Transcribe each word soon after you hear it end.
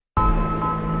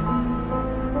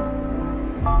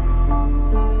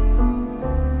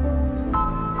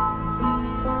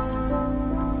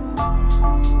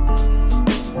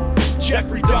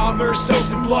Jeffrey Dahmer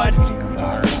soaked in blood.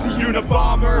 The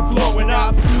Unabomber blowing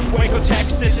up. Waco,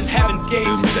 Texas and Heaven's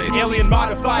Gates. Alien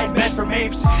modified men from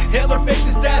apes. Hitler faked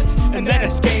his death and then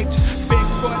escaped.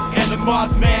 Bigfoot and the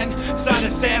Mothman. Son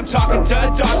of Sam talking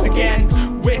to dogs again.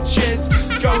 Witches,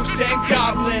 ghosts and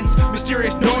goblins.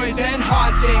 Mysterious noise and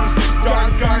hauntings.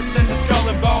 Dark arts and the skull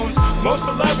and bones. Most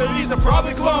celebrities are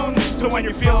probably cloned. So when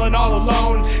you're feeling all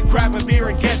alone, grab a beer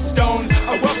and get stoned.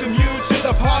 I welcome you to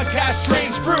the podcast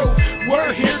Strange Brew.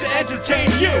 We're here to entertain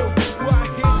you. We're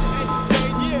here to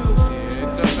entertain you.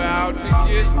 It's about to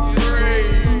get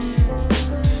strange.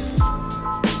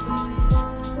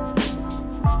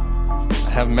 I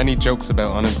have many jokes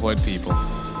about unemployed people.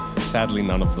 Sadly,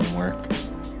 none of them work.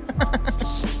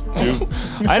 Dude,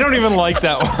 I don't even like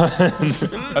that one.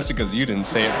 That's because you didn't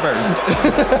say it first.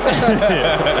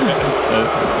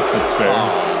 That's fair.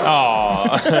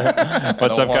 Aww.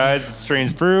 What's up, guys? It's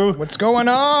Strange Brew. What's going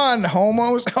on,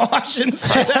 homos? Oh, I shouldn't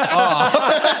say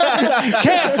that.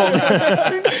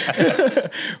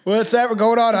 Canceled. What's that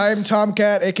going on? I'm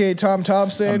Tomcat, a.k.a. Tom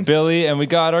Thompson. I'm Billy, and we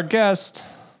got our guest.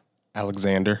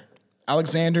 Alexander.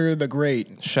 Alexander the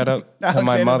Great. Shout out to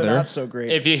Alexander my the mother. not so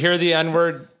great. If you hear the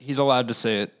N-word, he's allowed to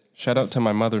say it. Shout out to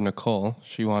my mother, Nicole.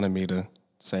 She wanted me to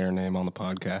say her name on the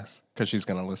podcast because she's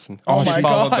going to listen. Oh my she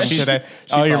followed them gosh. today.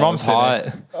 She Oh, your followed mom's today. hot.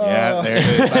 Yeah, there it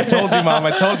is. I told you, Mom.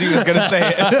 I told you he was going to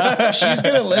say it. She's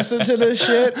going to listen to this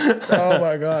shit. Oh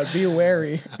my God. Be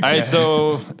wary. All right,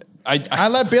 so I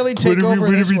let Billy take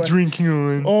over this one. drinking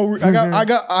on? Oh, I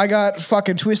got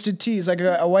fucking Twisted Teas. I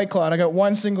got a White Claw. And I got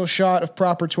one single shot of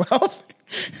Proper 12.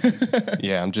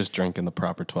 Yeah, I'm just drinking the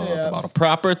Proper 12 out Yeah. the bottle.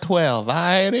 Proper 12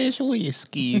 Irish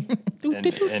whiskey.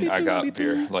 And I got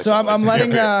beer. Like So I'm always.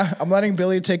 letting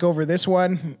Billy take over this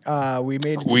one. We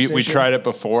made a decision. we tried it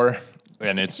before,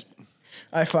 and it's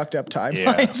I fucked up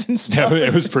timelines and yeah, stuff.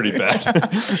 it was pretty bad.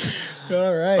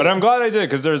 All right. But I'm glad I did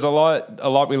because there's a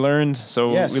lot we learned.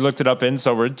 So Yes. we looked it up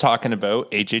so we're talking about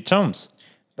H.H. Holmes.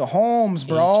 The Holmes,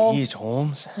 bro. H.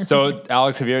 Holmes. So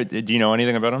Alex, do you know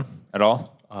anything about him at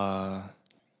all?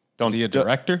 Is he a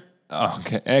director? Oh,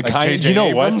 okay. J.J. You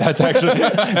know what? Abrams? That's actually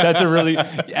that's a really.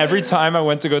 Every time I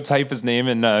went to go type his name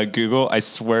in Google, I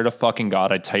swear to fucking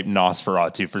God, I typed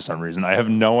Nosferatu for some reason. I have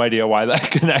no idea why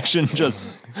that connection just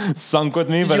sunk with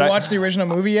me. Did but you I watch the original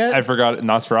movie yet? I forgot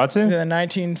Nosferatu. The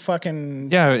 19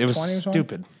 fucking Yeah, it was 20s one?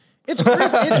 stupid. It's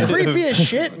creepy as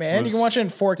shit, man. You can watch it in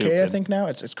 4K, I stupid. think now.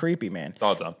 It's creepy, man. It's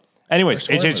all dumb. Anyways,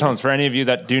 For sure. H.H. Holmes, for any of you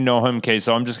that do know him, okay,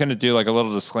 so I'm just going to do like a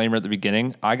little disclaimer at the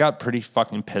beginning. I got pretty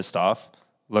fucking pissed off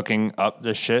looking up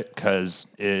this shit because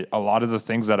a lot of the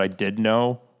things that I did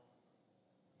know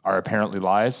are apparently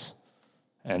lies.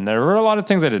 And there were a lot of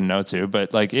things I didn't know too,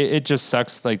 but like it just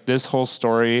sucks. Like this whole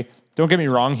story, don't get me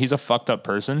wrong, he's a fucked up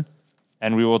person.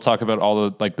 And we will talk about all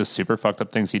the like the super fucked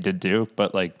up things he did do,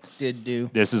 but like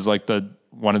this is like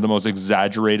one of the most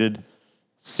exaggerated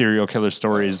serial killer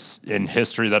stories in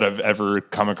history that I've ever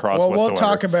come across whatsoever. We'll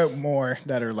talk about more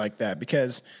that are like that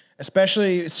because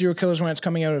especially serial killers when it's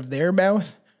coming out of their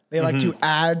mouth, they like to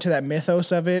add to that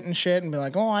mythos of it and shit and be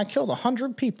like, oh, I killed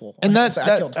 100 people. And I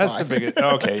killed that's the 5. biggest.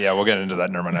 Okay, yeah, we'll get into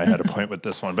that. Never mind. I had a point with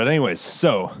this one. But anyways,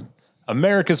 so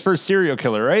America's first serial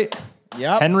killer, right?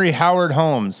 Yep. Henry Howard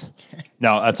Holmes.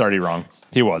 No, that's already wrong.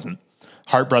 He wasn't.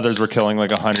 Hart brothers were killing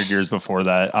like 100 years before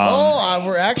that.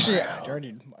 We're actually...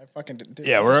 I fucking did.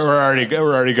 Yeah, we're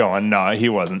already going. No, he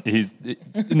wasn't. He's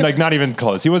like not even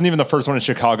close. He wasn't even the first one in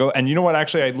Chicago. And you know what?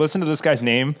 Actually, I listened to this guy's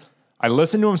name. I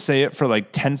listened to him say it for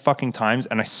like 10 fucking times,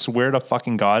 and I swear to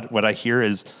fucking God, what I hear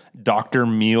is Dr.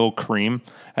 Meal Cream,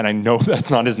 and I know that's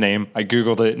not his name. I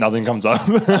Googled it, nothing comes up.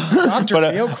 Dr.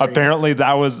 But Meal Cream. apparently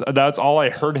that's all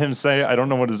I heard him say. I don't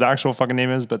know what his actual fucking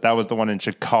name is, but that was the one in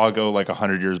Chicago like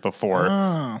 100 years before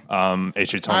H.H. Holmes I'm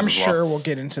as well. sure we'll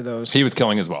get into those. He was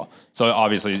killing as well. So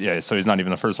obviously, yeah, so he's not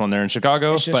even the first one there in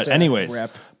Chicago. It's just But a anyways,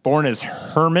 rep. born as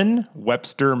Herman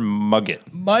Webster Mudgett.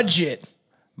 Mudgett.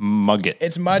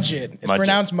 It's Mudgett. It's Mudgett.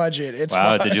 pronounced Mudgett. It's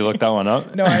Wow, fine. did you look that one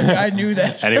up? No, I knew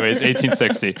that. Anyways,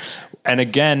 1860. And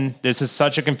again, this is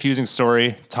such a confusing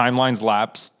story. Timelines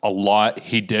lapse a lot.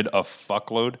 He did a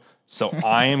fuckload. So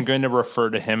I am going to refer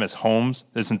to him as Holmes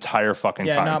this entire fucking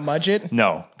Yeah, time. not Mudgett?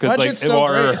 No, because like Mudgett's so or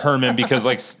great. Herman, because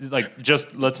like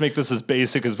just let's make this as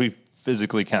basic as we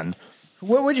physically can.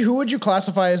 Who would you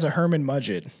classify as a Herman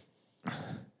Mudgett?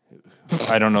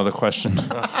 I don't know the question.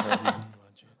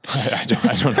 I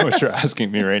don't know what you're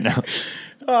asking me right now.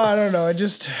 Oh, I don't know. I'm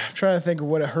trying to think of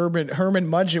what a Herman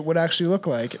Mudgett would actually look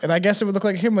like. And I guess it would look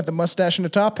like him with the mustache and a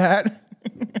top hat.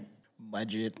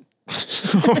 Mudgett. It's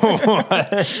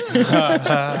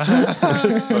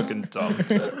fucking dumb.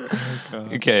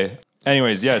 Okay.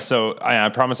 Anyways, yeah, so I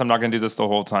promise I'm not going to do this the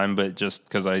whole time, but just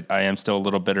because I am still a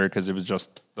little bitter because it was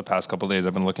just the past couple of days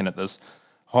I've been looking at this.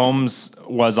 Holmes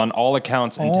was on all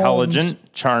accounts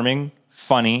intelligent, charming,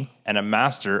 funny, and a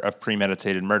master of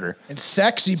premeditated murder. And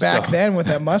sexy back then with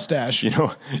that mustache. You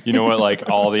know what, like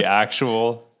all the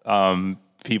actual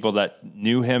people that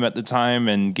knew him at the time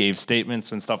and gave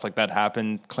statements when stuff like that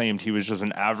happened claimed he was just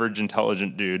an average,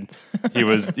 intelligent dude. He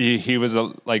was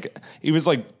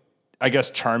I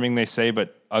guess charming, they say,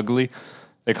 but ugly.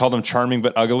 They called him charming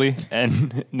but ugly,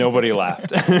 and nobody laughed.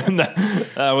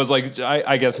 that was like,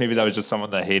 I guess maybe that was just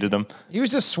someone that hated him. He was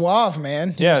just suave,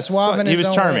 man. Yeah, suave in he his was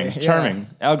own charming, way. charming,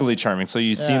 ugly charming. So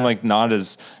you seem Yeah. like not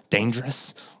as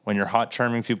dangerous. When you're hot,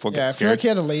 charming, people Yeah, get I feel scared. like he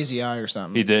had a lazy eye or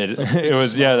something. He did. It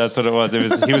was, yeah, that's what it was. He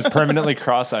was permanently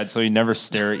cross-eyed, so he never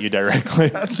stare at you directly.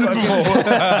 That's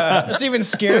even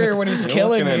scarier when he's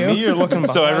killing Looking you. at me, you're looking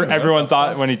So behind me. everyone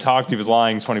thought when he talked, he was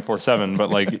lying 24/7,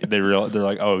 but like they're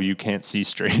like, oh, you can't see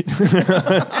straight.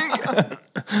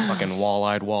 Fucking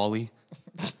wall-eyed Wally.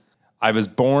 I was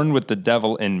born with the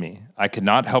devil in me. I could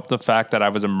not help the fact that I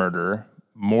was a murderer.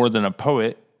 More than a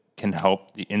poet can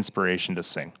help the inspiration to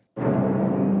sing.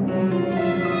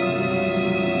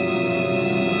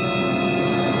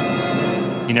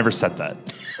 He never said that.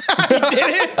 He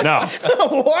didn't? No.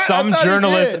 What? Some I thought he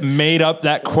journalist did. made up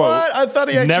that quote. What? I thought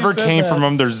he actually never said came that. from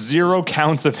him. There's zero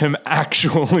counts of him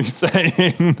actually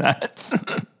saying that.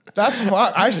 That's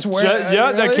fuck. I swear. Yeah,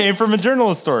 really? that came from a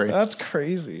journalist story. That's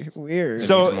crazy. Weird.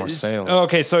 So, more sales.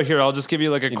 okay, so here, I'll just give you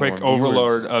like a quick more viewers.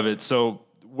 overload of it. So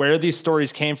where these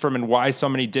stories came from and why so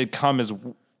many did come is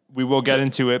we will get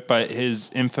into it, but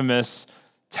his infamous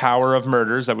Tower of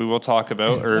Murders that we will talk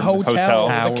about, or Hotel,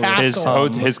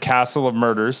 the his castle of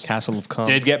murders Castle of Cum.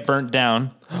 did get burnt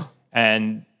down,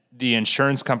 and the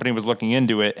insurance company was looking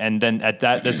into it. And then at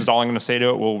that, this is all I'm going to say to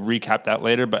it. We'll recap that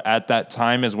later. But at that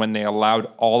time is when they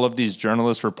allowed all of these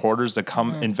journalist reporters to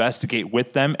come investigate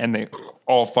with them, and they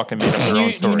all fucking made up their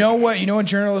own story. You know what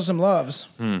journalism loves?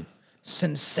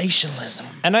 Sensationalism.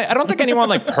 And I don't think anyone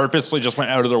like purposefully just went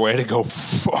out of their way to go,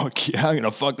 fuck yeah, I'm gonna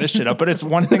fuck this shit up. But it's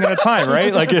one thing at a time,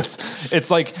 right? Like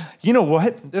it's like, you know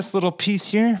what? This little piece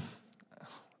here,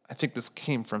 I think this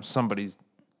came from somebody's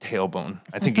tailbone.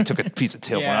 I think he took a piece of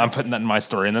tailbone. Yeah. I'm putting that in my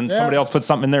story. And then somebody else put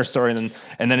something in their story. And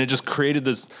then it just created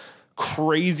this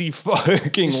crazy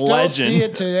fucking Still legend. see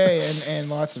it today in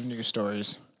lots of news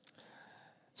stories.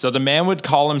 So the man would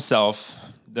call himself,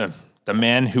 the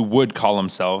man who would call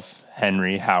himself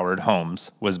Henry Howard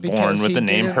Holmes was born Because with he the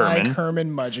name didn't Herman. like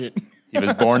Herman Mudgett. He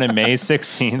was born in May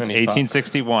 16th, And he thought-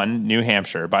 1861, New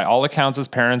Hampshire. By all accounts, his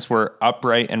parents were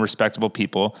upright and respectable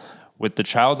people, with the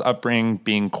child's upbringing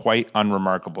being quite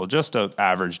unremarkable. Just an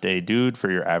average day dude for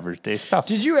your average day stuff.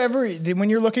 Did you ever, when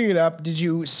you're looking it up, did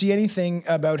you see anything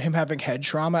about him having head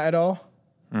trauma at all?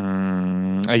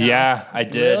 Yeah, I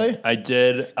did. Really? I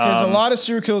did. Because a lot of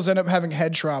serial killers end up having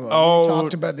head trauma. Oh. We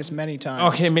talked about this many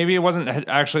times. Okay, maybe it wasn't.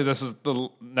 Actually, this is the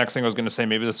next thing I was going to say.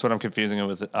 Maybe this is what I'm confusing it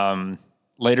with.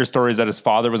 Later stories that his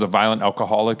father was a violent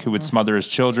alcoholic who would smother his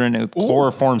children with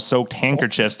chloroform-soaked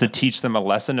handkerchiefs to teach them a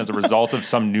lesson as a result of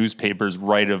some newspaper's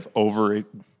right of overactive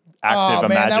Oh, man, that would have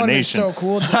been imagination. so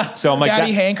cool. So I'm like,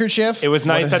 Daddy that- handkerchief. It was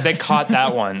nice that they caught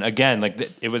that one again. Like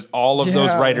it was all of those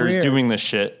Yeah, writers weird. doing this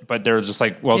shit, but they're just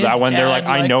like, well, His that one. They're dad like,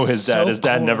 I liked know to his dad. His soak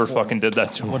dad never chloroform. fucking did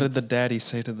that to him. What did the daddy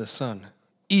say to the son?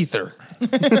 Ether.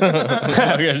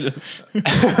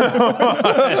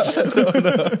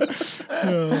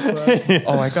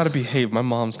 Oh, I gotta behave. My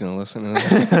mom's gonna listen to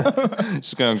this.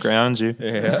 Just gonna ground you.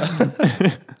 Yeah.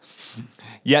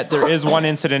 Yet there is one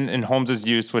incident in Holmes's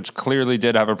youth which clearly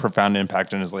did have a profound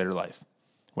impact in his later life.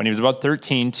 When he was about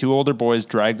 13, two older boys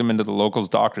dragged him into the local's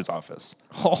doctor's office,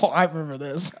 Oh, I remember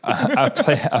this.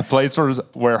 a place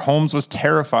where Holmes was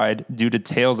terrified due to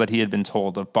tales that he had been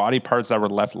told of body parts that were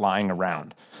left lying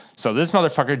around. So this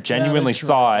motherfucker genuinely true,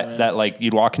 thought right. that like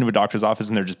you'd walk into a doctor's office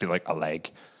and there'd just be like a leg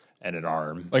and an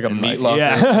arm. Like a and meat locker.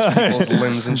 Yeah. Just people's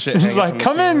limbs and shit. He's hanging like, from the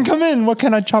come ceiling. in, come in. What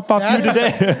can I chop off you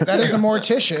today? That is a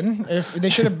mortician. If they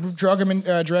should have dragged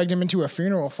him into a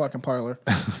funeral fucking parlor.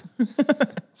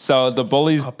 So the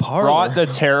bullies parlor. brought the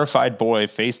terrified boy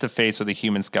face to face with a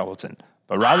human skeleton.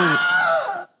 But rather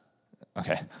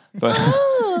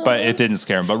but it didn't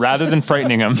scare him. But rather than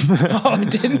frightening him,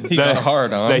 He got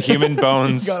hard on. the human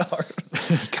bones Got hard.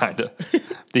 kind of.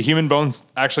 The human bones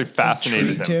actually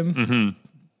fascinated Treat him. him.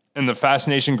 And the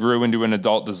fascination grew into an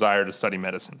adult desire to study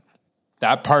medicine.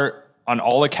 That part, on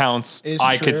all accounts, Is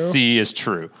I could true? see is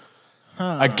true.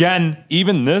 Again,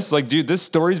 even this, like, dude, this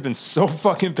story's been so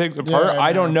fucking picked apart. Yeah,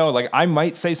 I don't know. Like, I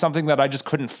might say something that I just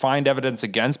couldn't find evidence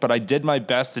against, but I did my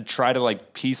best to try to,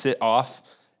 like, piece it off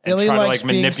and Billy try to likes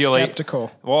like being manipulate.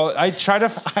 skeptical. Well, I try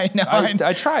to. I know.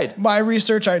 I tried. My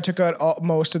research, I took out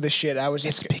most of the shit. I was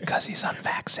just. Because he's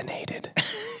unvaccinated.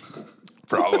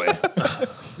 Probably.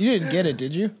 You didn't get it,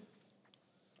 did you?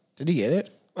 Did he get it?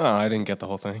 Oh, I didn't get the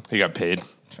whole thing. He got paid.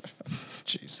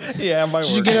 Jesus. Yeah, my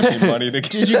you get money to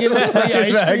get Did you get a free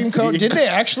ice cream cone? Did they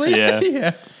actually? Yeah.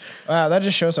 Yeah. Wow, that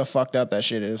just shows how fucked up that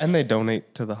shit is. And they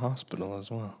donate to the hospital as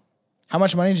well. How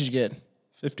much money did you get?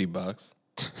 $50.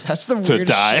 That's the To weirdest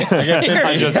die. shit.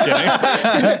 I'm just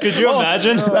kidding. Could you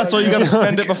imagine? That's why you got to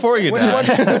spend it before you Which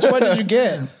die. one did you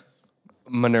get?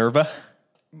 Minerva?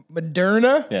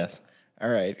 Moderna? Yes. All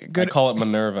right. I Good. call it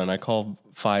Minerva, and I call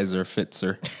Pfizer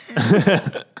Pfizer.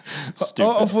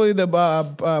 Stupid. Hopefully the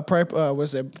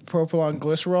was it propylon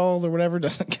glycerol or whatever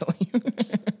doesn't kill you.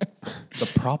 The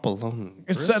propylone.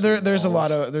 It's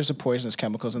there's a poisonous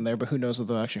chemicals in there, but who knows if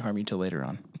they'll actually harm you till later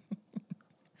on.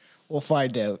 We'll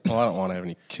find out. Well, I don't want to have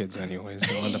any kids anyways.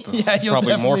 They'll end up Yeah, you'll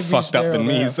probably more definitely be fucked up than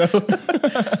me.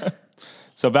 sterile,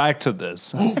 So So back to this.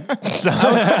 sorry,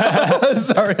 I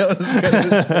was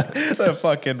gonna. The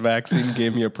fucking vaccine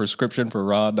gave me a prescription for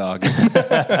raw dog.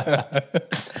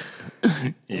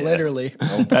 Literally.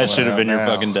 That should have been your now.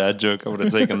 fucking dad joke. I would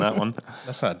have taken that one.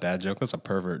 That's not a dad joke. That's a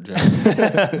pervert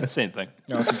joke. Same thing.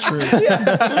 No, it's the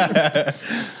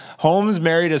truth. Holmes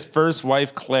married his first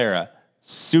wife, Clara,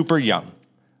 super young.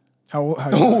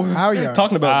 How young?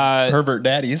 Talking about pervert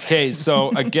daddies. Okay, so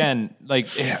again, like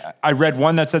I read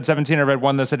one that said 17, I read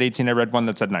one that said 18, I read one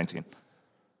that said 19.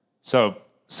 So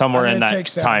somewhere I'm in gonna that take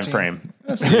time 17. frame.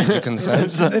 You consent.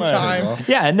 the time.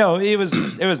 Yeah, no, it was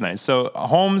nice. So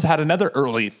Holmes had another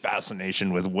early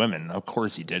fascination with women. Of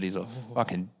course he did. He's a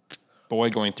fucking boy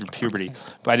going through puberty.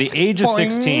 By the age of Boing.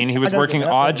 16, he was I gotta working get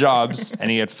that odd jobs, and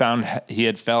he had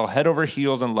fell head over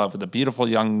heels in love with a beautiful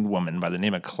young woman by the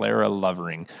name of Clara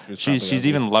Lovering. She's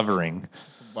even lovering.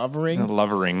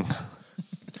 Lovering.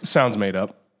 Sounds made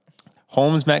up.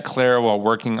 Holmes met Clara while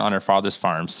working on her father's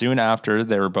farm. Soon after,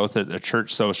 they were both at a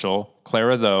church social.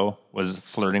 Clara, though, was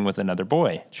flirting with another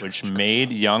boy, which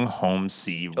made young Holmes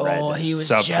see red. Oh, he was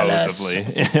supposedly.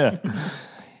 Yeah.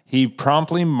 He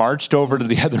promptly marched over to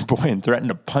the other boy and threatened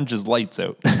to punch his lights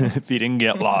out if he didn't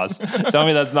get lost. Tell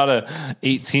me that's not a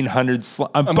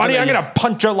 1800s... buddy, I'm going to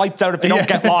punch your lights out if you don't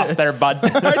get lost there, bud.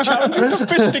 I challenge you to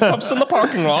fisticuffs in the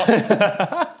parking lot.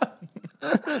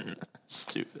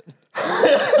 Stupid.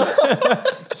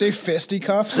 Say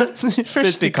fisticuffs.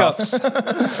 Fisticuffs.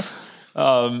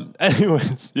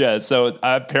 Anyways, yeah, so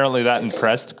apparently that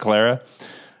impressed Clara.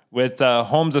 With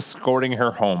Holmes escorting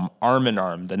her home, arm in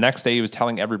arm. The next day, he was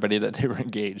telling everybody that they were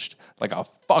engaged, like a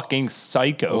fucking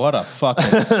psycho. What a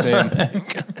fucking simp.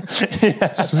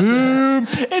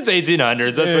 It's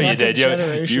 1800s. That's what you did.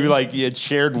 generation. You had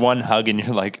shared one hug, and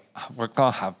you're like, we're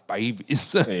gonna have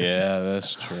babies. Yeah,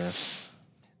 that's true.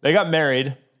 They got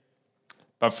married,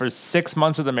 but for 6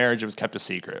 months of the marriage, it was kept a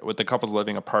secret, with the couples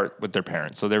living apart with their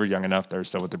parents. So they were young enough; they were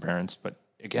still with their parents. But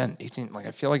again, 18. Like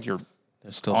I feel like you're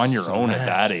Still on your own at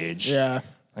that age. Yeah.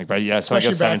 Like, but yeah, so I guess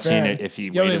Especially back 17, then. if he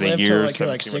You only waited a lived till, year, like, you're,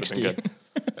 like, 17 would've been 60.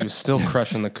 good. He was still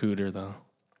crushing the cooter, though.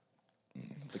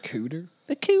 The cooter.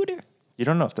 You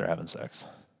don't know if they're having sex.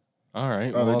 All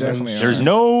right. Oh, they definitely are. There's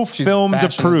no film to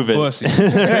bashing prove his it.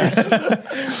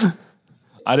 pussy.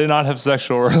 I did not have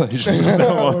sexual relations with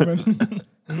no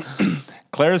one.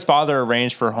 Claire's father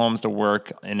arranged for Holmes to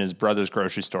work in his brother's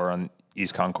grocery store on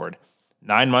East Concord.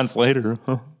 9 months later,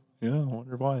 I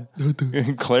wonder why.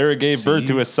 Clara gave birth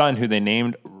to a son who they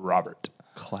named Robert.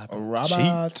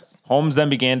 Robot. Holmes then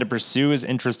began to pursue his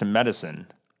interest in medicine.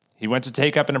 He went to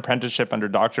take up an apprenticeship under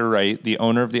Dr. Wright, the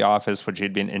owner of the office which he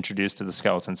had been introduced to the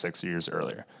skeleton 6 years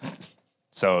earlier.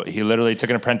 So he literally took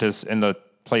an apprentice in the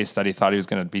place that he thought he was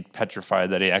going to be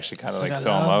petrified, that he actually kind of like, like I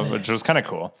fell in love love, it. which was kind of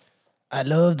cool. I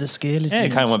love the skeletons. Yeah, he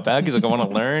kind of went back. He's like, I want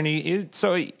to learn. He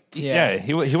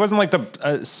wasn't like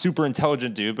the super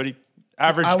intelligent dude, but he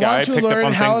average I guy want to picked up learn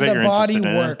on how things that the you're body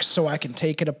interested in. works so I can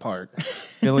take it apart.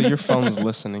 Billy, your phone's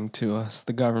listening to us.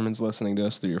 The government's listening to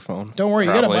us through your phone. Don't worry,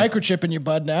 you Probably. got a microchip in your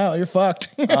bud now. You're fucked.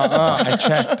 I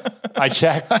checked. I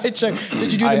checked. I checked.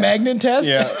 Did you do the magnet test?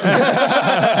 Yeah.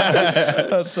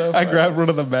 That's so I grabbed one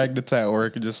of the magnets at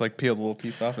work and just like peeled a little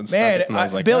piece off and stuck Man, it. And I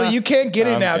was like, Billy, "Ah." you can't get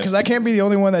it I'm now good. because I can't be the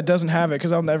only one that doesn't have it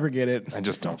because I'll never get it. I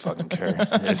just don't fucking care.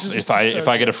 If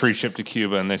I get a free trip to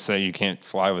Cuba and they say you can't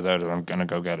fly without it, I'm gonna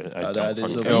go get it. I don't that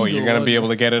is fucking a- care. Oh, you're going to be able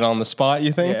to get it on the spot,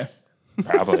 you think? Yeah,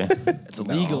 Probably. it's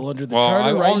illegal under the Well, Charter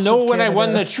I'll Rights know of when I won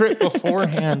Canada. the trip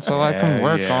beforehand, so I can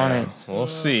work on it. We'll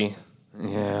see.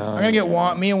 Yeah. I'm gonna get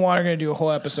Juan. Me and Juan are gonna do a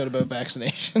whole episode about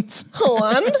vaccinations.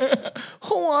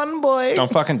 Juan, boy.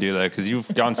 Don't fucking do that because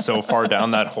you've gone so far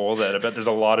down that hole that I bet there's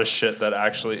a lot of shit that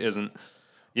actually isn't.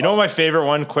 You know my favorite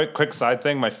one, quick side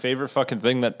thing, my favorite fucking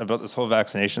thing about this whole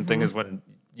vaccination thing is when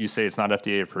you say it's not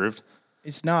FDA approved.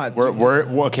 It's not. We're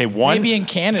okay. One, maybe in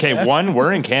Canada. Okay, one,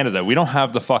 we're in Canada. We don't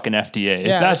have the fucking FDA.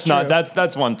 Yeah, that's not. true.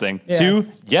 That's one thing. Yeah. Two,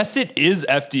 yes, it is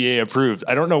FDA approved.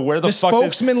 I don't know where the fuck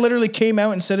spokesman literally came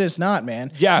out and said it's not,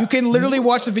 man. Yeah. You can literally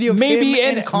watch the video of maybe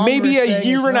him in Congress maybe a saying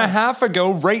year it's and a not. half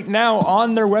ago, right now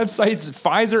on their websites,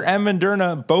 Pfizer and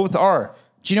Moderna both are.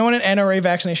 Do you know what an NRA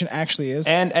vaccination actually is?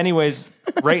 And anyways,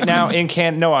 right now in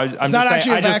Canada, no, I'm just not saying.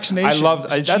 actually a vaccination. I love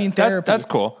It's gene therapy. That's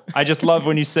cool. I just love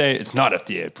when you say it's not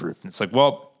FDA approved. It's like,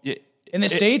 well. In the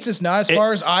States, it's not. As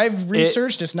far as I've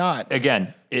researched, it's not.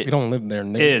 Again, it We don't live there.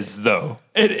 Nigga. is though.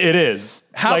 It is.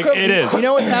 How like, come? it is. You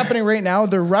know what's happening right now?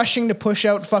 They're rushing to push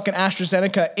out fucking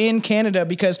AstraZeneca in Canada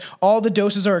because all the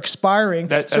doses are expiring. So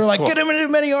That's they're like, cool. get them in as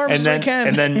many arms as we can.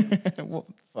 and then well,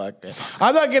 fuck it.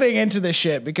 I'm not getting into this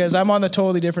shit because I'm on the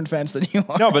totally different fence than you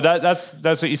are. no, but that's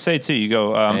what you say too. You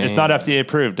go, it's not FDA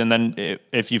approved, and then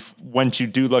if you once you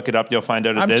do look it up, you'll find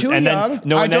out it I'm is. too and young. Then,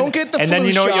 no, I and then, don't get the and flu then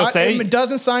you know shot. what you'll say. It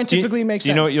doesn't scientifically make Do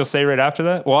you know sense. what you'll say right after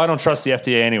that? Well, I don't trust the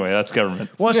FDA anyway. That's government.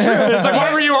 Well, it's true. It's like,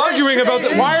 why were you arguing about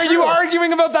that? Why are you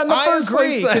arguing about that in the I first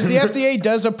agree place? because the FDA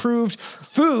does approve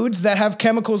foods that have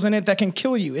chemicals in it that can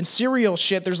kill you. In cereal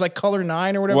shit, there's like color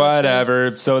 9 or whatever.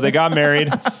 Whatever. So they got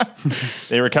married.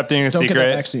 They were kept in a Don't get that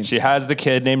secret. vaccine. She has the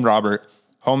kid named Robert.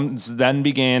 Holmes then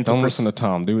began to Don't listen to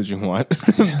Tom. Do what you want.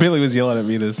 Billy was yelling at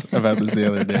me about this the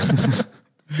other day.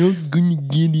 You're gonna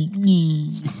get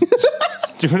it.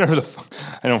 do whatever the fuck.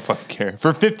 I don't fucking care.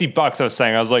 For $50, I was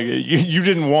saying, I was like, you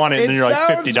didn't want it, and then you're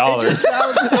like $50. It just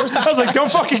sounds so I was like,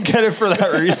 don't fucking get it for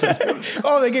that reason.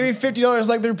 Oh, they gave me $50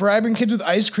 like they're bribing kids with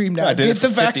ice cream now. I did it Get the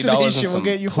for $50 and vaccination. We'll some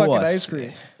get you fucking puss. ice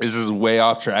cream. This is way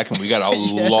off track, and we got a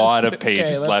Yes. lot of Okay,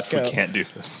 pages let's left. We go. can't do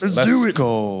this. Let's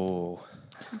go.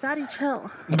 Daddy,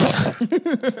 chill.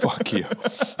 Fuck you.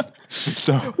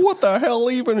 So What the hell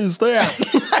even is that?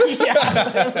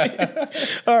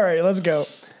 All right, let's go.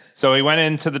 So he went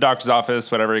into the doctor's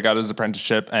office, whatever, he got his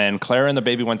apprenticeship, and Claire and the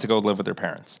baby went to go live with their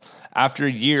parents. After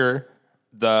a year,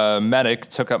 the medic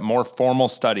took up more formal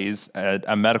studies at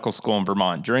a medical school in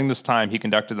Vermont. During this time, he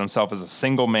conducted himself as a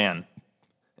single man.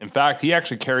 In fact, he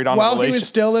actually carried on a While he relationship. was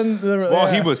still in the...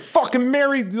 Well, he was fucking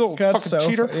married, you little That's fucking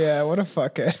cheater. Yeah, what a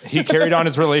fuckhead. He carried on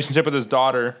his relationship with his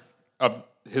daughter of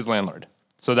his landlord.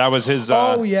 So that was his...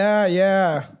 Oh,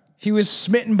 yeah. He was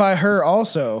smitten by her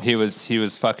also. He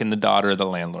was fucking the daughter of the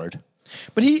landlord.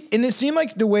 But and it seemed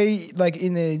like the way, like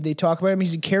they talk about him,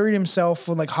 he carried himself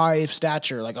with like high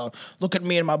stature, like, oh, look at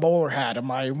me in my bowler hat and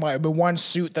my one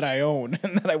suit that I own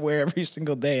and that I wear every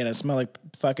single day, and I smell like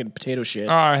fucking potato shit.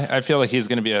 I feel like he's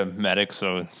going to be a medic.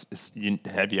 So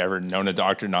have you ever known a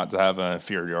doctor not to have an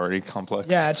inferiority complex?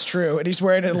 Yeah, it's true. And he's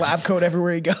wearing a lab coat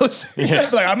everywhere he goes. Yeah.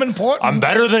 Like, I'm important. I'm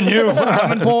better than you.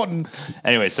 I'm important.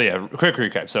 Anyway, so yeah, quick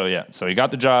recap. So he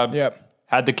got the job. Yep.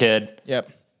 Had the kid. Yep.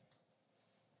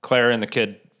 Claire and the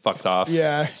kid fucked off.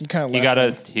 Yeah, he kind of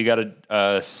left. He got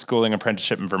a schooling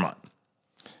apprenticeship in Vermont.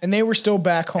 And they were still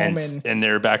back home And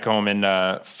they're back home in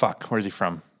where's he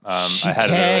from? I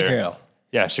had it earlier. Chicago.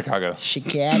 Yeah, Chicago.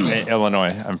 Chicago.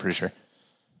 Illinois, I'm pretty sure.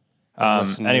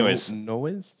 Anyways.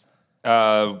 Noise?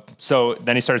 So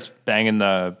then he starts banging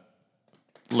the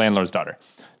landlord's daughter.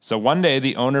 So one day,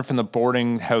 the owner from the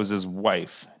boarding house's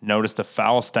wife noticed a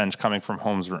foul stench coming from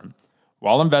Holmes' room.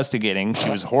 While investigating,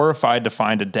 she was horrified to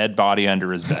find a dead body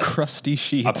under his bed. Crusty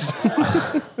sheets.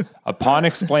 Upon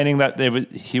explaining that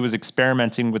he was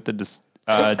experimenting with the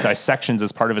dissections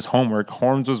as part of his homework,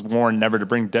 Holmes was warned never to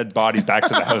bring dead bodies back to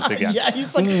the house again. Yeah,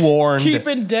 he's like Warned.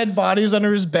 keeping dead bodies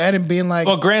under his bed and being like,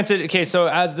 Well, granted, okay, so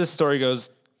as this story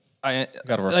goes,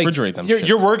 Gotta refrigerate them You're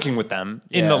shits. working with them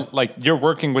you're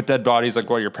working with dead bodies, like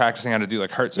while you're practicing how to do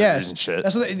like heart surgeries yes. and shit.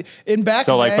 That's what in back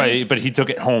So like, then, but he took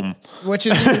it home, which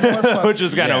is even more fun. which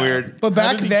is kind of weird. But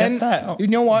back did he then, get that? you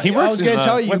know what? He I works was going in, to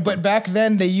tell you, with but back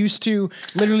then they used to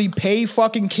literally pay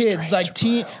fucking kids, like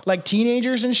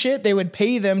teenagers and shit. They would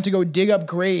pay them to go dig up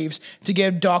graves to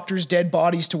give doctors dead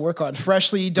bodies to work on,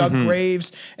 freshly dug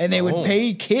graves, and they would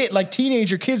pay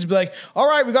teenager kids, be like, "All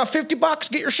right, we got $50.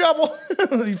 Get your shovel."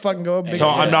 You fucking go. So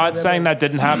I'm not saying that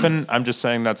didn't happen. I'm just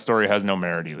saying that story has no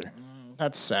merit either.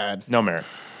 That's sad. No merit.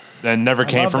 And never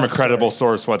came love from a that credible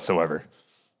source whatsoever.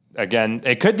 Again,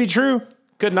 it could be true,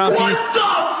 could not be.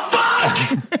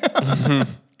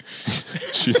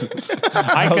 Jesus.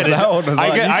 I could that one was on.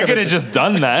 You I could've- could have just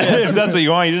done that if that's what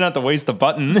you want. You didn't have to waste the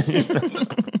button.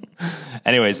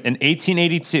 Anyways, in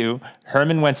 1882,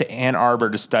 Herman went to Ann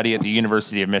Arbor to study at the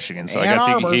University of Michigan. So I Ann guess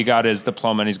Arbor. he got his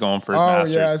diploma and he's going for his Oh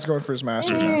master's. yeah, it's going for his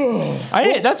master's.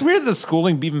 That's weird. The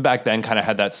schooling even back then kind of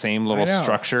had that same little I know.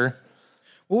 structure.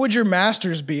 What would your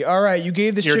masters be? All right, you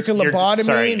gave this chick a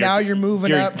lobotomy. Now you're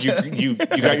moving up to. You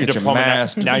got your diploma.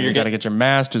 Now you got to get your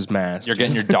master's master. You're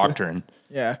getting your doctorate.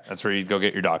 Yeah. That's where you go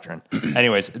get your doctorate.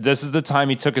 Anyways, this is the time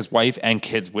he took his wife and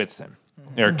kids with him.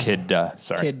 Or kid,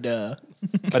 sorry.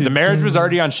 But the marriage was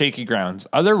already on shaky grounds.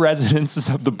 Other residents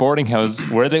of the boarding house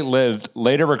where they lived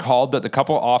later recalled that the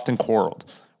couple often quarreled,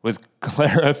 with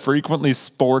Clara frequently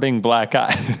sporting black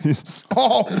eyes.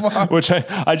 Oh, fuck. Which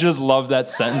I just love that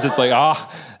sentence. It's like,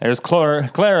 there's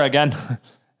Clara again.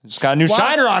 She's got a new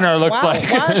shiner on her, looks like.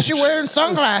 Why is she wearing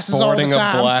sunglasses Sporting all the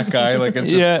time? a black eye like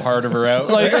it's just part of her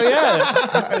outfit. Like,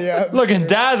 yeah. Looking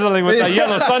dazzling with that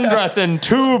yellow sundress and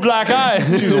 2 black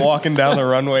eyes. She was walking down the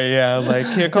runway, like,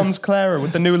 here comes Clara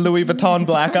with the new Louis Vuitton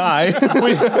black eye.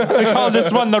 we call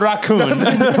this one the raccoon.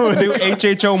 New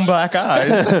HHO black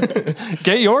eyes.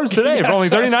 Get yours today for only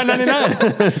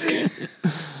 $39.99.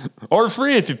 Or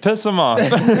free if you piss them off.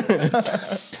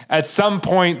 At some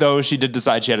point, though, she did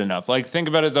decide she had enough. Like, think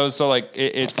about it, though. So, like,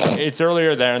 it's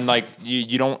earlier there, and like,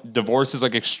 you don't, divorce is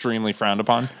like extremely frowned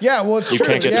upon. Yeah, well, it's you true.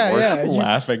 Can't get divorced. Yeah.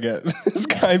 Laughing at this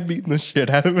guy beating the shit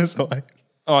out of his wife.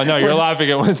 Oh no, you're laughing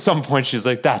at when at some point she's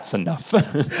like, "That's enough." Yeah,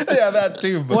 that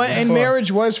too. But well, and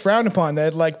marriage was frowned upon.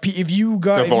 That like, if you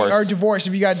got divorced,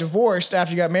 if you got divorced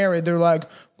after you got married, they're like,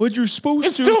 "But you're supposed to."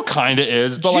 It still kind of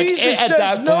is, but Jesus like at says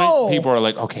that no. point, people are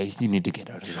like, "Okay, you need to get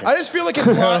out of here." I just feel like it's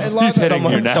a lot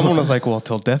of someone was like, "Well,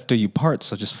 till death do you part,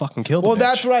 so just fucking kill the Well, bitch."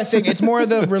 that's what I think. It's more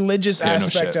the religious no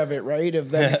aspect shit. of it, right? Of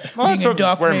them Well, being that's where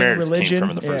indoctrinated marriage in religion. came from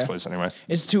in the first place, anyway.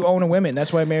 It's to own a woman.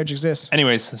 That's why marriage exists.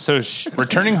 Anyways, so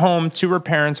returning home to her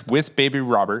parents with baby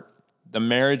Robert, the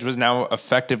marriage was now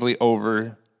effectively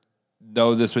over,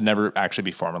 though this would never actually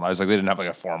be formalized. Like, they didn't have like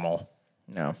a formal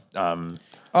No.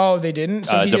 Oh, they didn't?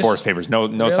 So divorce papers. No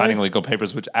Really? signing legal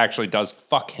papers, which actually does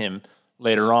fuck him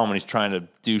later on when he's trying to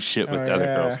do shit with the other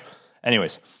girls.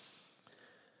 Anyways,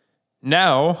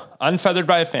 now, unfeathered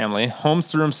by a family, Holmes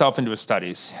threw himself into his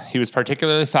studies. He was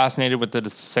particularly fascinated with the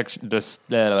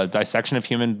dissection of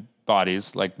human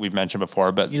bodies, like we've mentioned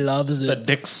before, but He loves it. the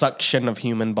dick suction of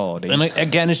human bodies. and like,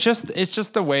 again, it's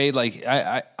just the way, like,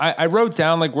 I wrote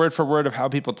down like word for word of how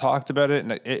people talked about it,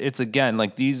 and it's again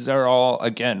like, these are all,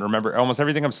 again, remember, almost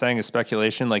everything I'm saying is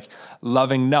speculation. Like,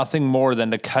 loving nothing more than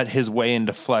to cut his way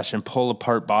into flesh and pull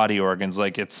apart body organs.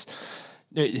 Like,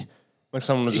 like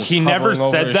someone was just he never hovering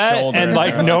over said his that, shoulder. and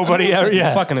like nobody ever, He's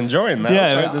fucking enjoying that.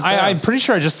 Let's write this down. I'm pretty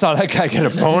sure I just saw that guy get a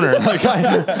boner. Like,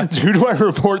 who do I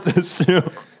report this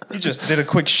to? He just did a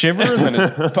quick shiver and then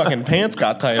his fucking pants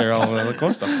got tighter. All over. Like,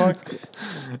 what the fuck?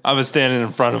 I was standing in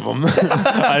front of him.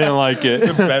 I didn't like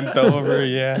it. Bent over,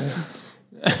 yeah.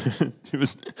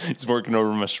 He's working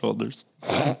over my shoulders.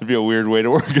 It'd be a weird way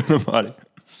to work on a body.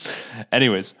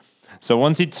 Anyways, so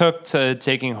once he took to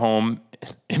taking home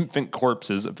infant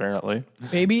corpses, apparently.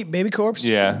 Baby corpse?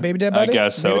 Yeah. Baby dead I body?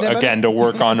 guess so. Baby dead body? Again, to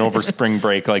work on over spring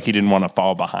break, like he didn't want to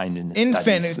fall behind in his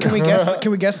Infant. studies.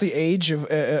 Can we guess the age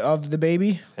of the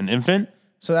baby? An infant?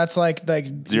 So that's like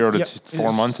 0 to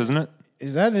 4 months, isn't it?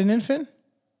 Is that an infant?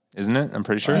 Isn't it? I'm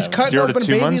pretty sure. He's cutting 0 to open 2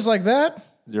 babies months? like that?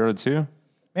 0 to 2?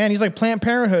 Man, he's like Planned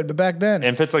Parenthood, but back then.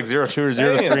 Infants like 0 to 2 or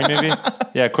 0 to 3, maybe?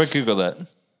 Yeah, quick Google that.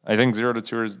 I think 0 to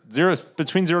 2 or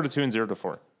between 0 to 2 and 0 to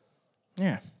 4.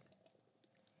 Yeah.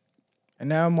 And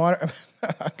now I'm water.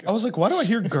 I was like, why do I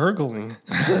hear gurgling?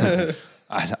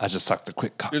 I just sucked a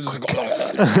quick cock. It was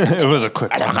a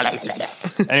quick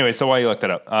one. Anyway, so while you looked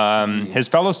it up, his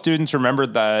fellow students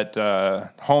remembered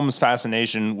that Holmes'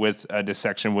 fascination with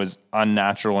dissection was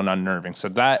unnatural and unnerving. So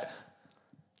that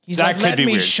He's that like, could let be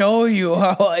me weird. show you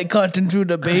how I cut into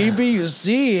the baby. You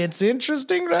see, it's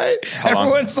interesting, right? long?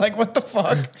 Everyone's like, what the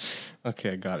fuck?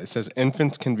 Okay, I got it. It says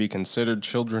infants can be considered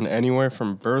children anywhere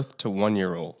from birth to 1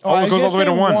 year old. Oh, I it goes all was the way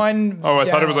to gonna say 1. one Oh, I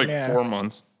thought it was down, like yeah. 4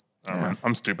 months. I don't know.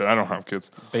 I'm stupid. I don't have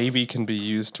kids. Baby can be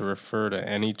used to refer to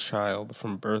any child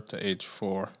from birth to age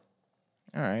 4.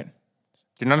 All right.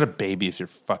 You're not a baby if you're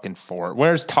fucking 4.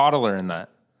 Where's toddler in that?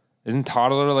 Isn't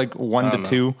toddler like 1 to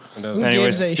 2? It doesn't.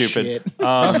 Anyways, gives a stupid.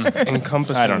 shit?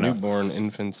 Encompassing I don't know. newborn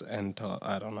infants and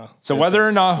I don't know. So whether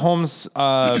or not Holmes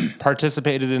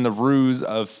participated in the ruse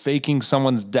of faking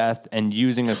someone's death and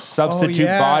using a substitute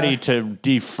yeah. body to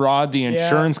defraud the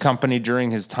insurance company during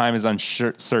his time is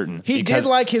uncertain. He Because, did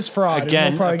like his fraud. again.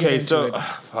 And we'll probably get Okay, into so it.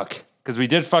 fuck, because we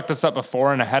did fuck this up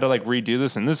before, and I had to like redo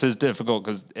this, and this is difficult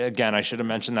because again, I should have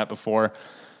mentioned that before.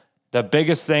 The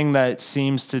biggest thing that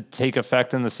seems to take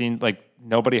effect in the scene, like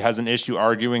nobody has an issue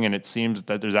arguing, and it seems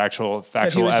that there's actual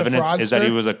factual was a evidence, is that he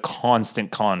fraudster? was a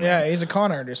constant con man. Yeah, he's a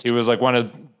con artist. He was like one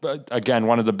of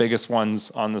the biggest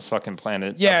ones on this fucking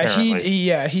planet. Yeah, apparently.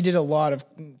 he did a lot of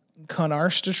con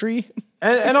artistry.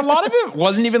 And a lot of it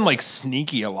wasn't even like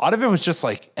sneaky. A lot of it was just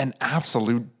like an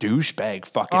absolute douchebag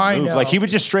fucking I move. know. Like he would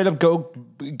just straight up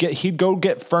he'd go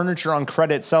get furniture on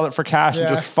credit, sell it for cash, and Yeah.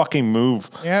 just fucking move.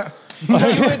 Yeah.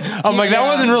 I'm like, that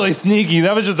wasn't really sneaky.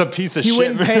 That was just a piece of He shit.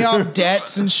 wouldn't pay off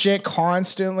debts and shit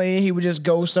constantly. He would just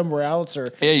go somewhere else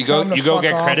or Yeah, you tell go him to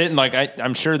get fuck off. credit, and like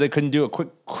I'm sure they couldn't do a quick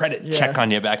credit Yeah. check on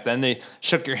you back then. They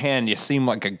shook your hand. You seem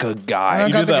like a good guy. I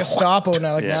You got do the that Gestapo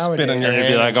now, like Yeah. nowadays. Spit on your And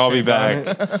it'd be hand like, I'll be shake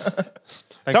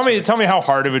back. on it. Tell me how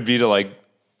hard it would be to like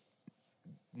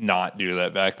not do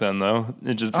that back then, though.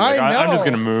 It just be I like, I'm just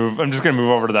know. gonna move. I'm just gonna move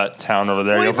over to that town over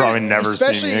there. Well, You'll even- probably never see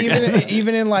especially me again.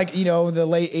 even in like the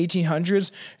late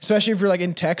 1800s, especially if you're like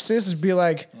in Texas, it'd be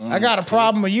like, I got a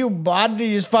problem with you, bud. You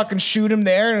just fucking shoot him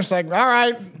there, and it's like, all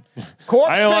right, corpse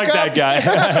I don't like pick up.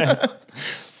 that guy.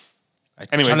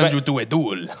 Anyways, Challenge but you to a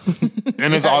duel.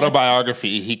 in his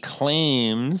autobiography, he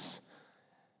claims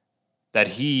that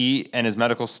he and his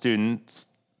medical students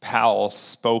pal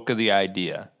spoke of the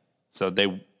idea. So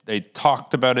they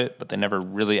talked about it, but they never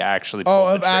really actually pulled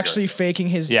the Of trigger. actually faking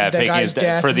his Yeah, that faking guy's his death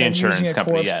death for and the then using insurance a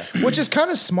company, corpse, yeah. which is kind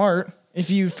of smart. If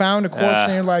you found a corpse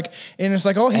and you're like, and it's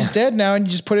like, oh, he's dead now, and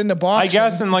you just put it in the box. I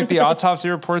guess and in like the autopsy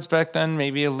reports back then,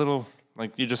 maybe a little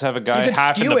like you just have a guy could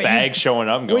half in skew the it. bag showing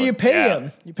up and well, going, you pay yeah,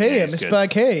 him. You pay yeah, him. he's It's good.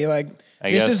 like, hey, like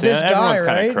I this guess, is this yeah, guy, everyone's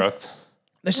kinda right? crooked.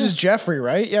 This is Jeffrey,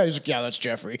 right? Yeah, he's like, yeah, that's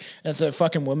Jeffrey. That's a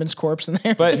fucking woman's corpse in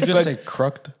there. But, You just but say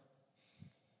crooked.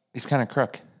 he's kind of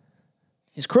crook.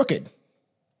 he's crooked.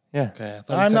 Yeah. Okay, I thought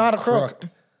you I'm said not a crook.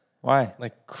 Why?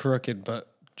 Like crooked,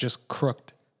 but just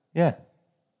crooked. Yeah.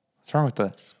 What's wrong with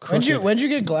that? When'd you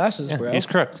get glasses, bro? He's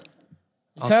crooked.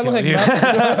 You kind of look like kill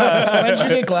you. When'd you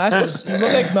get glasses? You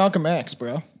look like Malcolm X,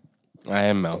 bro. I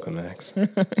am Malcolm X.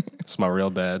 It's my real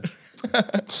dad.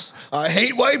 I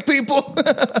hate white people.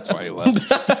 That's why he left.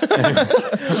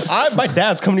 My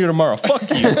dad's coming here tomorrow. Fuck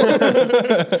you.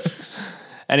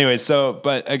 Anyway,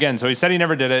 but he said he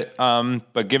never did it.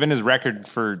 But given his record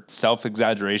for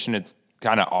self-exaggeration, it's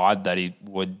kind of odd that he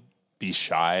would be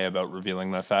shy about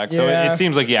revealing that fact. So Yeah. it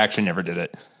seems like he actually never did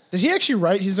it. Did he actually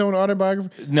write his own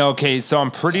autobiography? No, okay. So I'm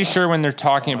pretty sure when they're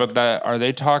talking about that, are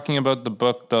they talking about the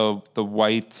book, the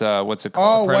white, what's it Oh,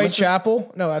 called?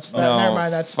 Whitechapel? No, that's that. No, Never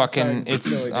mind. That's fucking. sorry,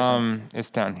 It's totally different. it's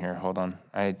down here. Hold on,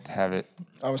 I have it.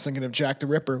 I was thinking of Jack the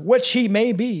Ripper, which he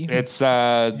may be. It's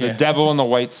the Devil in the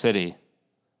White City.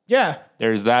 Yeah,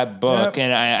 There's that book, Yep.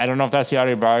 and I don't know if that's the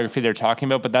autobiography they're talking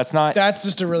about, but that's not. that's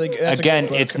just a really good. That's a Again, good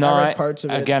book. it's I read not. parts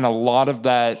of it. Again, a lot of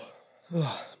that.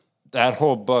 That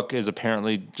whole book is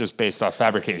apparently just based off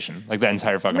fabrication, like that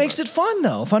entire fucking. Makes book. it fun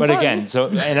though. Fun. But fun. again,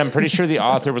 and I'm pretty sure the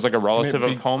author was like a relative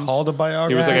be of Holmes. called a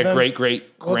biography He was like a then?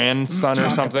 great grandson or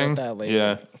talk something. about that later.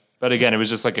 Yeah, but again, it was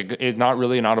just like it's not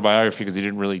really an autobiography because he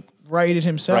didn't really. write it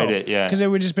himself. Write it, yeah. Because it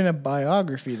would just been a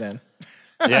biography then.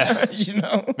 Yeah, You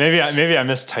know. maybe I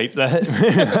mistyped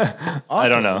that. I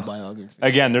don't know. Biography.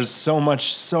 Again, there's so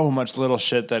much little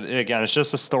shit that again, it's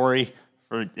just a story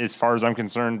for as far as I'm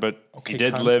concerned. But he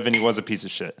did cunt. live, and he was a piece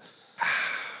of shit.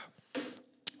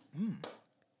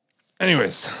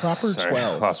 Anyways, Proper sorry,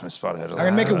 12. Lost my spot. I'm I'm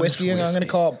gonna make a whiskey and I'm gonna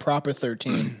call it Proper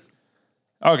 13.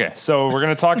 Okay, so we're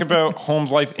gonna talk about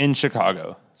Holmes' life in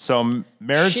Chicago. So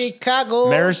marriage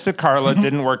to Carla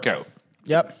didn't work out,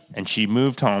 Yep. and she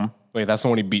moved home. Wait, that's the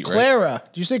one he beat, right? Clara.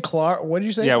 Did you say Clara? What did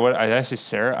you say? Yeah, what did I say?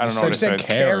 Sarah? I don't know what I You said said.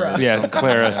 Cara. Yeah,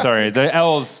 Clara. Sorry, the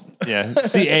L's. Yeah,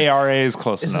 Cara is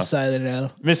close It's a enough. silent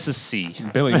L. Mrs. C.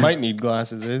 Billy might need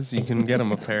glasses. You can get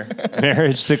him a pair.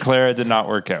 Marriage to Clara did not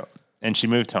work out, and she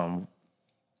moved home.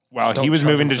 While Just he don't was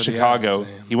charge moving him to for the Chicago,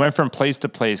 exam. he went from place to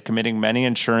place, committing many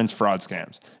insurance fraud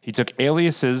scams. He took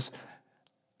aliases.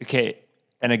 Okay,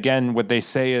 and again, what they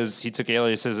say is he took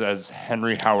aliases as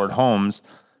Henry Howard Holmes,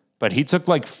 but he took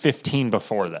like 15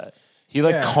 before that. He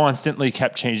like Yeah. constantly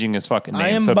kept changing his fucking name. I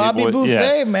am so people Bobby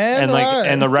Buffet, man. And like, Alright.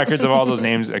 and the records of all those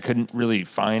names I couldn't really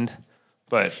find,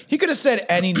 but He could have said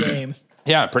any name.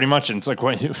 yeah, pretty much. And it's like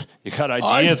when you got ID,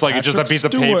 I'm it's like just a Patrick piece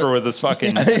of Stewart. paper with his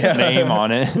fucking name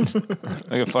on it,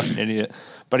 like a fucking idiot.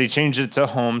 But he changed it to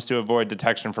Holmes to avoid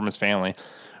detection from his family.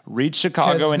 Reached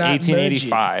Chicago 'Cause in not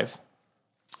 1885.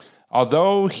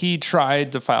 Although he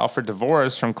tried to file for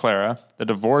divorce from Clara, the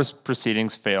divorce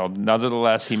proceedings failed.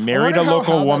 Nevertheless, he married a wonder how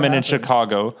local that woman in happened.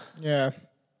 Chicago, Yeah.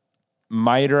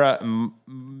 Myrta,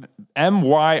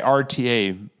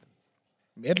 M-Y-R-T-A,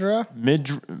 Midra?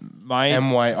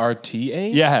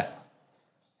 Myrta? yeah,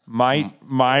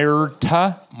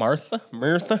 Myrta. Martha?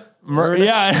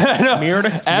 Yeah, no.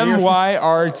 Myrta?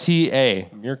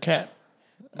 Myrta. Meerkat?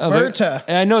 Murta.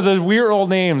 And I know the weird old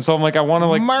name, so I'm like, I want to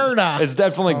like. Murda. It's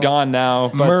definitely gone now,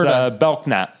 but Murda.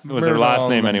 Belknap was her Murda last on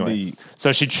name the anyway. beat.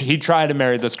 So he tried to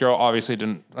marry this girl. Obviously,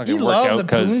 didn't He work loved out the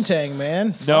because poontang,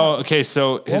 man. no. Okay,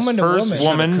 so his Woman to first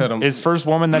woman. Should've cut him. his first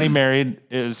woman that he married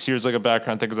is here's like a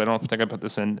background thing because I don't think I put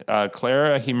this in.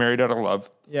 Clara, he married out of love.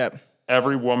 Yep.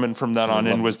 Every woman from then on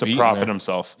in love was to beating profit her.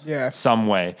 himself Yeah. some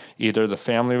way. Either the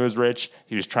family was rich,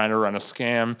 he was trying to run a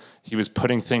scam, he was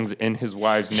putting things in his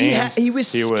wife's names. He was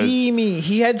scheming.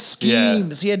 He had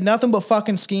schemes. He had nothing but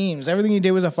fucking schemes. Everything he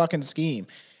did was a fucking scheme.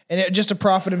 And just to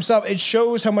profit himself. It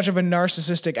shows how much of a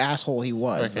narcissistic asshole he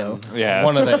was, though. Yeah.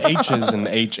 One of the H's in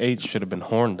HH should have been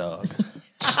horn dog.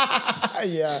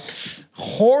 Yeah.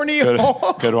 Horny,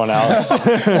 Good one, Alex.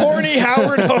 horny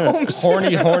Howard Holmes.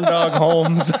 Horny horn dog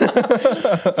Holmes.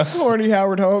 Horny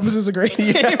Howard Holmes is a great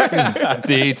name.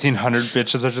 The 1800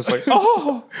 bitches are just like,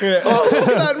 oh, Look at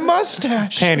that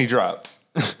mustache. panty drop.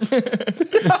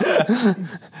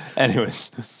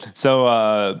 Anyways,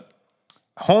 so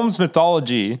Holmes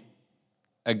mythology,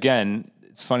 again,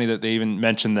 it's funny that they even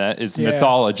mentioned that it's Yeah.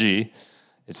 mythology.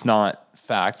 It's not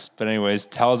facts, but anyways,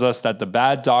 tells us that the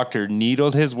bad doctor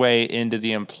needled his way into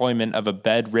the employment of a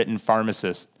bedridden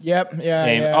pharmacist. Yep. Yeah.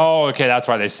 Name. Yeah. Oh, okay. That's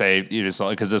why they say you just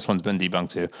because this one's been debunked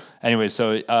too. Anyway,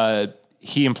 so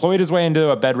he employed his way into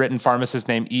a bedridden pharmacist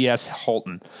named E.S.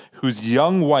 Holton, whose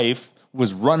young wife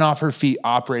was run off her feet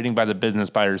operating by the business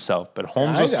by herself. But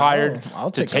Holmes was hired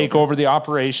I'll to take take over the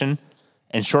operation,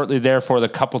 and shortly therefore the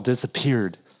couple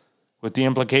disappeared, with the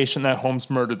implication that Holmes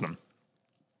murdered them.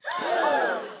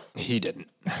 He didn't.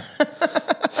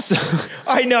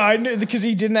 I know because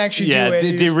he didn't actually Yeah, do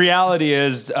it. the reality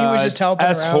is was just helping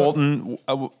S. her out. Holton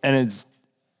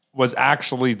was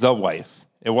actually the wife.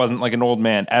 It wasn't like an old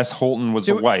man. S. Holton was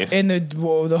the wife. And the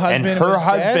husband And her was dead?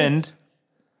 husband,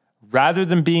 rather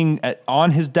than being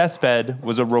on his deathbed,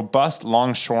 was a robust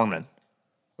longshoreman.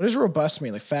 What does robust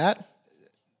mean? Like fat?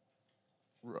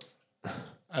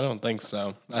 I don't think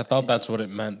so. I thought that's what it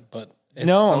meant, but it's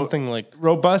No. something like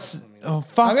Robust. Oh,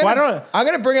 fuck. Why don't I'm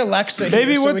gonna bring Alexa here.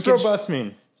 Maybe so what's we can- robust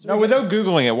mean? No, without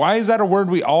Googling it. Why is that a word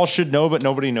we all should know, but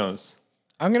nobody knows?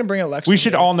 I'm gonna bring Alexa. We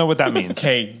should here. all know what that means.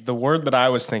 okay. The word that I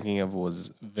was thinking of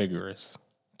was vigorous.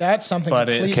 That's something. But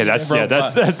it- completely Okay, that's different.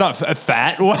 that's not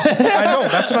fat. What? I know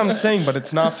that's what I'm saying, but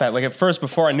it's not fat. Like at first,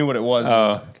 before I knew what it was,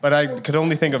 but I could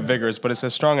only think of vigorous. But it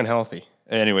says strong and healthy.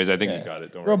 Anyways, I think you got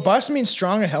it. Don't worry. Robust means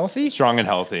strong and healthy. Strong and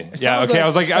healthy. Yeah. sounds Okay.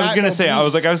 like I was fat gonna say. I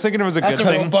was obese. thinking it was a That's good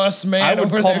a thing. robust man. I would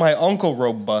over call there. my uncle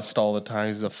robust all the time.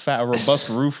 He's a fat, robust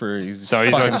roofer. He's So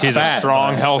he's fucking a fat,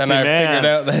 strong, but healthy then I man. figured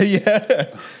out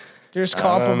that You're just I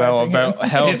don't know complimenting him. about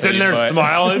healthy. He's sitting there but-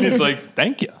 smiling. He's like,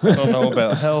 "Thank you." I don't know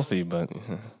about healthy, but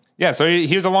Yeah. So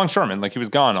he was a longshoreman. Like he was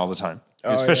gone all the time. He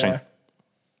was Oh, fishing. yeah.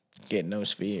 Getting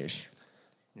those fish.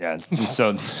 Yeah.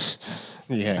 So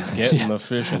yeah, getting the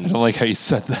fishing. I don't like how you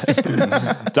said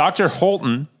that. Dr.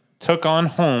 Holton took on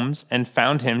Holmes and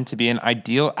found him to be an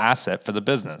ideal asset for the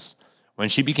business. When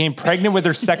she became pregnant with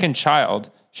her second child,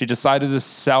 she decided to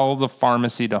sell the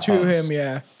pharmacy to To Holmes. him,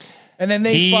 yeah. And then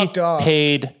they He fucked off.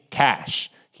 paid cash.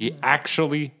 He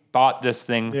actually bought this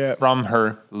thing Yeah. from her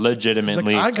He's like,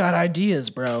 legitimately. I got ideas,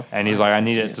 bro. and he's like, I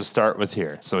need it to start with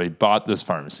here. So he bought this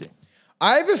pharmacy.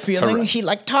 I have a feeling Correct. he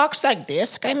like talks like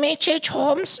this. Like, I'm H.H.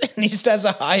 Holmes. And he just has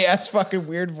a high ass fucking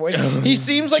weird voice. He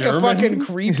seems like a fucking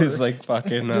creeper. He's like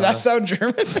fucking. Did that sound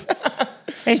German?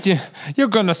 Hey, you're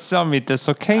going to sell me this,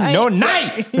 okay? No,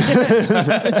 night!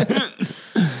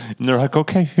 And they're like,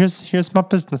 okay, here's my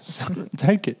business.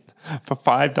 Take it for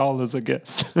 $5, I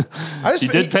guess. He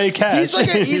did pay cash. He's like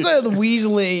he's a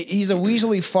Weasley. He's a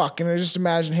Weasley fuck, and I just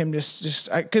imagine him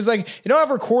just because like you don't have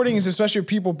recordings, especially of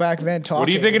people back then talking. What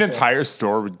do you think an so- entire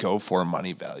store would go for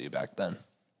money value back then?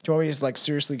 Do you want me to just like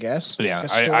seriously guess? But yeah, Like a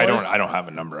store? I don't have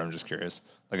a number. I'm just curious.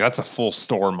 Like that's a full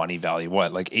store money value.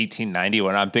 What, like 1890?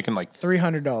 When I'm thinking like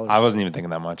 $300. I wasn't even thinking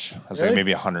that much. I was Really? like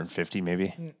maybe 150,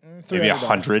 maybe $300.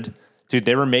 100. Dude,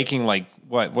 they were making like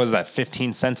what was that?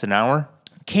 15 cents an hour.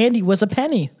 Candy was a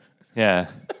penny. Yeah,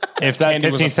 if that Candy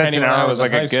was 15 a cents penny an when I hour was in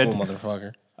like a high good. school,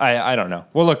 motherfucker. I don't know.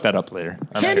 We'll look that up later.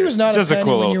 Candy was not just a penny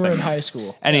cool when little you were thing. in high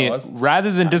school. Any, it was.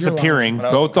 rather than disappearing, When I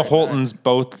was both the in grade Holtons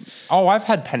both. Oh, I've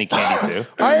had penny candy too.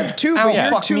 I have two, but Ow,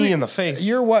 you're fuck two. me in the face.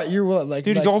 You're what? You're what? Like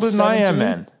Dude, he's like older than I am, 17?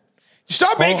 man.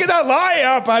 Stop making that lie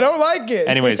up. I don't like it.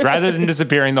 Anyways, rather than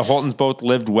disappearing, the Holtons both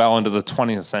lived well into the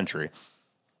 20th century.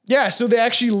 Yeah, so they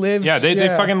actually lived. Yeah, they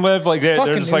fucking live like they're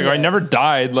Fucking just like, knew I that. never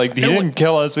died. Like he didn't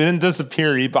kill us. We didn't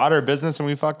disappear. He bought our business and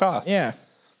we fucked off. Yeah.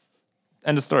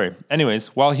 End of story. Anyways,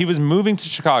 while he was moving to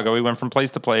Chicago, he went from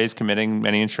place to place, committing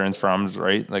many insurance fraud,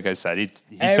 right? Like I said, he took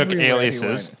Everywhere he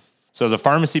aliases. went. So the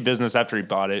pharmacy business, after he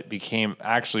bought it, became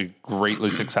actually greatly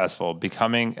successful,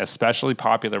 becoming especially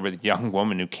popular with young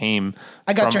women who came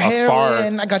I got from your afar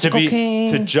heroin, I got your to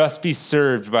cocaine. just be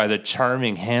served by the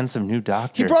charming, handsome new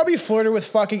doctor. He probably flirted with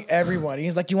fucking everybody.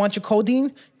 He's like, you want your codeine?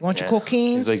 You want your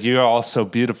cocaine? He's like, you're all so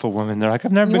beautiful, women. They're like,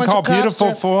 I've never been want called your beautiful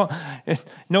cough for.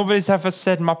 Nobody's ever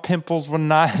said my pimples were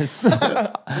nice.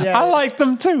 I like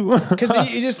them too.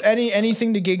 Because you just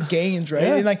anything to get gains, right?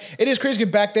 Yeah. And like it is crazy.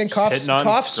 'Cause back then, cough hitting on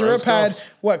syrup girls' had girls.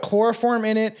 what heroin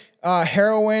in it,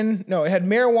 heroin. No, it had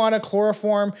marijuana,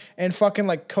 chloroform, and fucking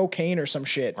like cocaine or some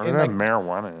shit. Or And they like have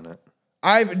marijuana in it.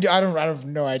 I have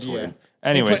no idea. weird. They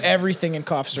Anyways. put everything in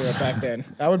cough syrup back then.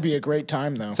 That would be a great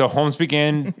time though. So Holmes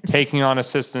began taking on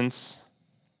assistants,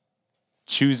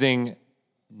 choosing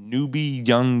newbie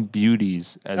young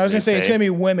beauties, as I was they gonna say it's say, gonna be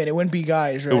women. It wouldn't be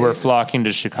guys, right? who were flocking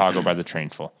to Chicago by the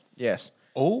trainful. yes.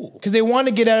 Oh, Because they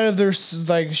wanted to get out of their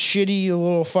like shitty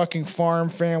little fucking farm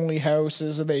family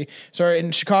houses. And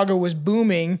and Chicago was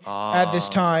booming at this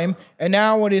time, and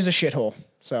now it is a shithole.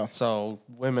 So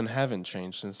women haven't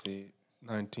changed since the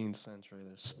 19th century.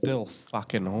 They're still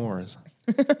fucking whores.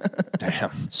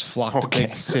 Damn. Just flock to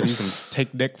big cities and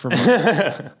take dick from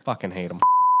them. Fucking hate them.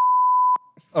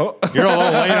 Oh, You're a little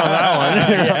late on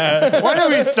that one. Why are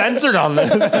we censored on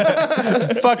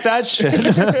this? Fuck that shit.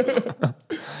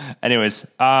 Anyways,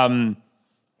 so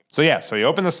he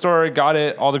opened the store, got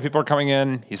it. All the people are coming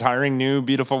in. He's hiring new,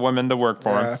 beautiful women to work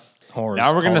for him. whores.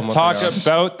 Now we're Call going them to what talk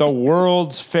they are. about the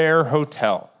World's Fair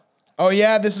Hotel. oh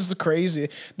yeah, this is the crazy.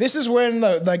 This is when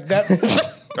like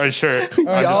that. Oh, sure.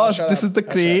 Yes, shut this up. is the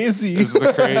crazy. This is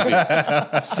the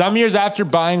crazy. Some years after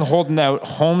buying Holden out,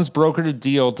 Holmes brokered a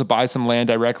deal to buy some land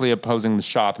directly opposing the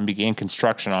shop and began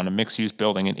construction on a mixed-use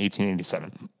building in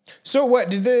 1887. So what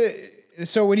did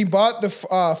So when he bought the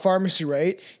pharmacy,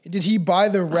 right? Did he buy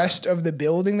the rest of the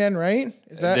building then? Right?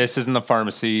 Is that This isn't the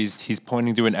pharmacy. He's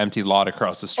pointing to an empty lot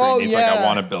across the street. Oh and he's yeah. like, I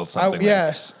want to build something. there.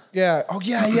 Yes. Yeah. Oh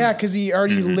yeah. Because he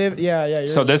already lived. Yeah. Yeah.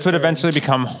 So this would eventually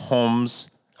become Holmes,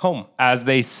 Home. as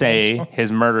they say,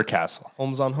 his murder castle.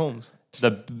 Homes on homes.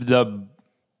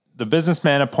 The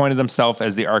businessman appointed himself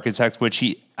as the architect, which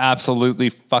he absolutely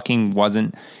fucking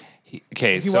wasn't. He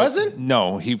wasn't?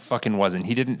 No, he fucking wasn't.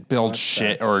 He didn't build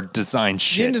shit or design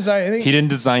shit. didn't design anything? He didn't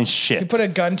design shit. He put a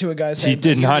gun to a guy's head. He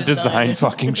did but not design it.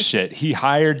 fucking shit. He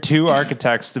hired two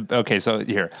architects to. Okay, so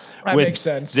here. That makes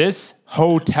sense. This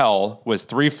hotel was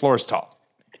 3 floors tall.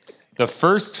 The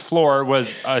first floor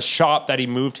was a shop that he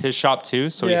moved his shop to.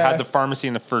 So he Yeah. had the pharmacy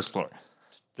in the first floor.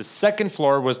 The second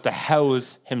floor was to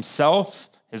house himself,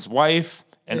 his wife,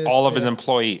 and all of his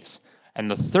employees. And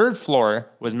the third floor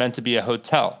was meant to be a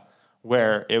hotel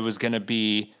where it was going to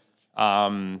be,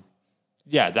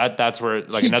 that's where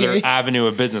like another gave- avenue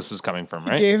of business was coming from,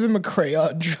 right? Gave him a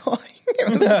crayon drawing. It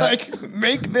was like,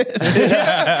 make this.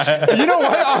 You know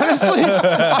what? Honestly,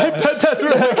 I bet that's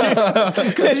where that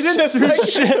came. It's just like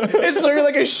it's sort of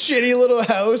like a shitty little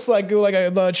house, like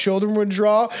the children would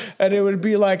draw, and it would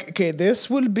be like, okay, this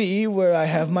would be where I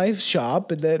have my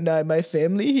shop, and then my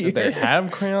family here. Did they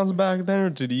have crayons back then, or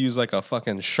did he use like a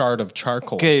fucking shard of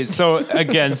charcoal? Okay, so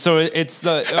again, it's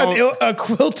the A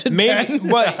quilted maybe pen.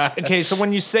 what? Okay, so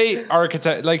when you say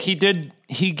architect, like he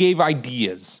gave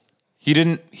ideas.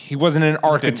 He wasn't an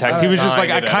architect. He was just like,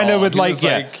 design I it at kind of all. would He like, was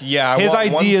like, I his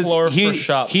want one ideas. floor for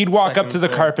shop, He'd walk up second to the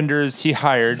floor. carpenters he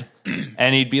hired,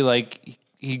 and he'd be like,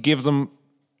 he'd give them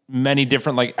many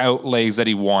different like outlays that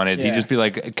he wanted. He'd Yeah. just be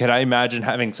like, could I imagine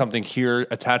having something here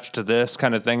attached to this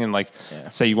kind of thing? And like,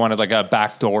 say you wanted like a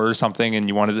back door or something and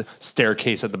you wanted a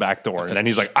staircase at the back door. And then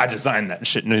he's like, I designed that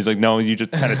shit. And he's like, no, you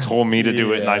just kind of told me to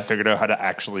do it. And I figured out how to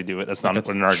actually do it. That's not what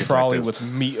an architect Trolley is. with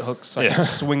meat hooks so I can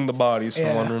swing the bodies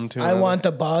from one room to I another. want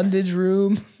the bondage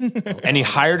room. And he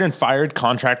hired and fired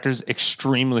contractors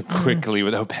extremely quickly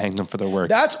without paying them for their work.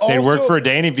 That's They'd work also- for a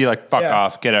day and he'd be like, fuck Yeah.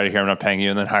 off, get out of here, I'm not paying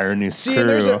you. And then hire a new See, crew.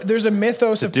 there's a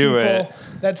mythos of do people it.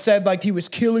 that said like he was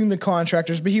killing the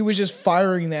contractors, but he was just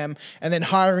firing them and then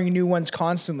hiring new ones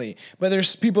constantly. But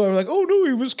there's people that are like, oh no,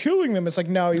 he was killing them. It's like,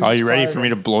 no, he was Are just you ready firing for me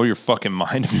to them. blow your fucking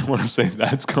mind if you want to say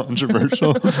that's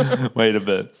controversial? Wait a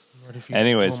bit.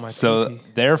 Anyways, blow my so pinky?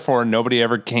 therefore nobody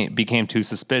ever became too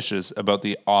suspicious about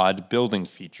the odd building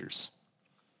features.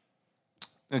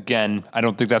 Again, I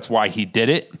don't think that's why he did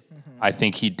it. I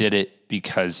think he did it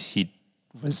because he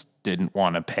didn't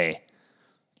want to pay.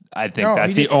 I think No,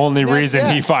 that's he the did- only that's- reason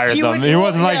yeah. he fired He them. would- He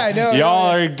wasn't yeah, like, no,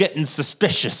 y'all no. are getting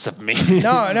suspicious of me.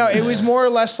 No, it was more or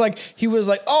less like he was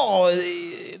like, oh,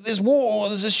 this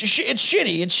wall, it's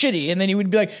shitty, and then he would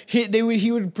be like,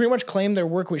 he would pretty much claim their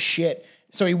work was shit.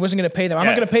 So he wasn't going to pay them. I'm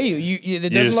not Yeah. going to pay you. It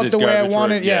doesn't just look did the way I garbage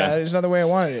wanted work, it. Yeah, yeah. it's not the way I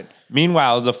wanted it.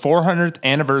 Meanwhile, the 400th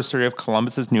anniversary of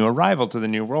Columbus's new arrival to the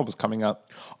New World was coming up.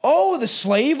 Oh, the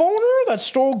slave owner that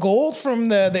stole gold from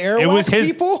the Arawak It was his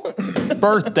people?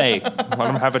 birthday. Let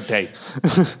him have a day.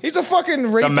 He's a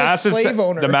fucking rapist slave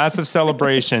owner. The massive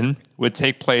celebration would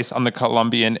take place on the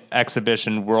Columbian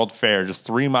Exhibition World Fair, just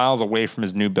 3 miles away from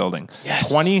his new building.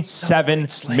 Yes. 27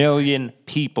 million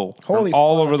people Holy from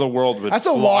all fuck. over the world would That's a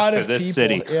flock lot to of this people,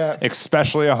 city, yeah.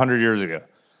 especially 100 years ago.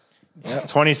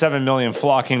 27 million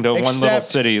flocking to one little Except-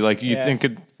 city. Like you yeah.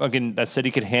 think that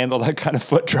city could handle that kind of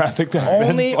foot traffic back then?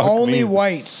 only Fuck only me.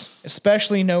 whites,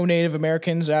 especially no Native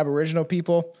Americans, Aboriginal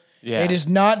people. Yeah. They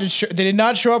did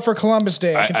not show up for Columbus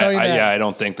Day. I can tell you that. Yeah, I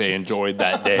don't think they enjoyed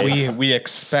that day. We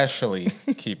especially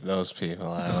keep those people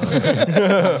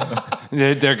out.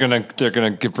 They're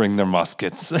gonna bring their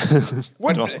muskets.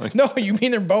 What? No, you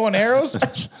mean they're bow and arrows?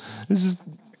 It's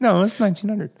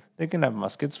 1900. They can have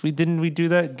muskets. We do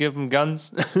that. Give them guns.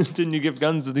 Didn't you give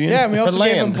guns to the Yeah, Indians? we also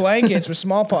gave them land. blankets with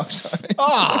smallpox on it.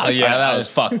 Oh, yeah, that was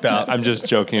fucked up. I'm just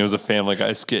joking. It was a Family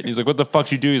Guy skit. He's like, "What the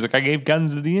fuck you do?" He's like, "I gave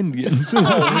guns to the Indians."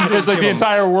 It's like the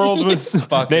entire world was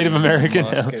Fucking Native American.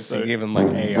 muskets. He gave them like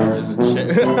ARs and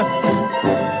shit.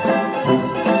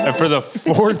 And for the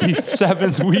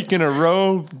 47th week in a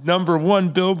row,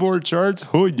 #1 Billboard charts.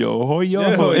 Hoyo,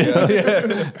 hoyo,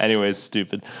 hoyo. Anyways,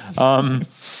 stupid.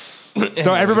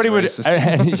 So everybody would,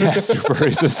 yeah, super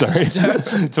racist,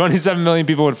 sorry. 27 million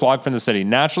people would flock from the city.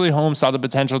 Naturally, Holmes saw the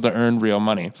potential to earn real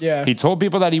money. Yeah. He told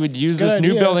people that he would use a good this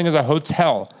new idea. building as a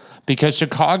hotel because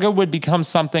Chicago would become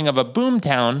something of a boom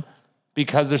town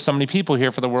because there's so many people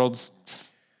here for the World's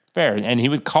Fair. And he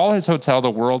would call his hotel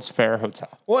the World's Fair Hotel.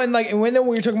 Well, and when we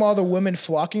were talking about all the women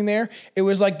flocking there, it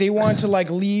was like they wanted to like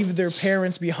leave their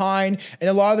parents behind, and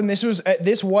a lot of them. This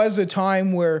was a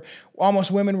time where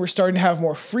almost women were starting to have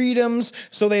more freedoms,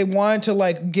 so they wanted to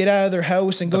like get out of their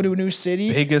house and go to a new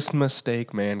city. Biggest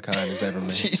mistake mankind has ever made.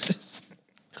 Jesus.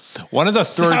 One of the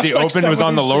stores Sounds he like opened was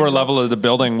on the somebody lower said- level of the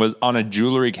building, was on a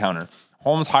jewelry counter.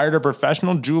 Holmes hired a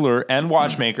professional jeweler and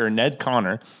watchmaker, Ned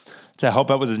Connor, to help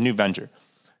out with his new venture.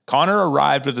 Connor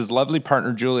arrived with his lovely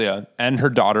partner, Julia, and her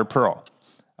daughter, Pearl.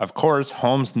 Of course,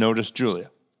 Holmes noticed Julia.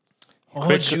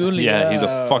 Julia. Yeah, he's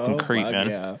a fucking creep, fuck man.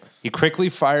 yeah. He quickly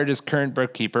fired his current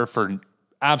bookkeeper for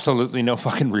absolutely no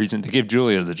fucking reason to give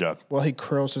Julia the job. Well, he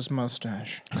curls his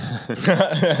mustache.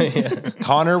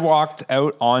 Connor walked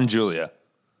out on Julia,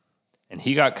 and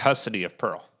he got custody of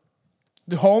Pearl.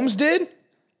 Holmes did.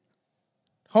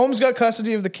 Holmes got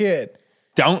custody of the kid.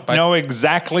 Don't know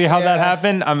exactly how that Yeah.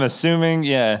 happened. I'm assuming,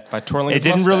 yeah. By twirling It his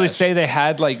didn't really mustache. say they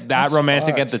had like that That's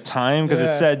romantic at fucked. the time because it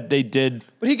Yeah. said they did.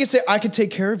 But he could say, "I could take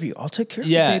care of you. I'll take care of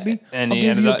Yeah, you, baby. and I'll he give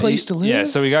ended you a up- place to live." yeah,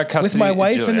 so he got with custody my of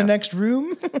wife in Julia. the next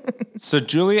room. So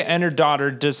Julia and her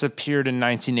daughter disappeared in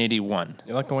 1981.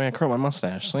 You like the way I curl my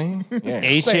mustache, see? Yeah.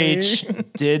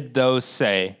 HH did though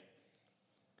say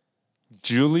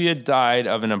Julia died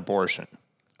of an abortion.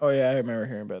 Oh yeah, I remember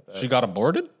hearing about that. She got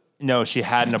aborted? No, she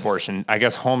had an abortion. I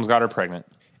guess Holmes got her pregnant.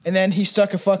 And then he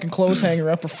stuck a fucking clothes hanger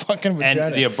up her fucking And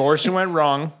vagina. the abortion went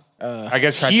wrong. I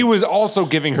guess he was also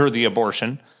giving her the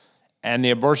abortion. And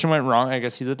the abortion went wrong. I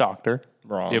guess he's a doctor.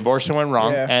 Wrong. The abortion went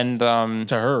wrong. Yeah. And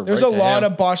To her. There's right a to lot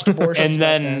him. of botched abortions. and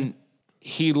back then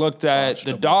he looked at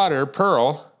the daughter,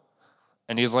 Pearl,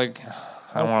 and he's like,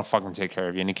 I don't want to fucking take care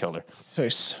of you. And he killed her. So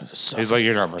he's He's like,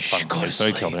 you're not my fucking go kid. to So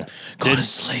he killed her. Go to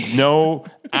sleep. No.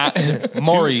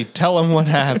 Maury, tell him what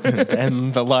happened.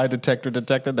 And the lie detector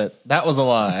detected that was a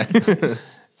lie.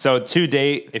 So to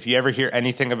date, if you ever hear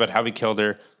anything about how he killed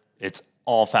her, it's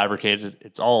all fabricated.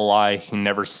 It's all a lie. He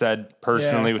never said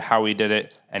personally how he did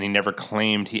it, and he never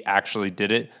claimed he actually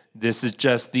did it. This is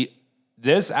just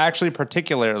this actually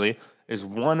particularly is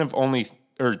one of only,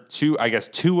 or two, I guess,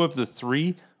 two of the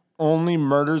three only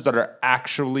murders that are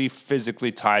actually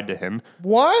physically tied to him,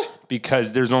 what?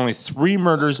 because there's only 3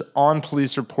 murders on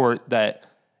police report that,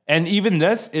 and even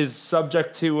this is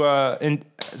subject to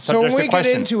So when we get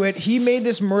question. into it, he made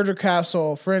this murder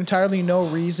castle for entirely no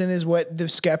reason, is what the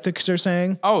skeptics are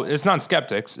saying. Oh, it's not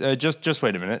skeptics. Just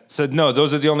wait a minute. So no,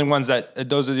 those are the only ones that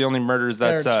those are the only murders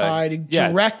They're that tied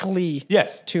directly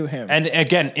to him. And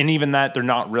again, and even that they're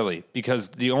not really, because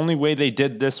the only way they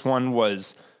did this one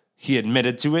was he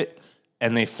admitted to it,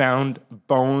 and they found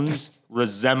bones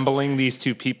resembling these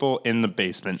two people in the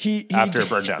basement after it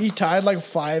burned down. He tied like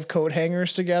 5 coat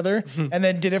hangers together and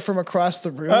then did it from across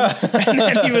the room. And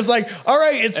then he was like, all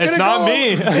right, it's going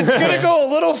to go a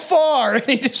little far. And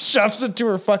he just shoves it to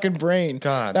her fucking brain.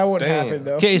 God that wouldn't damn. happen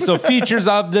though. Okay, so features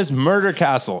of this murder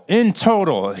castle. In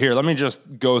total, here, let me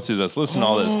just go through this. Listen to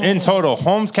all this. In total,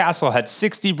 Holmes Castle had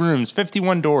 60 rooms,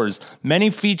 51 doors, many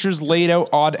features laid out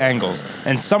odd angles,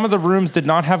 and some of the rooms did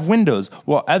not have windows,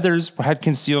 while others had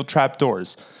concealed trapdoors.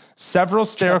 Several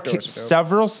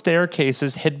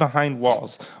staircases hid behind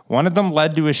walls. One of them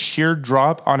led to a sheer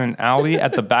drop on an alley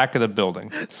at the back of the building.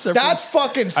 That's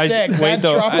fucking sick.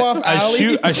 Drop-off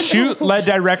alley. A chute led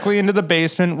directly into the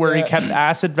basement where he kept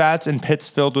acid vats and pits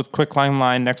filled with quicklime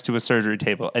line next to a surgery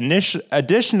table.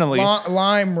 Additionally...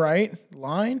 Lime, right?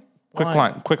 Line?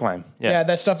 Quicklime. Yeah,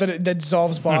 that stuff that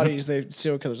dissolves bodies. They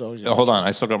serial killers always use. Hold on,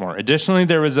 I still got more. Additionally,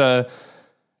 there was a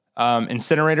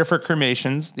incinerator for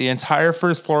cremations. The entire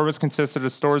first floor was consisted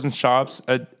of stores and shops.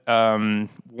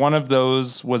 One of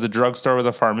those was a drugstore with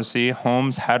a pharmacy.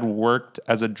 Holmes had worked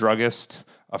as a druggist,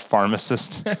 a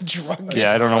pharmacist. Druggist.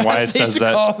 Yeah, I don't know why it They used says to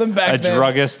that. call them back A then.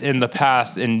 druggist in the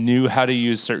past and knew how to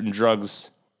use certain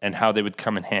drugs and how they would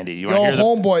come in handy. You want to Yo, hear the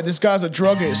homeboy, this guy's a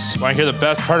druggist. Want to hear the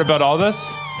best part about all this?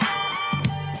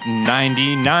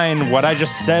 99. What I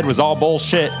just said was all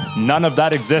bullshit. None of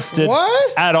that existed.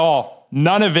 What? At all.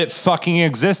 None of it fucking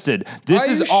existed. This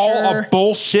Are is you all sure? a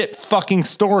bullshit fucking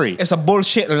story. It's a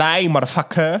bullshit lie,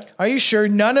 motherfucker. Are you sure?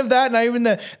 None of that?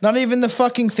 Not even the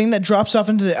fucking thing that drops off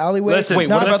into the alleyway? Listen, Wait,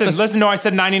 what about listen, no, I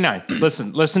said 99.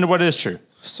 Listen to what is true.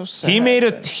 So sad.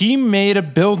 He made a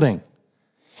building.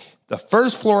 The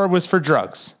first floor was for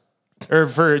drugs.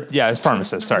 It's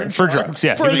pharmacist, sorry. For drugs,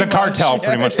 yeah. He was a cartel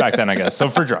pretty much back then, I guess. So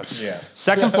for drugs. Yeah.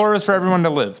 Second floor was for everyone to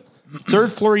live.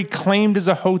 Third floor he claimed as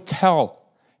a hotel.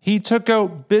 He took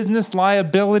out business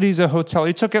liabilities as a hotel.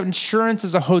 He took out insurance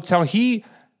as a hotel. He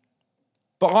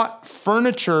bought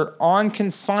furniture on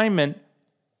consignment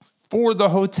for the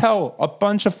hotel, a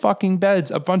bunch of fucking beds,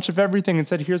 a bunch of everything, and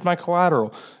said, here's my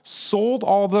collateral. Sold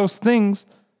all those things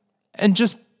and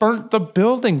just burnt the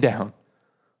building down.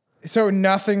 So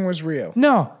nothing was real.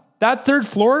 No, that third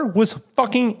floor was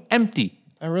fucking empty.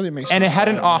 That really makes And me it had sad,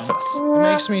 an man. office. It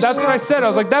makes me That's sad. what I said. I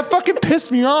was like, that fucking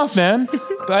pissed me off, man.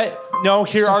 But no,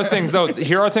 here are things, though.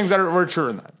 Here are things that were true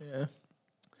in that. Yeah.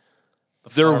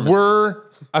 There were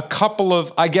a couple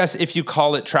of, I guess, if you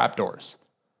call it trapdoors.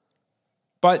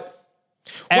 But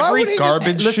every would he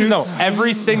just-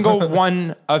 every single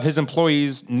one of his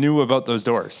employees knew about those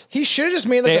doors. He should have just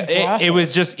made like a brothel. It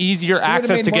was just easier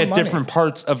access made to more get money. different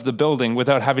parts of the building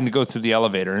without having to go through the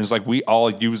elevator. And it's like we all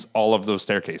use all of those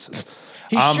staircases.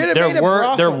 He should have made a There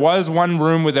brothel. was one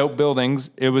room without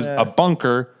buildings. It was a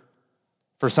bunker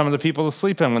for some of the people to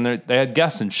sleep in when they had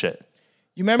guests and shit.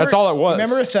 You remember? That's all it was.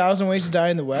 Remember 1,000 Ways to Die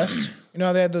in the West? You know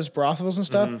how they had those brothels and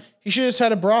stuff? He should have just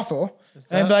had a brothel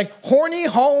and be like, Horny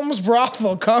Holmes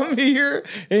Brothel, come here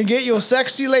and get your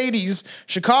sexy ladies,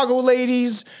 Chicago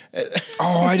ladies.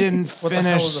 Oh, I didn't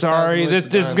finish. Sorry. This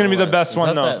is going to be the best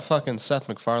one, though. That fucking Seth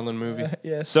MacFarlane movie?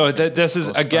 Yes. So this is,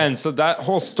 again, so that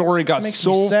whole story got Makes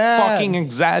so me sad. fucking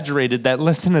exaggerated that,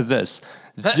 listen to this.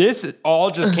 This all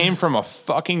just came from a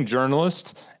fucking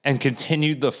journalist and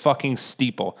continued the fucking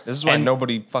steeple. This is why And-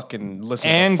 nobody fucking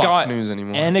listens to Fox News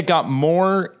anymore. And it got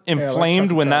more inflamed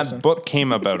Tucker when Carlson. that book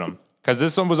came about him. Because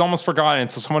this one was almost forgotten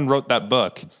until someone wrote that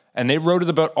book. And they wrote it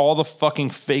about all the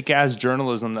fucking fake ass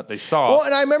journalism that they saw. Well,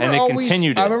 and I remember they always,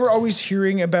 continued it. I remember always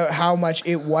hearing about how much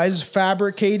it was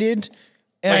fabricated.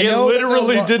 And Like, I it know that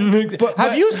literally the lo- didn't. But,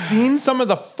 Have you seen some of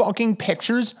the fucking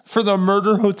pictures for the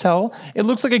murder hotel? It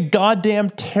looks like a goddamn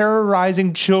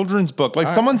terrorizing children's book. Like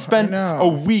someone spent know. a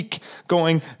week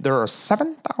going, there are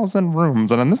 7,000 rooms,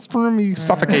 and in this room he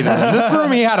suffocated. In this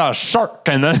room he had a shark,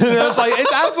 and then it's like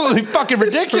it's absolutely fucking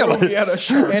ridiculous.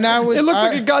 And I was. It looks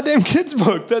like a goddamn kid's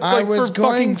book. That's I like was for fucking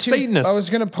going to. Satanists. I was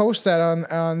going to post that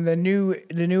on the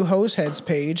new Hose Heads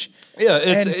page. Yeah,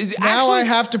 And it's now actually, I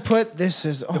have to put this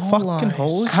is all fucking lies.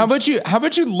 hose. How about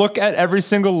you look at every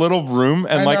single little room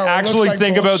and I like know, it looks actually like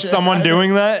think about bullshit. someone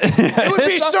doing that? It would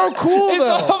be so cool It's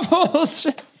though. all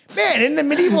bullshit. Man, in the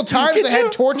medieval times, Could they you-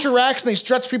 had torture racks and they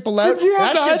stretched people out. Could you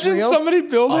That shit's imagine real. somebody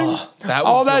building that would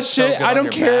all feel that so shit? good I on don't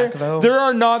your care. back, though. There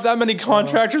are not that many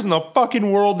contractors in the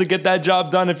fucking world to get that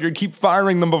job done if you keep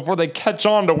firing them before they catch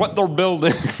on to what they're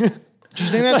building. Do you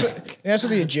think that's what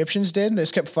the Egyptians did? They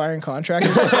just kept firing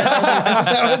contractors. That's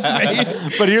how it's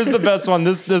made. But here's the best one.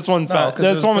 This one 'cause it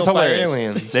this one was built by hilarious.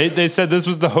 aliens. They said this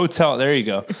was the hotel. There you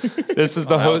go. This is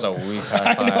the That was a hotel. weak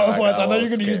high five. know it was. I got thought a you were gonna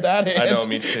little use scared. that hand. I know,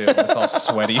 me too. It's all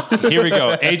sweaty. Here we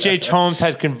go. H.H. Holmes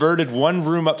had converted one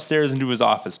room upstairs into his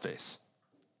office space.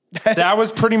 That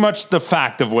was pretty much the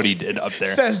fact of what he did up there.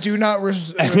 Says do not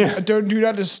do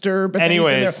not disturb. And then he's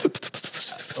in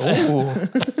Anyways.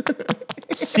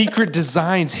 Secret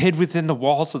designs hid within the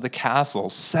walls of the castle.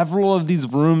 Several of these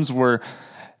rooms were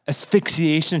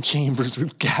asphyxiation chambers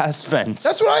with gas vents.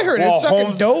 That's what I heard. It's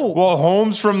fucking dope. While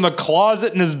Holmes from the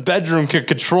closet in his bedroom could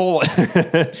control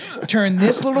it. Turn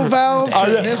this little valve.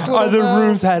 Turn this little Other valve.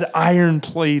 rooms had iron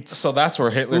plates. So that's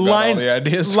where Hitler got all the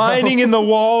ideas lining in the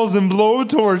walls and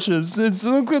blowtorches. This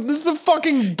is a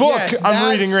fucking book Yes,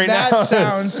 I'm reading right now. That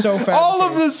sounds so fabricated. All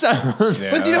of this sounds.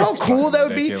 But do you know how that's cool fucking that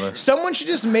would ridiculous. be? Someone should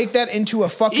just make that into a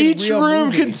fucking Each real room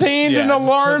movie. contained an Yeah, just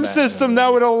alarm turn that system into a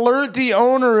that would alert the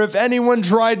owner if anyone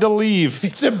tried to leave.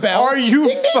 It's a bell. Are you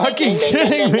fucking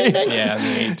kidding me? Yeah,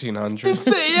 in the 1800s.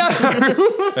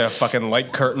 Yeah. A fucking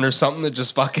light curtain or something that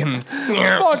just fucking.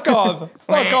 Fuck off.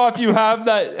 Fuck off. You have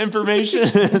that information.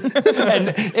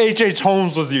 And H.H.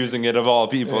 Holmes was using it of all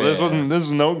people. This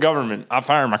is no government. I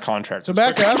fire my contract. So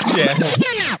back up. Yeah.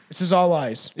 This is all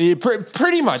lies. Yeah,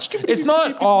 pretty much. It's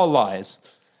not all lies.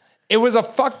 It was a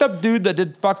fucked up dude that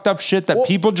did fucked up shit that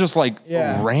people just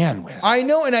ran with. I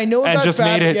know, and And that just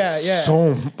made it yeah.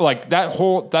 so like that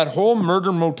whole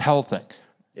murder motel thing.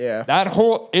 Yeah. That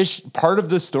whole part of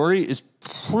the story is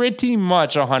pretty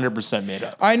much 100% made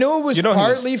up. I know it was You know,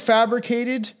 partly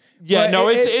fabricated. Yeah, but no,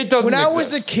 it doesn't When I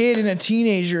was a exist. kid and a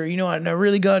teenager, and I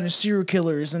really got into serial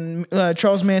killers, and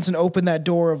Charles Manson opened that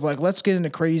door of let's get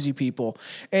into crazy people.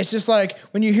 It's just like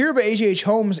when you hear about H.H.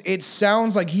 Holmes, it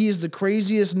sounds like he is the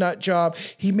craziest nut job.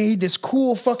 He made this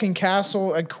cool fucking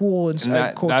castle, cool in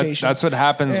quotation. That's what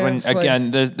happens And when, it's like- again,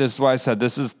 this is why I said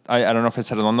this is, I don't know if I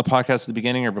said it on the podcast at the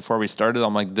beginning or before we started.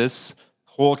 I'm like, this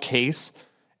whole case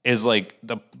is like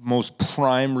the most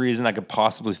prime reason I could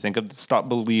possibly think of to stop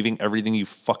believing everything you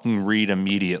fucking read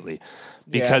immediately.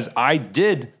 Because I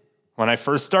did, when I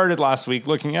first started last week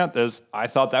looking at this, I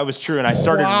thought that was true and I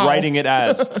started writing it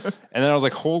as. And then I was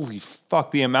like, holy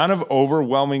fuck, the amount of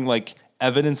overwhelming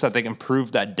evidence that they can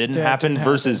prove that didn't happen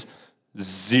versus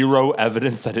zero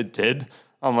evidence that it did.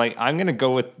 I'm like, I'm going to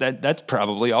go with that. That's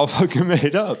probably all fucking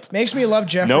made up. Makes me love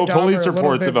Jeffrey No Dahmer police a little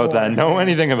reports bit about more. that. No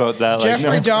anything about that.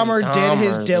 Jeffrey Dahmer did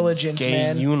his the diligence, gay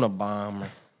man. Unabomber.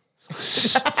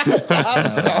 How the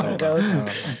song goes.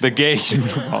 The gay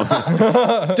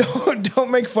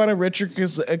Don't make fun of Richard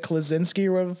Klaczynski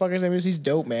or whatever the fuck his name is. He's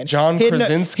dope, man. John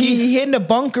Krasinski? He hid in a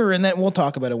bunker, and then we'll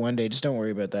talk about it one day. Just don't worry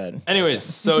about that. Anyways,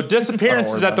 so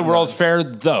disappearances at the World's Fair,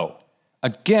 though.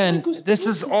 Again, this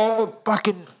is all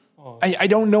fucking... I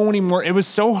don't know anymore. It was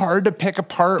so hard to pick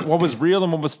apart what was real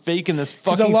and what was fake in this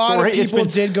fucking story. a lot of people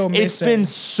did go missing. It's been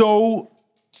so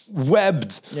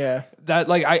webbed. Yeah. That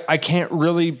I can't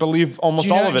really believe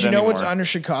almost all of it Do you know anymore. what's under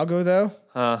Chicago though?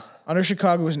 Under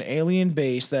Chicago is an alien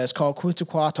base that's called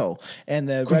Quetzalcoatl, and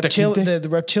the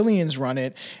reptilians run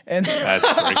it. And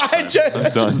That's great.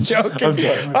 I'm just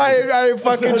joking. I'm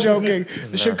fucking joking.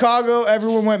 The Chicago,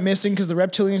 everyone went missing because the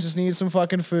reptilians just needed some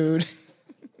fucking food.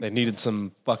 They needed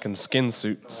some fucking skin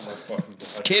suits.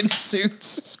 Skin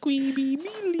suits.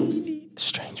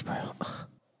 Strange, bro.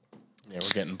 Yeah, we're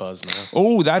getting buzzed now.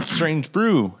 Oh, that's Strange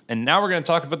Brew. And now we're going to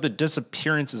talk about the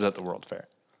disappearances at the World Fair.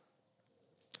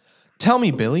 Tell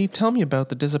me, Billy. Tell me about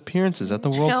the disappearances at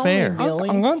the World Fair.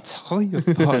 I'm going to tell you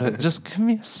about it. Just give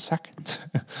me a second.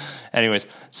 Anyways,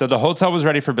 so the hotel was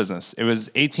ready for business. It was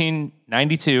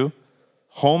 1892.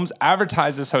 Holmes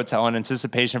advertised this hotel in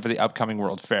anticipation for the upcoming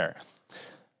World Fair.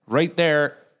 Right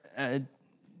there,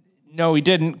 no, he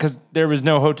didn't, because there was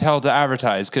no hotel to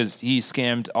advertise because he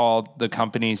scammed all the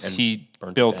companies he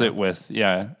built it with.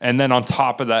 Yeah. And then on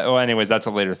top of that, anyways, that's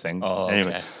a later thing. Oh,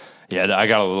 anyway. okay. Yeah, I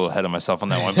got a little ahead of myself on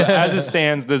that one. But as it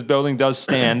stands, this building does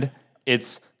stand.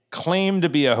 It's claimed to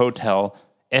be a hotel.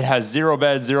 It has 0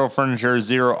 beds, 0 furniture,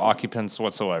 0 occupants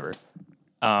whatsoever.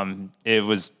 It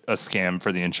was a scam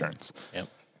for the insurance. Yep.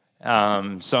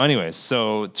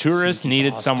 So tourists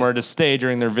needed somewhere to stay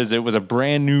during their visit with a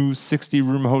brand new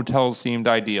 60-room hotel seemed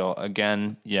ideal.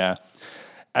 Again, yeah.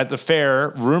 At the fair,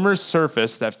 rumors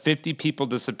surfaced that 50 people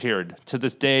disappeared. To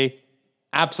this day,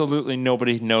 absolutely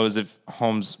nobody knows if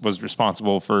Holmes was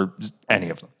responsible for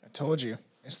any of them. I told you.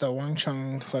 It's the Wang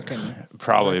Chung fucking...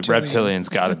 Probably. Reptilians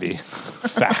got to be.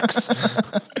 Facts.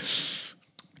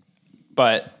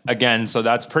 But again, so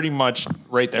that's pretty much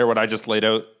right there what I just laid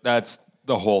out. That's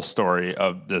the whole story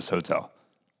of this hotel.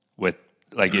 With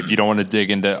if you don't want to dig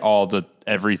into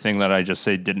everything that I just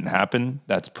say didn't happen,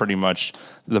 that's pretty much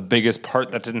the biggest part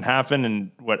that didn't happen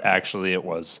and what actually it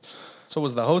was. So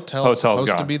was the hotel Hotel's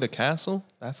supposed to gone. be the castle?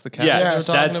 That's the castle Yeah, they're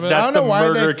talking about? I don't know why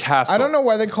murder castle. I don't know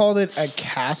why they called it a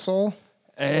castle.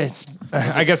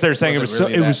 I guess they're saying it was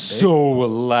really so that big? so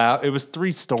loud. It was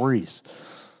 3 stories.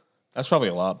 That's probably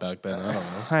a lot back then. I don't know.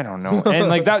 I don't know. And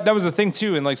like that was the thing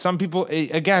too. And like some people,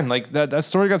 again, like that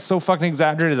story got so fucking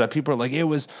exaggerated that people are like, it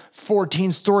was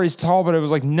 14 stories tall, but it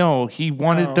was like, no, he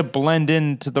wanted to blend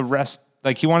into the rest.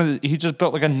 Like he just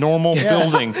built like a normal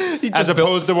building as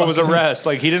opposed to what was a rest.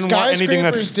 Like he didn't want anything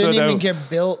that stood didn't even out. get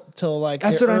built till like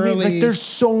That's the what I mean. early Like there's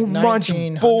so much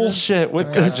 1900s. bullshit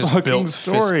with this Just fucking built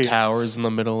story. Fisk Towers in the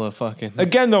middle of fucking.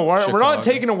 Again, though, we're Chicago. not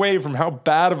taking away from how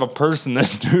bad of a person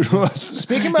this dude was.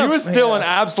 Speaking he about- was still an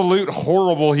absolute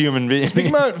horrible human being. Speaking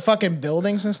about fucking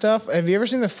buildings and stuff, have you ever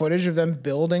seen the footage of them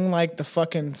building like the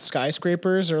fucking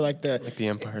skyscrapers or like the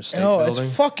Empire State Oh, Building.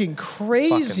 it's fucking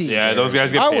crazy. yeah, those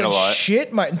guys get I paid would a lot. shit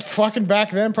my fucking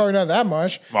back then, probably not that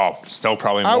much. Well, still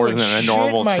probably I more would than a shit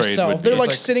normal trade myself. would They're be. like,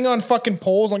 like- sitting on fucking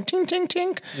poles, like tink tink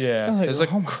tink. Yeah, I'm like, there's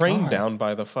like oh a my crane God. down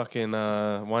by the fucking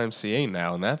YMCA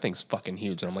now, and that thing's fucking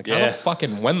huge. And I'm like, how Yeah. the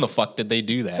fucking when the fuck did they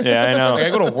do that? Yeah, I know. Like, I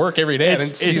go to work every day. I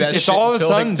didn't see that it's shit all of a until,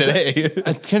 like, sudden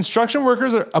today. Construction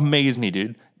workers amaze me,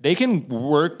 dude. They can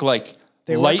work like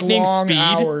They work lightning long speed,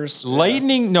 hours.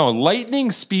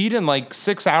 lightning speed in like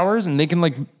 6 hours, and they can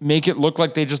like make it look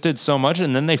like they just did so much,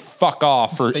 and then they fuck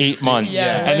off for 8 months,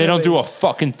 Yeah, and they don't do literally. a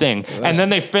fucking thing, and then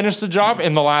they finish the job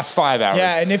in the last 5 hours.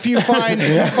 Yeah, and if you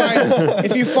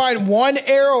find one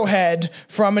arrowhead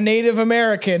from a Native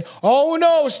American, oh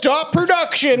no, stop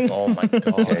production. Oh my god.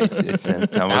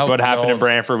 That was what happened in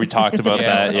Brantford. We talked about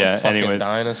that. the Yeah. fucking Anyways,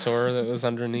 dinosaur that was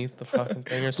underneath the fucking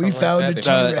thing or something. found like a that.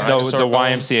 T-Rex. The the dinosaur bone.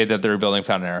 YMCA that they were building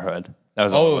found an arrowhead. That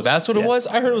was all it Oh, was. that's what it Yeah. was.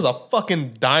 I heard it was a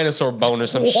fucking dinosaur bone or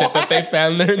some shit that they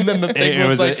found there, and then the thing It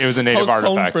was like it was a native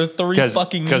postponed artifact for 3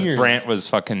 fucking years. because Brant was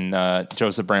fucking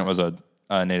Joseph Brant was a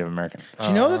Native American. Do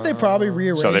you know that they probably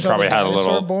rearranged So they probably all the had a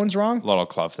dinosaur little bones wrong? little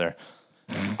cluff there.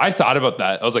 I thought about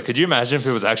that. I was like, could you imagine if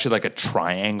it was actually like a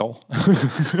triangle?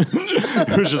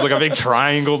 It was just like a big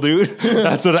triangle, dude.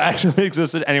 That's what actually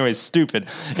existed. Anyway, stupid.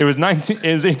 It was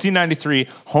 1893.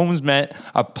 Holmes met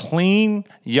a plain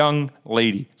young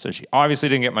lady. So she obviously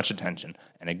didn't get much attention.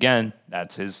 And again,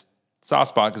 that's his soft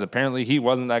spot because apparently he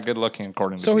wasn't that good looking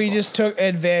according to So he people. just took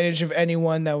advantage of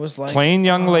anyone that was like, Plain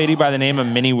young lady by the name of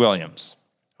Minnie Williams.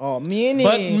 oh, Minnie.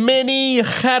 But Minnie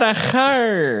had a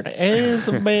heart as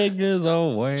big as a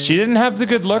whale. She didn't have the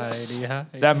good looks Heidi,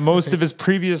 Heidi. that most of his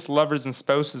previous lovers and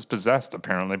spouses possessed,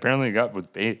 apparently. Apparently he got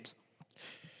with babes.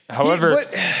 However,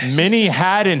 but- Minnie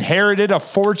had inherited a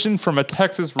fortune from a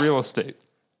Texas real estate.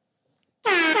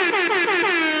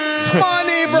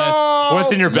 Money, bro.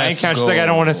 What's in your bank let's account? She's like, I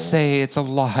don't go. want to say it's a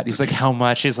lot. He's like, how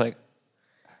much? He's like,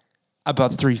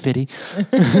 about $350.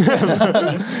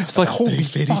 It's like, holy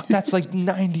fuck, that's like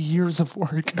 90 years of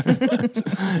work.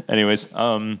 Anyways,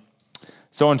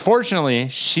 so unfortunately,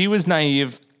 she was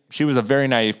naive. She was a very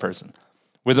naive person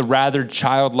with a rather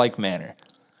childlike manner.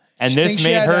 And thinks this she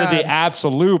made had, her the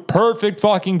absolute perfect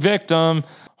fucking victim.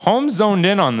 Holmes zoned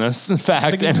in on this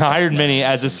fact and hired Minnie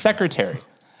as his secretary.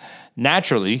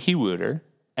 Naturally, he wooed her.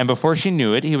 And before she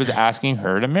knew it, he was asking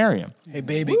her to marry him. Hey,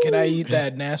 baby, can I eat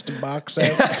that nasty box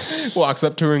out? walks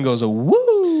up to her and goes,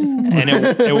 "Woo,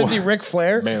 And Was he Ric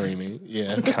Flair? marry me."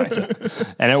 Yeah.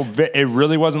 And it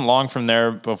really wasn't long from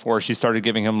there before she started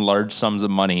giving him large sums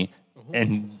of money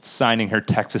and signing her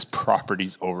Texas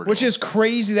properties over to Which him. is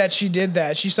crazy that she did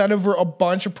that. She signed over a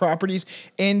bunch of properties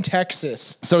in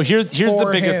Texas. So here's the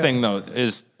for biggest him. thing though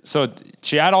is so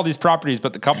she had all these properties,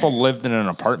 but the couple lived in an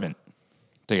apartment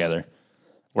together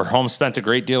where Holmes spent a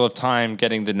great deal of time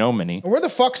getting to know Minnie. Where the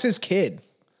fuck's his kid?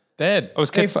 Dead. Oh,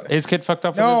 his kid fucked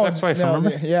up with No, his ex-wife, no,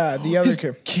 remember? yeah, the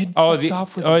other kid. Oh,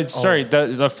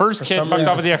 the first kid some fucked off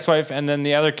reason. with the ex-wife, and then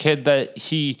the other kid that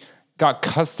he got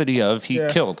custody of, he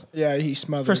Yeah. killed. Yeah, he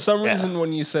smothered. For some reason,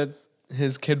 when you said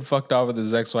his kid fucked off with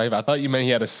his ex-wife, I thought you meant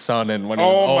he had a son, and when he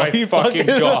was Oh my he fucking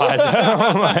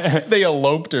god! they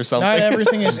eloped or something. Not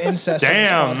everything is incest.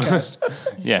 Damn. On this podcast.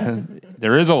 Yeah,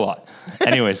 there is a lot.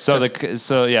 Anyways,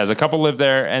 the couple lived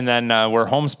there, and then where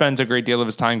Holmes spends a great deal of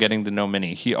his time getting to know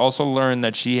Minnie. He also learned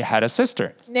that she had a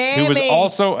sister who was Nanny.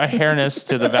 also a heiress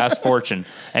to the vast fortune,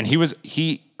 and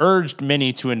he urged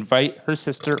Minnie to invite her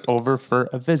sister over for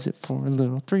a visit for a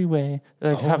little three-way.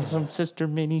 Like have some sister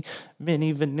Minnie,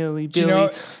 Vanilli, Do you know-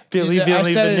 Billy, I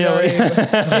Billy, said it Vanilli.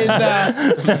 already.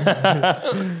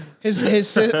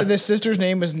 The sister's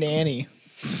name was Nanny.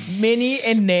 Minnie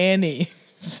and Nanny.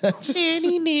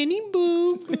 Nanny,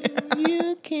 boo,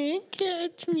 you can't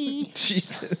catch me.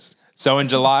 Jesus. So in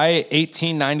July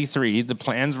 1893, the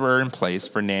plans were in place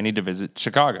for Nanny to visit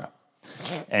Chicago.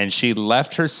 And she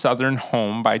left her southern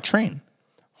home by train.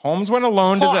 Holmes went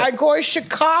alone to Oh, the... I go to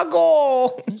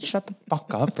Chicago. Shut the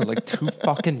fuck up for like 2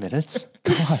 fucking minutes.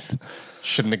 God.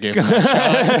 Shouldn't have given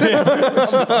that.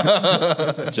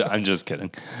 I'm just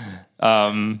kidding.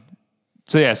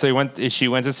 So she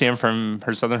went to see him from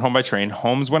her southern home by train.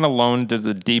 Holmes went alone to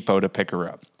the depot to pick her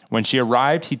up. When she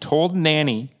arrived, he told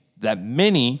Nanny that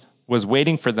Minnie was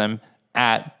waiting for them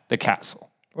at the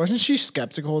castle. Wasn't she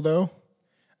skeptical though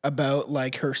about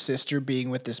like her sister being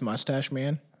with this mustache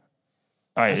man?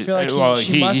 I feel like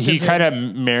he kind of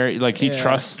married, like she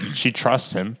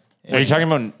trusts him. Are you talking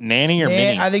about Nanny or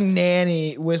Minnie? I think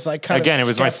Nanny was like kind Again, of it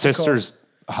was my skeptical. sister's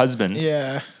husband.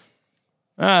 Yeah.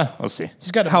 We'll see.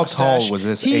 He's got a How mustache. tall was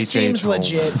this He H.H. seems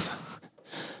Holmes? legit.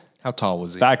 How tall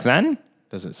was he? Back then,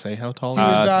 Does it say how tall he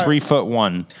was, was?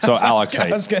 3'1". So Alex I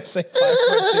height. was gonna say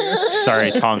 5'2".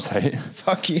 Sorry, Tom's height.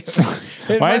 Fuck you.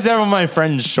 Why is everyone my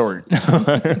friend short?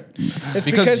 It's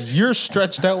Because you're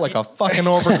stretched out like a fucking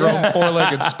overgrown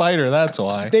four-legged spider. That's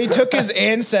why. they took his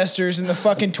ancestors in the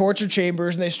fucking torture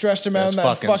chambers and they stretched him out in that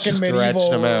Just fucking stretched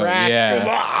medieval him out. rack.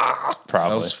 Yeah.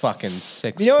 Probably. Those fucking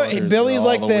 6 You know, footers Billy's and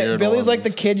like all the weird Billy's like the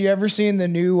ones. kid you ever seen the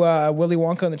new Willy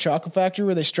Wonka and the Chocolate Factory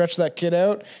where they stretch that kid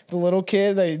out, the little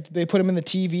kid. They put him in the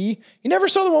TV. You never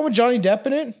saw the one with Johnny Depp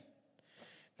in it?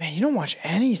 Man, you don't watch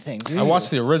anything, dude. I watched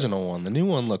the original one. The new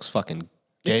one looks fucking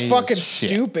gay It's as fucking shit.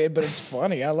 stupid, but it's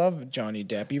funny. I love Johnny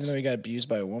Depp, even though he got abused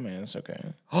by a woman. It's okay.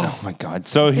 Oh my God.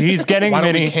 So he's getting Why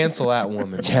don't Minnie. we cancel that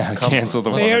woman? Yeah, Come cancel on. the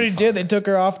They woman. already did. They took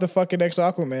her off the fucking ex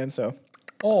Aquaman. So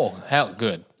Oh, hell,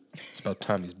 good. It's about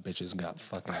time these bitches got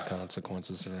fucking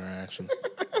consequences to their action.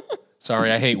 Sorry,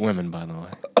 I hate women, by the way.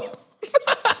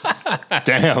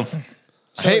 Damn.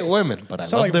 I hate women, but I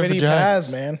sound love like their Vinny vaginas.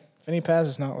 Paz, man. Vinny Paz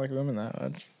is not like women that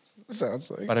much. It sounds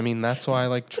like. But I mean, that's why I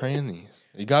like trannies.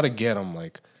 You got to get them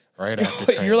like right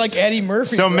after. You're like Eddie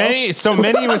Murphy. So bro.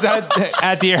 Minnie was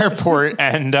at the airport,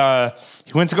 and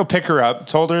he went to go pick her up.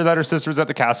 Told her that her sister was at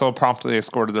the castle. Promptly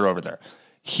escorted her over there.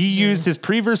 He used his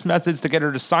previous methods to get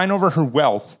her to sign over her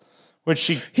wealth, which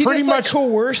she He pretty just, like, much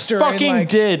coerced her and, fucking like-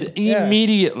 did Yeah.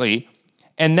 immediately.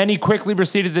 And then he quickly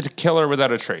proceeded to kill her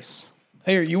without a trace.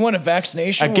 Here, you want a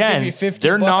vaccination? We'll Again, give you 50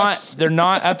 they're bucks.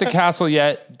 not at the castle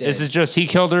yet. This is just he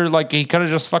killed her. Like he could have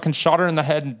just fucking shot her in the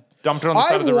head and dumped her on the I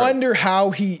side of the road. wonder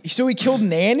how he killed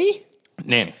Nanny?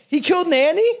 Nanny. He killed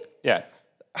Nanny? Yeah.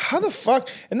 How the fuck?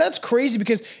 And that's crazy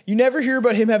because you never hear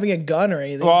about him having a gun or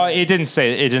anything. Well, it didn't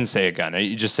say a gun.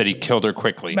 It just said he killed her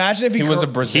quickly. Imagine if he, He was a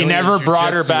gro- He Brazilian. never brought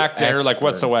her jiu-jitsu back there like expert.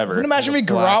 whatsoever. Imagine if he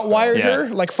black garrote wired belt. her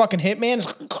Yeah. like fucking Hitman.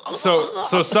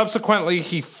 So subsequently,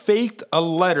 he faked a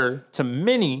letter to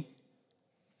Minnie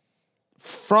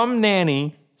from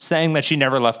Nanny saying that she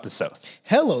never left the South.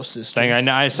 Hello, sister. Saying,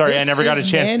 I This never got a is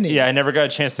chance. Nanny. Yeah, I never got a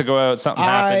chance to go out. Something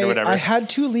happened or whatever. I had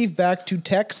to leave back to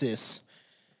Texas.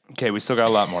 Okay, we still got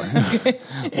a lot more.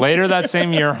 Later that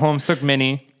same year, Holmes took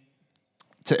Minnie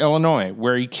to Illinois,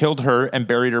 where he killed her and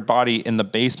buried her body in the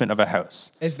basement of a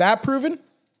house. Is that proven?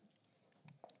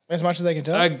 As much as I can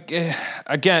tell.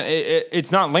 Again,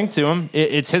 it's not linked to him.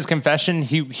 It's his confession.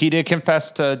 He did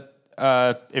confess to,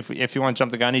 if you want to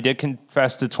jump the gun, he did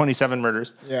confess to 27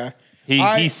 murders. yeah.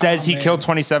 He says he man. killed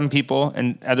 27 people,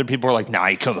 and other people are like, nah,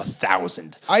 he killed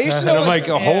 1,000. I used to And know. I'm like,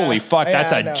 holy fuck, yeah,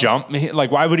 that's I a know. jump.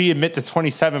 Like, why would he admit to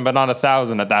 27 but not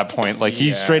 1,000 at that point? Like,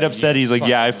 he straight up said, he's like,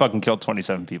 yeah, I fucking killed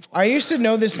 27 people. I used to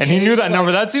know this. And he knew case, that like-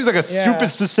 number. That seems like a Yeah. stupid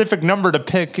specific number to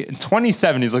pick.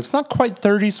 27. He's like, it's not quite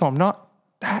 30, so I'm not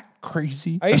that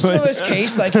crazy. I used to know this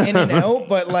case like in and out,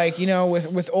 but like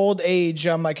with old age,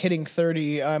 I'm like hitting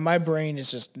 30. My brain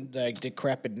is just like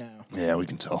decrepit now. Yeah, we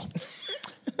can tell.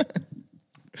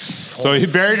 So he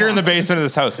buried her in the basement of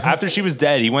this house. After she was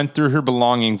dead, he went through her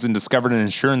belongings and discovered an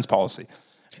insurance policy.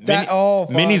 Fuck.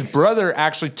 Minnie's brother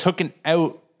actually took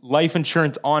out life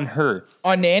insurance on her,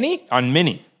 On Nanny? on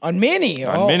Minnie. On Minnie.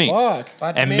 On Oh, Minnie. fuck.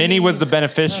 And Minnie was the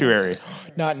beneficiary.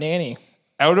 Not Nanny.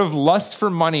 Out of lust for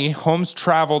money, Holmes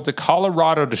traveled to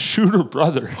Colorado to shoot her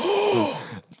brother.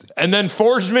 And then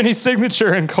forged Minnie's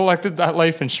signature and collected that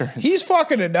life insurance. He's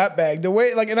fucking a nutbag. The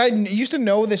way, like, and I used to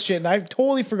know this shit, and I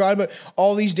totally forgot about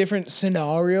all these different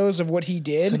scenarios of what he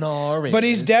did. Scenarios. But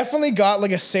he's definitely got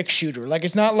like a 6-shooter. Like,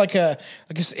 it's not like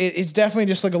it's definitely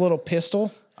just like a little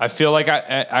pistol. I feel like I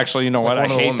actually, you know what? I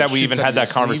One of the hate ones that we shoots even out had of your that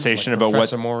sleeve, conversation like about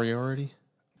Professor what. Moriarty.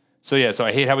 So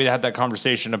I hate how we had that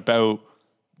conversation about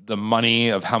the money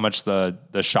of how much the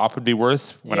shop would be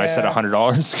worth when I said Yeah.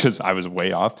 $100 because I was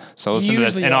way off. So listen to this.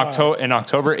 Usually In are.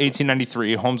 October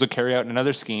 1893, Holmes would carry out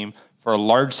another scheme for a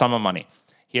large sum of money.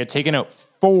 He had taken out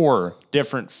 4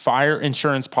 different fire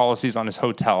insurance policies on his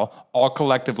hotel, all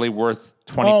collectively worth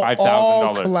 $25,000.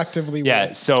 all collectively yeah.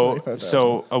 worth So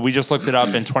 $25,000. we just looked it up,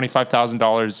 and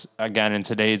 $25,000 again in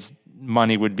today's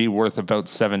money would be worth about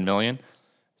 $7 million.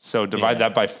 So divide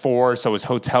that by 4. So his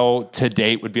hotel to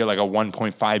date would be like a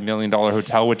 $1.5 million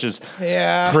hotel, which is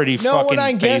pretty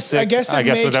fucking basic. I guess it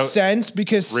makes without sense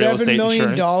because real $7 estate million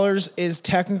insurance. is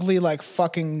technically like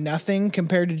fucking nothing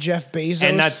compared to Jeff Bezos.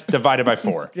 And that's divided by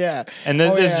 4. Yeah. And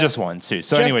then Oh, this yeah. is just one too.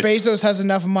 So Jeff anyways, Bezos has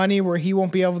enough money where he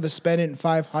won't be able to spend it in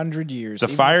 500 years. the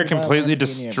even fire if he bought a completely Lamborghini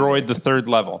destroyed the 3rd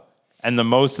level, and the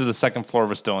most of the 2nd floor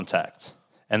was still intact,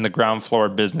 and the ground floor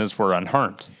business were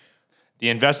unharmed. The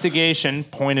investigation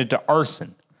pointed to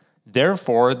arson.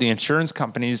 Therefore, the insurance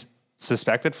companies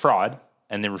suspected fraud,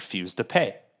 and they refused to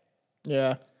pay.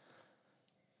 Yeah.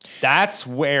 That's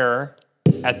where,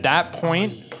 at that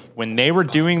point, when they were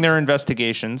doing their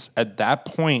investigations, at that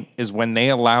point is when they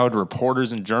allowed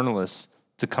reporters and journalists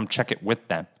to come check it with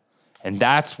them. And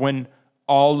that's when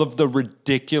all of the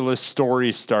ridiculous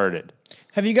stories started.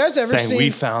 Have you guys ever Saying, seen? we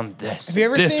found this. Have you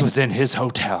ever this seen- was in his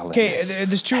hotel. Okay,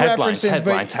 there's 2 headlines,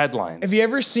 references. Headlines. Have you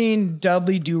ever seen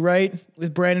Dudley Do Right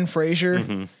with Brandon Fraser? Mm-hmm.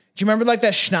 Do you remember like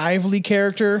that Snively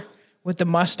character with the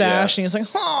mustache? Yeah. And he's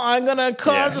like, I'm gonna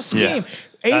cause a scheme. Yeah.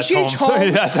 That's H.H.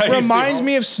 Holmes. That's how Holmes you see reminds Holmes.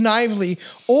 me of Snively,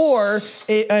 or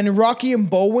in Rocky and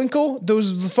Bullwinkle.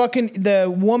 Those the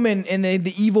woman and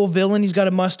the evil villain. He's got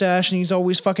a mustache and he's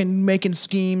always fucking making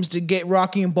schemes to get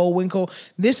Rocky and Bullwinkle.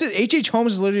 This is H.H.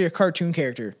 Holmes is literally a cartoon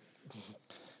character.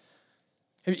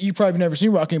 You probably never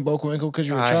seen Rocky and Bullwinkle because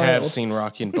you're a I child. have seen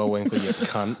Rocky and Bullwinkle, you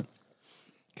cunt.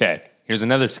 Okay, here's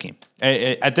another scheme.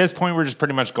 At this point, we're just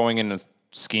pretty much going into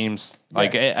schemes.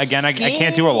 Like again, I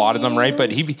can't do a lot of them, right?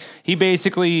 But he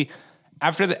basically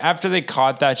after they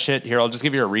caught that shit. Here, I'll just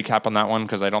give you a recap on that one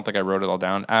because I don't think I wrote it all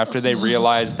down. After they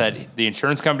realized that the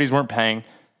insurance companies weren't paying,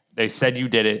 they said you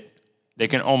did it. They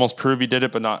can almost prove you did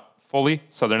it, but not fully.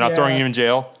 So they're not throwing you in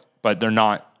jail, but they're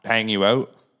not paying you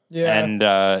out. Yeah.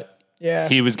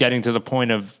 And He was getting to the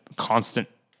point of constant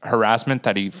harassment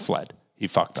that he fled. He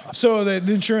fucked off. So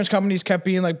the insurance companies kept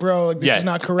being like, bro, like, this is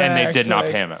not correct. And they did not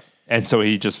Like, pay him out. And so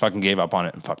he just fucking gave up on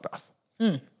it and fucked off.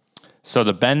 So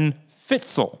the Ben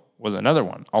Fitzel was another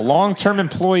one, a long-term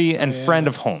employee and friend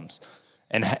of Holmes,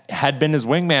 and had been his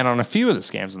wingman on a few of the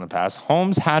scams in the past.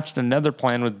 Holmes hatched another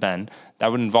plan with Ben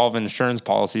that would involve insurance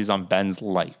policies on Ben's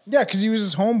life. Yeah, because he was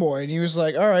his homeboy, and he was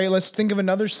like, all right, let's think of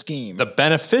another scheme. The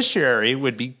beneficiary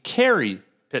would be Carrie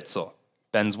Pitzel,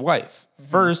 Ben's wife.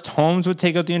 First, Holmes would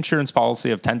take out the insurance policy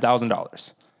of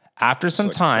 $10,000. After some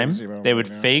time, they would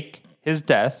fake his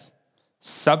death,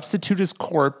 substitute his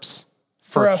corpse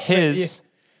for For a his.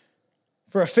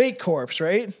 For a fake corpse,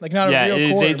 right? Like not a Yeah,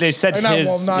 real corpse. they said Like, not- his.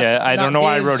 well, not- yeah, I not don't know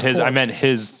why I his wrote his. I corpse. meant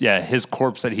his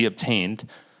corpse that he obtained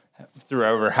through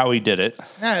over how he did it.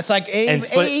 Nah, it's like, hey, And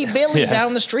split- hey Billy, Yeah.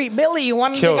 down the street. Billy, you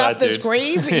want to Kill dig up that this dude.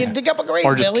 grave? You dig up a grave,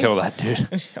 Or just Billy. kill that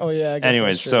dude. Oh, yeah. I guess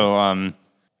Anyways, that's true. so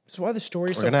That's why the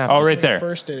story's so gonna have- funny oh, right when he there,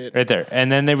 first did it. right there,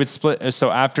 and then they would split. So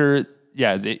after,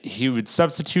 he would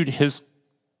substitute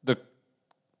the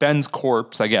Ben's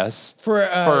corpse, I guess, For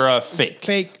a fake.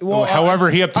 Fake. Well, however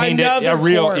he obtained it, another a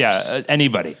real, corpse.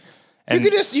 anybody. And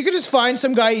You could just find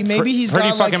some guy. Maybe he's pretty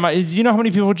got like. fucking. You know how many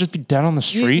people would just be dead on the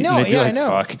street? no, and they'd be yeah, I like, know.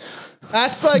 Fuck.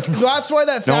 That's why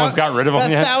that No one's got rid of him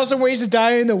that yet? 1,000 Ways to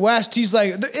Die in the West. He's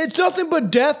like, it's nothing but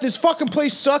death. This fucking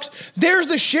place sucks. There's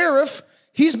the sheriff.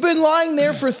 He's been lying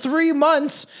there for 3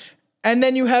 months. And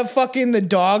then you have fucking the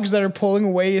dogs that are pulling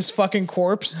away his fucking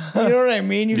corpse. You know what I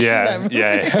mean? You've seen that Yeah, movie.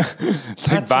 yeah. It's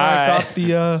like, That's where I bye. got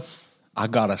the I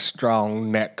got a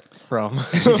strong neck from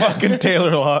fucking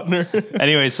Taylor Lautner.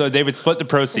 Anyway, so they would split the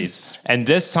proceeds. And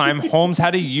this time, Holmes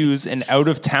had to use an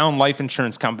out-of-town life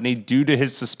insurance company due to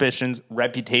his suspicions,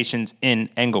 reputations in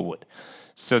Englewood.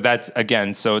 So that's,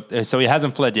 again, so he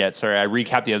hasn't fled yet. Sorry, I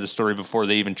recapped the other story before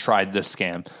they even tried this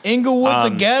scam. Inglewood's a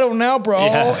ghetto now, bro.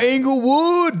 yeah.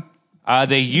 Inglewood.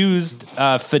 They used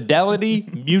Fidelity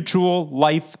Mutual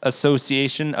Life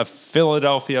Association of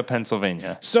Philadelphia,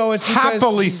 Pennsylvania. So it's because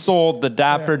Happily sold the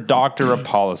Dapper Doctor a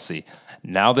policy.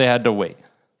 Now they had to wait.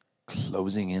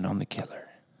 Closing in on the killer.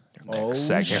 Next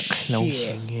segment.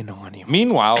 Closing in on him.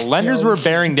 Meanwhile, lenders were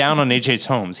bearing down on H.H.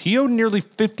 Holmes. He owed nearly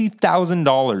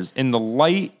 $50,000 in the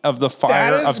light of the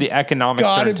fire That of the economic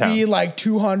gotta turndown. be like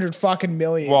 200 fucking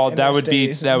million. Well, in that those would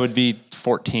days. be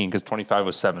 14 because 25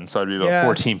 was 7, so it'd be about Yeah.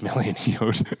 14 million he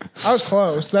owed. I was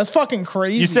close. That's fucking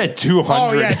crazy. You said 200.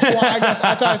 Oh yeah, I guess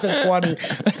I thought I said 20.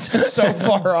 That's so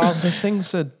far off. The thing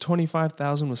said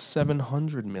 25,000 was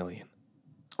 700 million.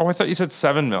 Oh, I thought you said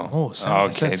 7 mil. Oh, I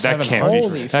okay, said that 700. can't be.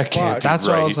 Holy That can't fuck. be That's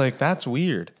right. why I was like, that's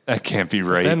weird. That can't be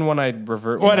right. Then when I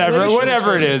revert, whatever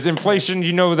Inflation's it is, inflation.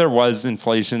 You know there was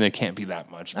inflation. It can't be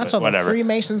that much. That's but how whatever. the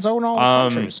Freemasons own all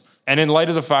the countries. And in light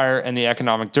of the fire and the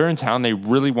economic downturn, they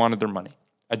really wanted their money.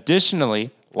 Additionally,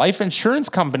 Life insurance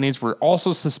companies were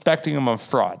also suspecting him of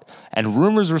fraud, and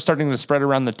rumors were starting to spread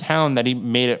around the town that he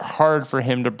made it hard for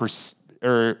him to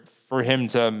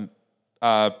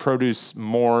produce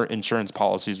more insurance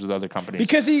policies with other companies.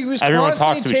 Because he was Everyone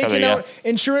constantly talks to each taking other, out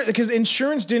insurance, because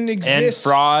insurance didn't and exist.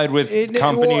 fraud with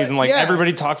companies, and like yeah.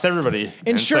 everybody talks to everybody. And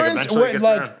it's like Insurance, eventually it gets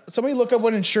around. somebody look up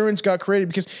when insurance got created,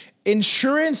 because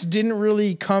insurance didn't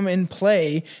really come in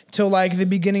play till like the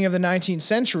beginning of the 19th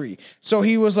century. So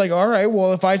he was like, all right,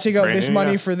 well, if I take out this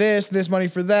money for this money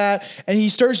for that, and he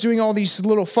starts doing all these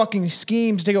little fucking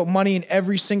schemes to take out money in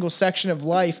every single section of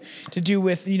life to do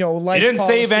with, life. He didn't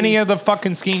policies. save any of the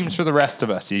fucking schemes for the rest of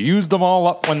us. He used them all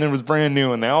up when it was brand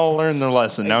new, and they all learned their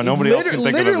lesson. Now nobody else can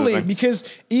think of it. Because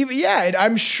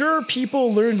I'm sure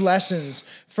people learned lessons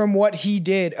from what he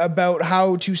did about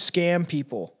how to scam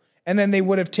people. And then they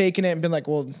would have taken it and been like,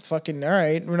 well, fucking, all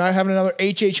right, we're not having another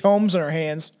H.H. Holmes in our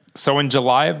hands. So in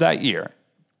July of that year,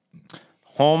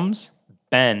 Holmes,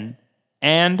 Ben,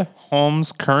 and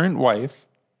Holmes' current wife,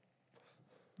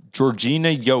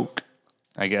 Georgina Yoke,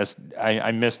 I guess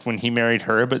I missed when he married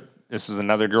her, but this was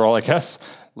another girl, I guess,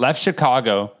 left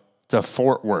Chicago to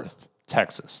Fort Worth,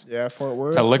 Texas. Yeah, Fort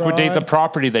Worth. To liquidate the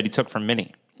property that he took from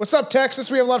Minnie. What's up,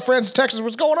 Texas? We have a lot of friends in Texas.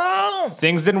 What's going on?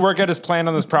 Things didn't work out as planned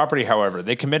on this property, however.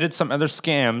 They committed some other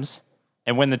scams,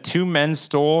 and when the two men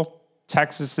stole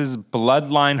Texas's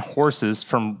bloodline horses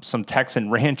from some Texan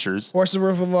ranchers, Horses were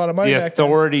worth a lot of money the back then.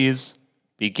 authorities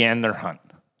began their hunt.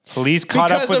 Police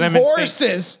caught up with them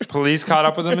Police caught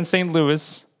up with him in St.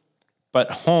 Louis,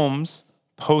 but Holmes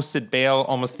posted bail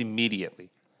almost immediately.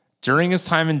 During his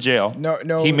time in jail,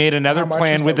 he made another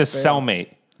plan with his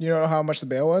cellmate. You know how much the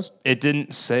bail was? It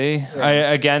didn't say.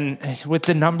 Yeah. Again, with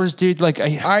the numbers, dude. Like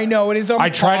I know it is. I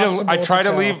try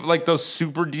to leave like those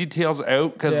super details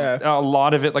out because a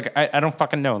lot of it, like I don't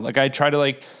fucking know. Like I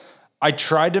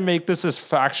tried to make this as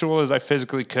factual as I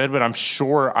physically could, but I'm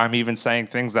sure I'm even saying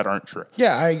things that aren't true.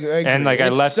 Yeah, I agree. And like I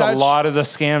left a lot of the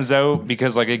scams out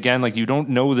because, like, again, like you don't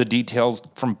know the details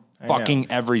from fucking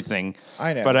everything.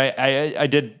 I know, but I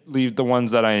did leave the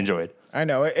ones that I enjoyed. I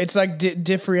know. It's like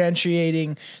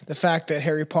differentiating the fact that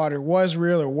Harry Potter was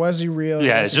real or was he real?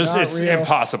 Yeah, it's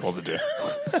impossible to do.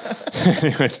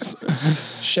 Anyways,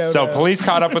 police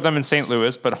caught up with them in St.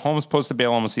 Louis, but Holmes posted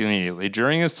bail almost immediately.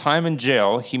 During his time in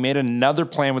jail, he made another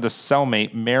plan with his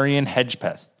cellmate, Marion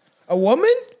Hedgepeth. A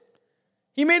woman?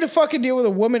 He made a fucking deal with a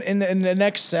woman in the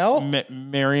next cell?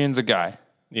 Marion's a guy.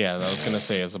 Yeah, I was going to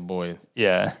say as a boy.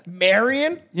 Yeah.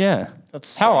 Marion? Yeah.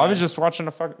 That's hell, I was just watching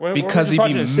a fucking... Because he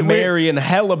be marrying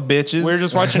hella bitches. We were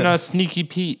just watching Sneaky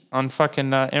Pete on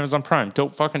fucking Amazon Prime.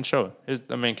 Dope fucking show.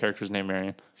 The main character's name,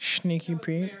 Marion. Sneaky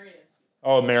Pete?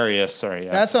 Oh, Marius, sorry.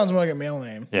 Yeah. That sounds more like a male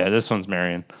name. Yeah, this one's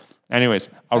Marion. Anyways,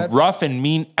 rough and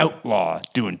mean outlaw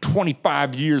doing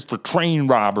 25 years for train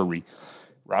robbery.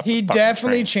 He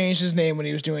definitely changed his name when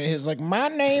he was doing his, like, my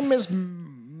name is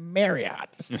Marriott.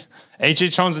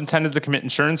 H.H. Holmes intended to commit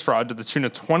insurance fraud to the tune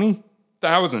of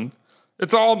 $20,000.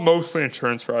 It's all mostly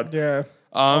insurance fraud. Yeah.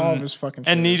 All of his fucking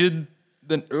and needed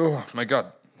the... Oh, my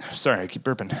God. Sorry, I keep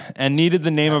burping. And needed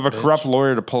the name of a corrupt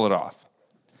lawyer to pull it off.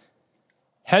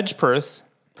 Hedgepeth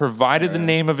provided the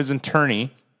name of his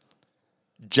attorney,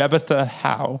 Jebetha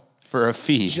Howe, for a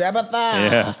fee.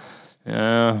 Jebetha.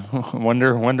 Yeah.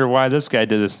 Wonder why this guy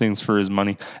did this things for his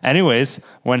money. Anyways,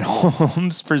 when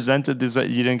Holmes presented this...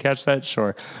 You didn't catch that?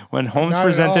 Sure. When Holmes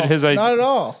presented his... Not at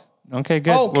all. Okay,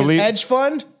 good. Oh, because hedge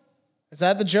fund? Is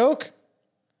that the joke?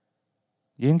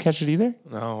 You didn't catch it either?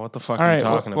 No, what the fuck are you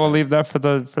talking about? We'll leave that for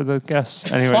the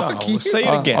guests. Anyways, Fuck you. Say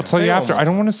it again. I'll tell you after. I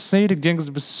don't want to say it again because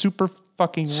it was super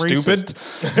fucking Stupid. racist.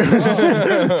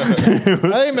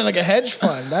 I think meant like a hedge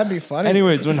fund. That'd be funny.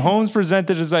 Anyways, when Holmes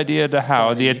presented his idea to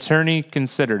Howe, the attorney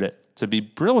considered it to be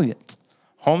brilliant.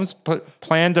 Holmes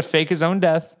planned to fake his own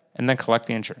death and then collect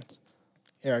the insurance.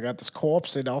 Here, I got this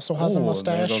corpse. It also has a There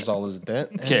mustache. goes all his dent.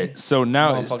 Okay, so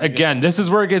now, again, this is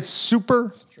where it gets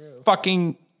super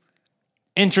fucking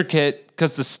intricate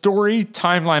because the story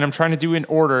timeline I'm trying to do in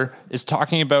order is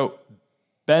talking about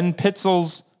Ben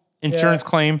Pitzel's insurance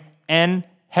claim and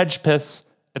Hedgepeth's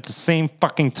at the same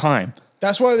fucking time.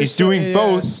 That's why he's doing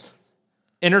both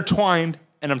intertwined,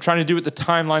 and I'm trying to do it the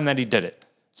timeline that he did it.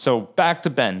 So back to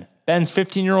Ben. Ben's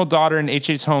 15-year-old daughter and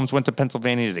H.H. Holmes went to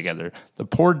Pennsylvania together. The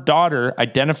poor daughter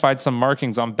identified some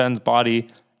markings on Ben's body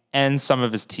and some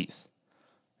of his teeth.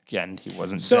 Again, he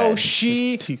wasn't dead.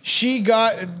 he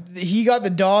got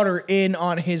the daughter in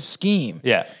on his scheme.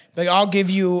 Yeah. Like, I'll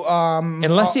give you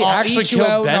unless he actually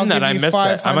killed Ben, that I missed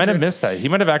that. I might have missed that. He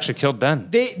might have actually killed Ben.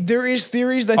 There is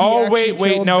theories that he actually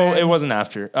killed Ben. It wasn't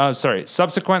after. Sorry.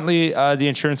 Subsequently, the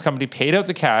insurance company paid out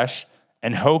the cash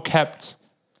and Ho kept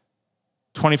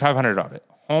 $2,500 of it.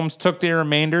 Holmes took the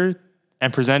remainder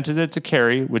and presented it to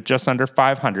Carrie with just under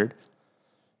 $500,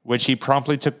 which he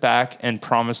promptly took back and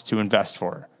promised to invest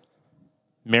for her.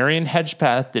 Marion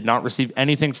Hedgepath did not receive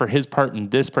anything for his part in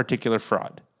this particular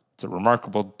fraud. It's a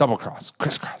remarkable double cross,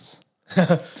 crisscross.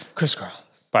 Crisscross.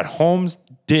 But Holmes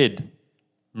did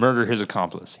murder his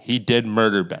accomplice. He did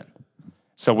murder Ben.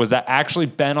 So was that actually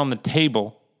Ben on the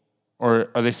table, or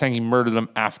are they saying he murdered them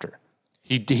after?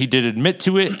 He did admit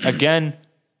to it. Again,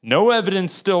 no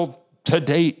evidence still to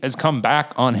date has come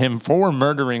back on him for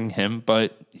murdering him,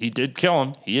 but he did kill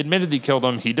him. He admitted he killed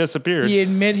him. He disappeared. He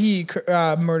admit he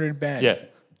murdered Ben. Yeah.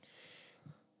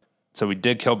 So he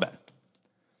did kill Ben.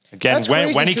 Again, That's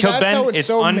when crazy. he So killed that's how Ben, it's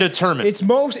so undetermined.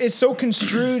 It's so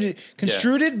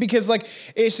construed because like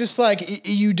it's just like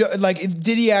like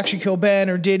did he actually kill Ben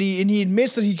or did he? And he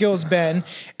admits that he kills Ben,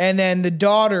 and then the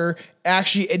daughter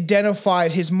actually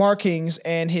identified his markings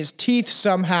and his teeth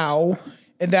somehow,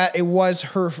 and that it was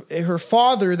her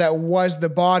father that was the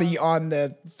body on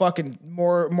the fucking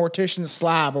mortician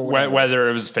slab or whatever. Whether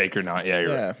it was fake or not. Yeah, you're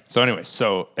Yeah. right. So anyway,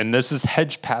 and this is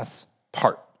Hedgepath's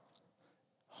part.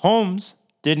 Holmes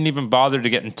didn't even bother to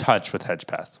get in touch with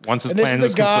Hedgepath once his And this plan is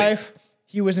was the guy complete.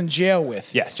 he was in jail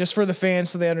with. Yes. Just for the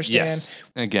fans so they understand. Yes.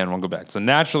 Again, we'll go back. So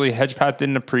naturally, Hedgepath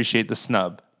didn't appreciate the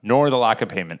snub, nor the lack of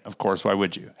payment. Of course, why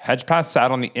would you? Hedgepath sat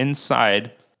on the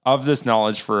inside of this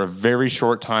knowledge for a very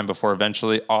short time before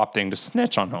eventually opting to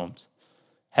snitch on Holmes.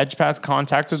 Hedgepath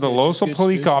contacted the local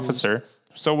police officer.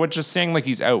 So we're just saying like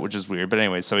he's out, which is weird. But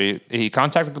anyway, so he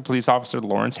contacted the police officer,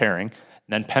 Lawrence Herring.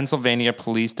 Then Pennsylvania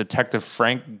Police Detective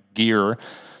Frank Gear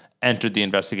entered the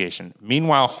investigation.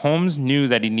 Meanwhile, Holmes knew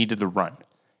that he needed to run.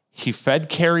 He fed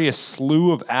Carrie a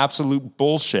slew of absolute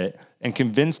bullshit and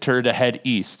convinced her to head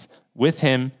east with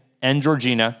him and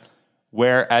Georgina,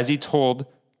 where, as he told,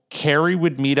 Carrie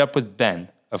would meet up with Ben.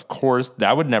 Of course,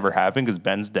 that would never happen because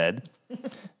Ben's dead.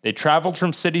 They traveled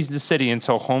from city to city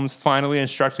until Holmes finally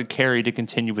instructed Carrie to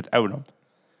continue without him.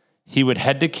 He would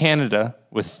head to Canada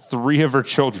with 3 of her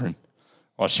children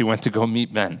while she went to go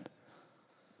meet Ben.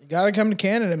 You gotta come to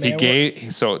Canada,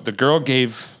 man. So the girl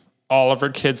gave all of her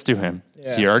kids to him.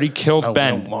 Yeah. He already killed We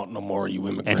Ben, don't want no more, you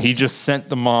immigrants. and he just sent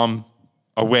the mom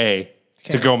away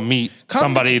to go meet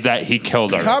somebody that he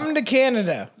killed already. Come to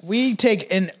Canada. We take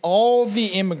in all the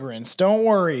immigrants. Don't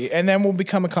worry. And then we'll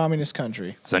become a communist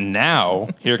country. So now,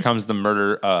 here comes the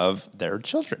murder of their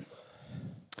children.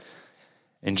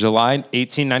 In July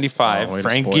 1895, way to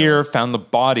Frank spoil Gear found the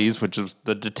bodies, which was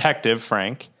the detective,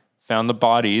 Frank, found the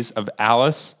bodies of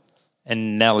Alice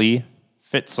and Nellie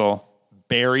Fitzel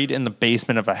buried in the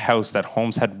basement of a house that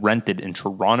Holmes had rented in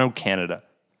Toronto, Canada.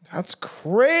 That's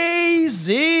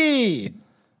crazy.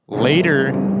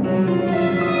 Later,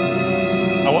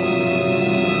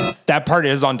 that part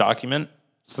is on document,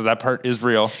 so that part is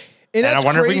real. And I that's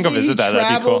wonder if we can go crazy. visit that. He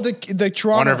That'd be cool. traveled to the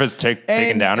Toronto. Wonder if it's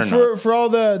taken down or for, not. For all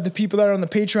the people that are on the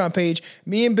Patreon page,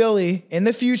 me and Billy in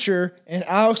the future, and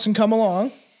Alex can come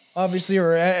along, obviously,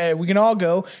 or we can all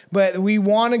go, but we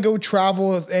want to go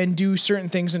travel and do certain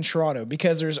things in Toronto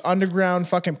because there's underground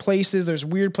fucking places. There's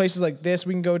weird places like this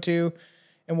we can go to,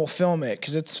 and we'll film it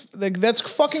because it's like that's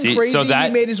fucking crazy. He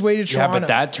made his way to Toronto. Yeah, but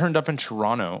that turned up in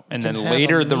Toronto, and then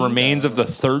later the remains of the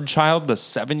third child, the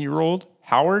 7-year-old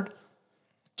Howard,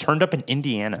 turned up in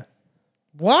Indiana.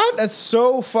 What? That's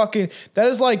so fucking. That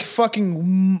is like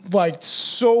fucking like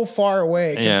so far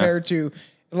away compared to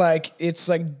like it's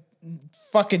like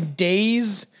fucking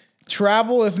days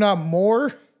travel, if not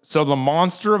more. So the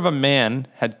monster of a man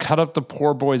had cut up the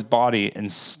poor boy's body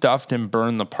and stuffed and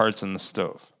burned the parts in the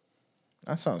stove.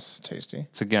 That sounds tasty.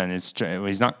 So again,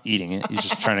 he's not eating it. He's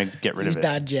just trying to get rid of it. He's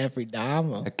not Jeffrey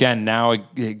Dahmer.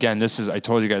 Again, this is, I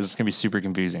told you guys, it's going to be super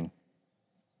confusing.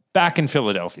 Back in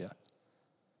Philadelphia,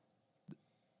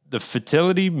 the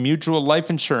Fertility Mutual Life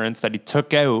Insurance that he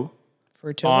took out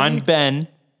on Ben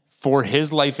for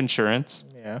his life insurance.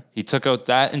 Yeah. He took out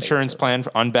that insurance plan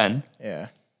on Ben. Yeah.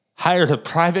 Hired a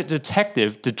private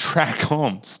detective to track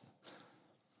Holmes.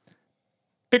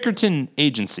 Bickerton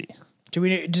Agency.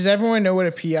 Does everyone know what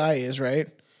a PI is, right?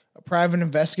 A private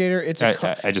investigator. It's a.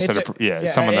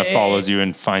 Someone that follows you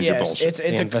and finds your bullshit.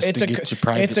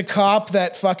 It's a cop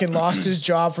that fucking lost his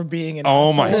job for being an.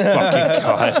 Oh my fucking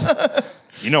god!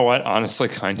 You know what? Honestly,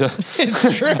 kinda.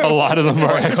 It's true. A lot of them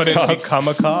are ex-cops. Become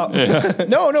a cop.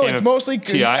 No, it's mostly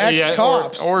PI,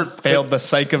 ex-cops. or Failed the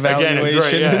psych again,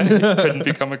 evaluation. it's right, yeah. Couldn't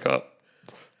become a cop.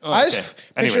 I just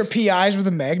picture Anyways. PIs with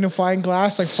a magnifying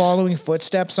glass, like following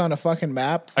footsteps on a fucking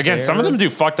map. Again, some of them do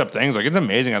fucked up things. Like, it's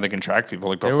amazing how they can track people.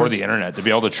 Like, before was- the internet, to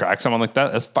be able to track someone like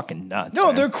that, that's fucking nuts. No,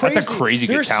 man. they're crazy. That's a crazy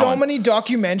good There's so talent. many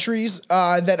documentaries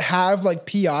that have like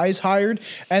PIs hired,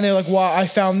 and they're like, "Well, I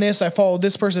found this. I followed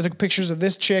this person. I took pictures of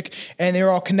this chick, and they're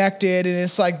all connected." And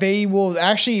it's like they will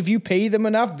actually, if you pay them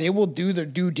enough, they will do their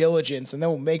due diligence, and they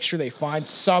will make sure they find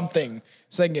something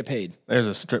so they can get paid. There's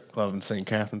a strip club in St.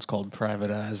 Catharines called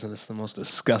Private Eyes, and it's the most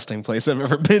disgusting place I've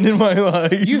ever been in my life.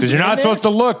 Because you're not supposed to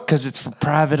look, because it's for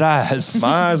private eyes.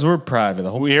 My eyes were private. The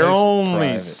whole We're place was only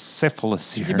private.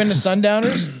 syphilis here. You been to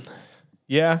Sundowners?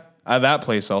 Yeah, that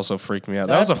place also freaked me out.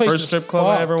 That That was the place first is strip club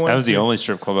I ever fucked. went That was the to. only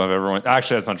strip club I've ever went.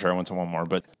 Actually, that's not true. I went to one more.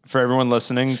 But for everyone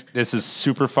listening, this is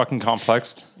super fucking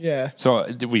complex. Yeah. So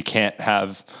we can't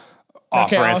have off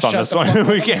Okay, rants I'll on shut this the one.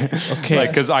 We can't. Okay.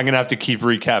 Like, because I'm gonna have to keep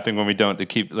recapping when we don't to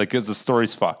keep because the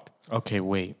story's fucked. Okay,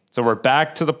 wait. So we're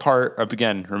back to the part up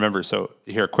again. Remember, so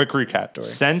here, quick recap.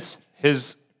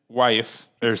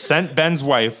 Sent Ben's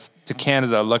wife to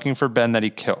Canada looking for Ben that he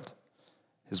killed.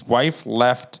 His wife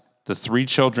left the 3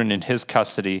 children in his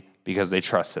custody because they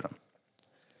trusted him.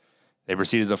 They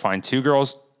proceeded to find 2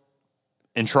 girls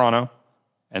in Toronto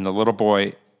and the little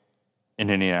boy in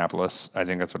Indianapolis. I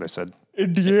think that's what I said.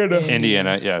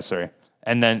 Indiana. Yeah, sorry.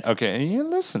 And then, okay, you're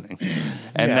listening.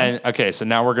 And then, okay, so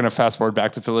now we're going to fast forward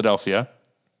back to Philadelphia.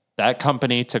 That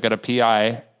company took out a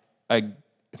PI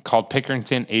called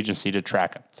Pickerington Agency to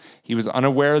track him. He was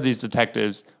unaware these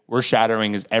detectives were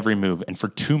shadowing his every move. And for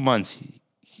 2 months,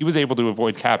 he was able to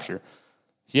avoid capture.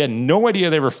 He had no idea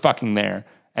they were fucking there.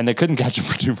 And they couldn't catch him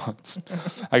for 2 months.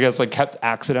 I guess like kept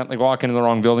accidentally walking in the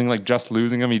wrong building, like just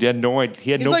losing him. He had no idea.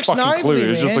 He had He's no like fucking clue. Snively, It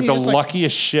was just man. like the He just, like-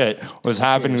 luckiest shit was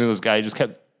happening to this guy. He just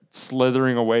kept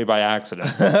slithering away by accident.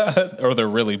 Or they're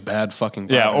really bad fucking.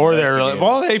 Yeah, private or they're like, investigators.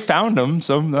 well, they found him,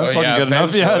 so that's Oh, fucking yeah, good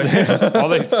enough.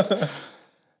 Yeah,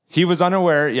 he was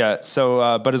unaware. Yeah,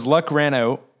 so but his luck ran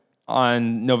out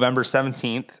on November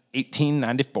 17th,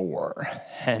 1894.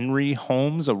 Henry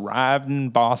Holmes arrived in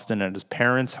Boston at his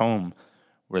parents' home,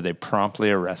 where they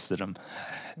promptly arrested him.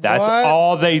 That's What?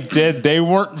 all they did. They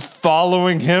weren't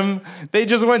following him. They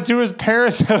just went to his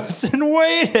parents' house and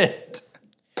waited.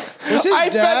 Was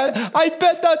his dad? I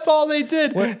bet that's all they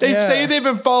did. They Yeah. say they've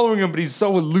been following him, but he's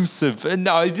so elusive. And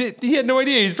no, he had no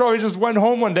idea. He probably just went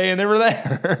home one day and they were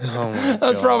there.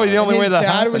 That's probably the only way His that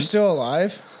dad happened. was still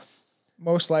alive,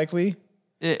 most likely.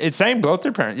 It's saying both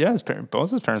their parents. Yeah,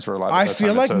 both his parents were alive. I at that feel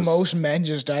time, it like says. most men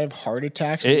just died of heart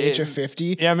attacks at the age of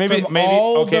 50. Yeah, maybe- From maybe-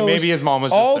 all okay, maybe his mom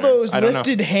was just all there. those I don't know.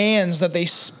 lifted hands that they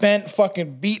spent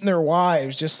fucking beating their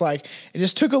wives. Just like it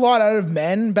just took a lot out of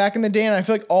men back in the day, and I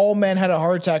feel like all men had a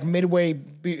heart attack midway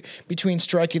between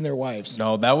striking their wives.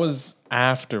 No, that was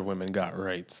after women got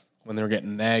rights. When they were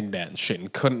getting nagged at and shit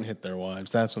and couldn't hit their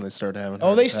wives. That's when they started having.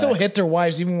 Oh, they still hit their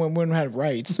wives even when women had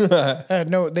rights. They had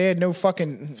no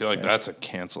fucking. I feel like that's a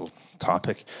cancel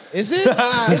topic. Is it?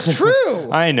 It's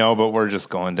true. I know, but we're just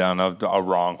going down a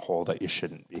wrong hole that you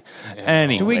shouldn't be.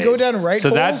 Anyways, Do we go down right So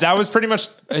holes? that was pretty much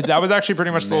that was actually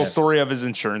pretty much the whole story of his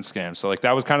insurance scam. So like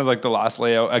that was kind of like the last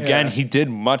layout. Again, Yeah. he did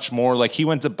much more. Like he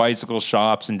went to bicycle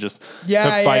shops and just Yeah,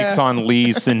 took bikes yeah. on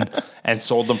lease and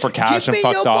sold them for cash Give and me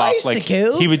fucked your off. Like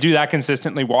bicycle. he would do that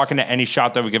consistently. Walk into any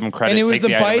shop that would give him credit. And it was take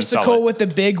the item and sell bicycle it. with the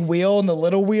big wheel and the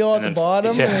little wheel at the then-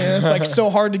 bottom. yeah. And it's like so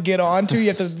hard to get onto. You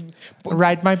have to.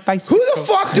 ride my bicycle. Who the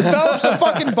fuck develops a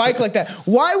fucking bike like that?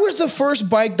 Why was the first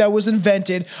bike that was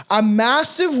invented a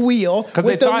massive wheel with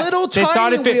they the thought- little they thought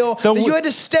tiny if it- wheel the that you wh- had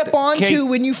to step onto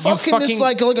when you fucking just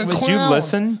like a would clown? you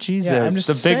listen? Jesus, Yeah, I'm just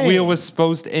the big saying. wheel was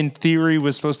supposed, in theory,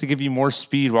 was supposed to give you more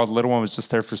speed, while the little one was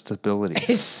just there for stability.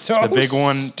 It's so The big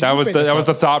one, that was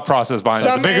the thought process behind it.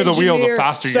 The Some bigger the wheel, the engineer-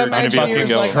 faster you're some going to be able to engineer's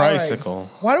go. like, all right, Tricycle.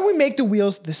 why don't we make the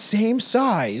wheels the same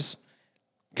size?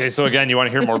 Okay, so again, you want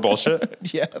to hear more bullshit?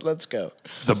 Yeah, let's go.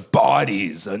 The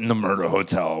bodies in the murder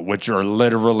hotel, which are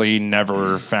literally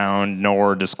never found,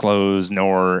 nor disclosed,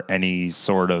 nor any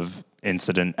sort of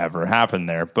incident ever happened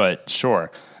there. But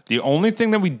sure, the only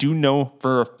thing that we do know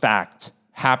for a fact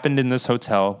happened in this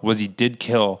hotel was he did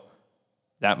kill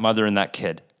that mother and that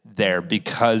kid there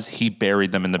because he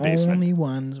buried them in the basement. Only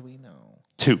ones we know.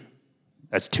 2.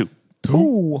 That's 2.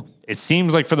 Ooh. It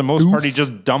seems like for the most part, he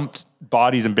just dumped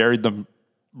bodies and buried them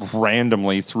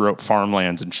randomly throughout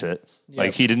farmlands and shit.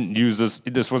 Like he didn't use this.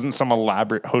 This wasn't some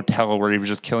elaborate hotel where he was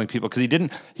just killing people because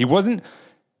he wasn't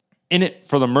in it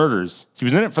for the murders. He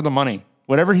was in it for the money.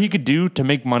 Whatever he could do to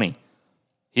make money.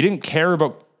 He didn't care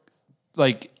about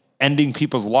like ending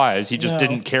people's lives. He just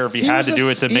didn't care if he had to do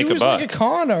it to make a buck. He was like a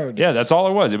con artist. Yeah, that's all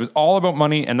it was. It was all about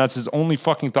money, and that's his only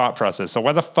fucking thought process. So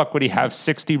why the fuck would he have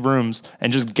 60 rooms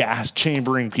and just gas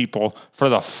chambering people for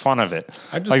the fun of it?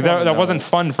 Like that wasn't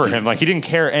fun for him. Like he didn't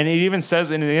care. And he even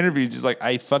says in the interviews, he's like,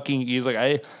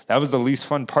 that was the least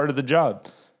fun part of the job.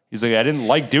 He's like, I didn't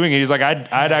like doing it. He's like, I'd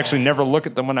actually never look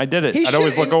at them when I did it. I'd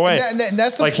always look away. And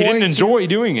that's the like point he didn't enjoy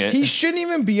doing it. He shouldn't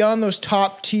even be on those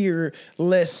top tier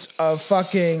lists of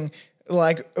fucking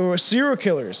serial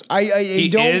killers.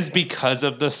 He is because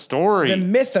of the story, the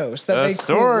mythos that they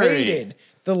created,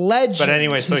 the legend. But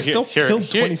anyway, so he still killed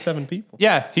 27 people.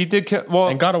 Yeah, he did kill. Well,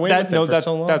 and got away with it for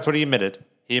so long. That's what he admitted.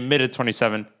 He admitted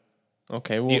 27.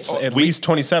 Okay, well, at least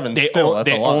 27. That's a lot.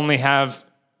 They only have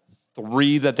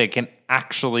 3 that they can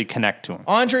actually connect to him.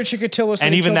 Andre Chikatilo said,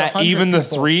 and even the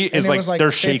people, 3 is like they're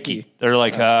 50. shaky. They're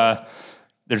like,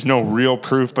 there's no real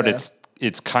proof, but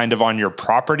it's kind of on your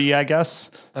property, I guess.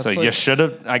 That's so you should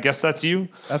have. I guess that's you.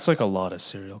 That's like a lot of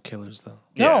serial killers, though.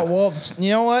 No, well, you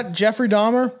know what, Jeffrey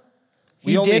Dahmer.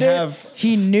 He did it.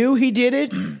 He knew he did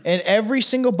it, and every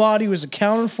single body was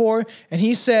accounted for. And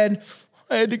he said,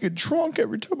 I had to get drunk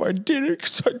every time I did it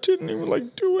because I didn't even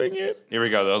like doing it. Here we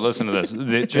go, though. Listen to this.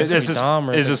 This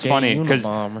is funny because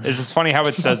this is funny how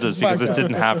it says this because this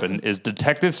didn't happen. Is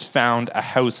detectives found a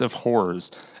house of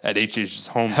horrors at H.H.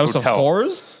 Holmes House Hotel. of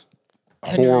Horrors?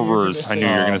 Horrors. I knew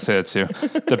you were going to say it too.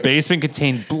 The basement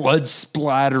contained blood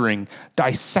splattering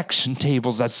dissection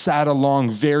tables that sat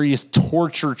along various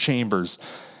torture chambers.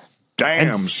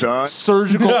 Damn, son.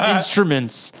 Surgical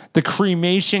instruments. The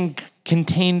cremation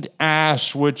contained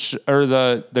ash,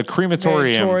 the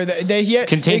crematorium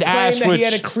contained ash, that he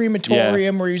had a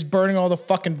crematorium where he was burning all the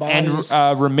fucking bodies.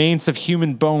 And remains of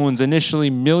human bones.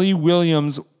 Initially, Millie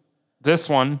Williams, this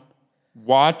one,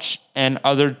 watch and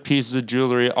other pieces of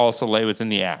jewelry also lay within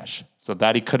the ash. So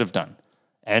that he could have done.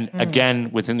 And again,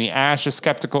 within the ash is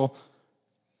skeptical.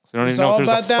 So I don't even know if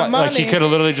there's a like he could have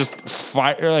literally just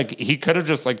he could have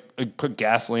just put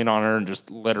gasoline on her and just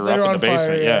lit her up in the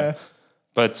basement. Fire, yeah.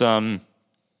 But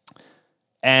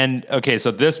and okay,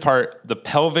 so this part, the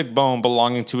pelvic bone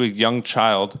belonging to a young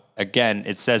child, again,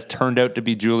 it says turned out to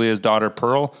be Julia's daughter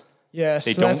Pearl. Yes,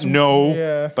 they don't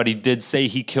know, but he did say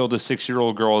he killed a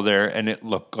 6-year-old girl there, and it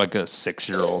looked like a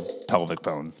 6-year-old pelvic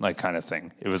bone, like kind of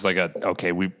thing. It was like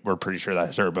we're pretty sure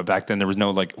that's her, but back then there was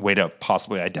no way to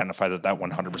possibly identify that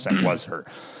 100% was her.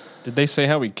 Did they say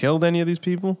how he killed any of these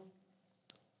people?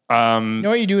 You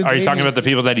know what you do with Are you talking about the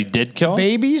people that he did kill?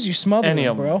 Babies, you smother Any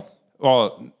them, of them. bro.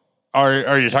 Well,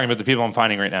 are you talking about the people I'm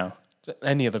finding right now?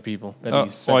 Any of the people that he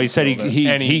said. Well, he said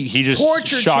he just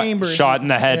shot in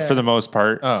the head for the most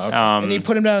part. Oh, okay. And he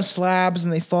put them down slabs,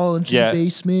 and they fall into the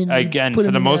basement. Again, for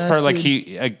the most part, like he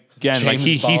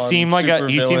seemed like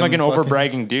an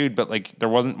overbragging dude, but like there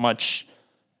wasn't much.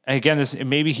 Again,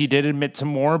 maybe he did admit to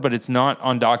more, but it's not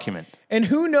on document. And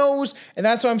who knows? And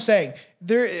that's what I'm saying.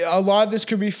 A lot of this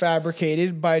could be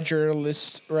fabricated by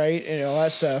journalists, right, and all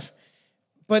that stuff.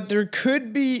 But there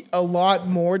could be a lot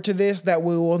more to this that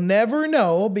we will never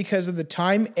know because of the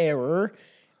time error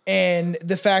and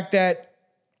the fact that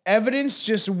evidence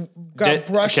just got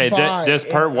brushed by. This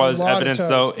part was evidence,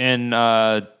 though,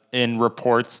 in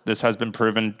reports. This has been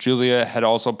proven. Julia had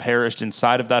also perished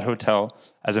inside of that hotel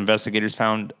as investigators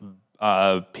found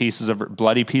bloody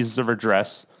pieces of her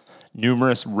dress,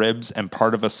 numerous ribs, and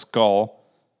part of a skull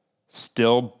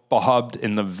still bobbed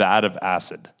in the vat of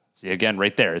acid. See, again,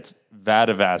 right there, it's vat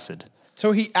of acid.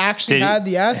 So he actually had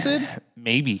the acid?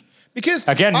 Maybe. Because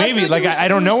again, maybe I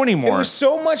don't know anymore. It was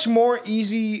so much more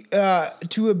easy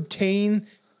to obtain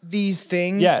these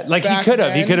things. Yeah, like he could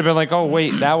have been like, oh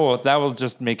wait, that will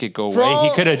just make it go away.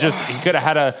 He could have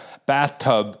had a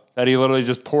bathtub that he literally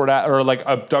just poured out, or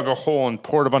dug a hole and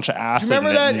poured a bunch of acid.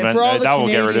 Remember that? And for all the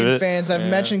Canadian fans, I've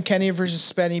mentioned Kenny versus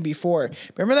Spenny before.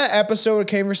 Remember that episode of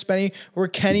Kenny versus Spenny where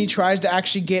Kenny tries to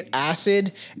actually get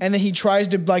acid and then he tries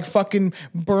to fucking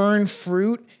burn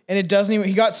fruit and it doesn't even.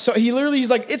 He's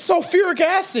like, it's sulfuric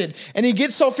acid, and he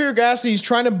gets sulfuric acid. He's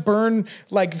trying to burn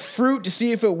fruit to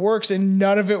see if it works, and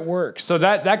none of it works. So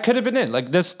that could have been it.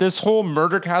 Like this whole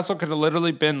murder castle could have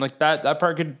literally been like that. That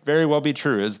part could very well be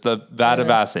true. Is the vat of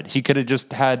acid? He could have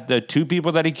just had the 2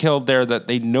 people that he killed there that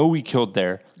they know he killed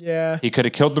there. Yeah. He could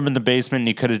have killed them in the basement, and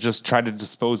he could have just tried to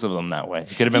dispose of them that way.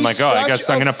 He could have been like, I guess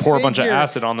I'm going to pour a bunch of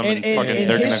acid on them and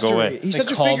they're going to go away. He's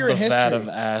such a figure in history. Vat of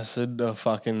acid, the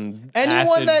fucking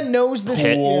anyone that knows this,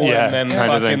 and then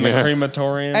fucking the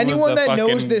crematorium. Anyone that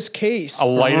knows this case, a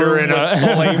lighter and a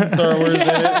flamethrowers in it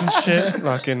and shit.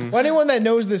 Fucking. Anyone that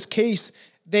knows this case,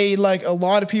 they like a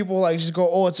lot of people like just go,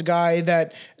 oh, it's a guy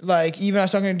that like even I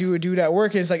was talking to a dude at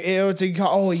work and it's like,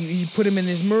 you put him in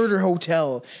this murder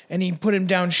hotel and he put him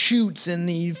down chutes and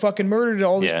he fucking murdered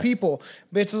all these people.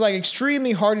 But it's like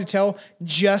extremely hard to tell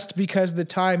just because of the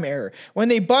time error. When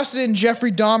they busted in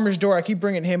Jeffrey Dahmer's door, I keep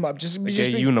bringing him up, just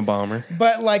Unabomber.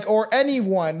 But like, or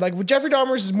anyone like with Jeffrey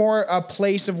Dahmer's is more a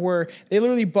place of where they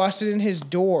literally busted in his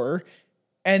door.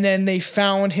 And then they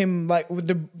found him like with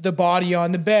the body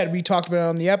on the bed. We talked about it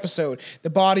on the episode. The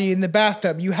body in the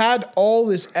bathtub. You had all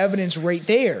this evidence right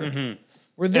there. And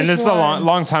this is a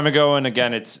long time ago. And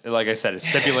again, it's like I said, it's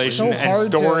stipulation and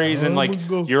stories and like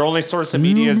your only source of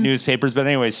media is newspapers. But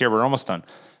anyways, here we're almost done.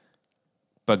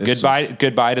 But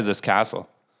goodbye to this castle.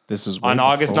 This is on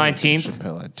August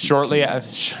 19th, shortly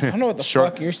after. I don't know what the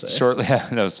fuck you're saying.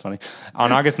 That was funny.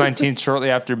 On August 19th, shortly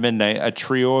after midnight, a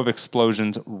trio of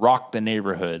explosions rocked the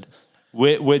neighborhood.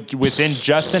 Within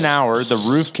just an hour, the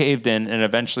roof caved in and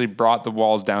eventually brought the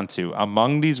walls down too.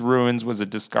 Among these ruins was a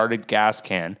discarded gas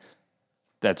can.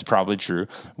 That's probably true.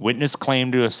 Witness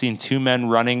claimed to have seen two men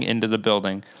running into the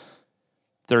building,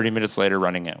 30 minutes later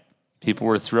running out. People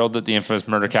were thrilled that the infamous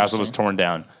murder castle was torn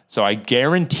down. So I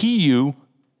guarantee you,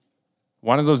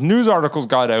 one of those news articles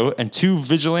got out and two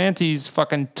vigilantes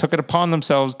fucking took it upon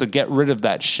themselves to get rid of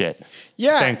that shit.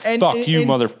 Yeah. Saying, fuck you,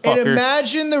 motherfucker. And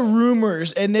imagine the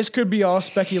rumors, and this could be all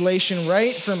speculation,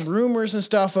 right? From rumors and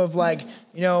stuff of like,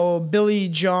 Billy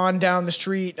John down the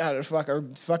street,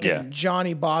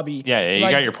 Johnny Bobby. Yeah, you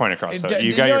like, got your point across.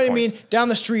 You know what I mean? Down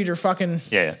the street or fucking.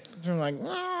 Yeah. I'm like,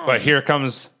 but here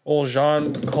comes. Old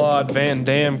Jean-Claude Van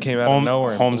Damme came out of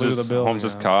nowhere. Holmes is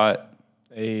caught.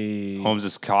 Holmes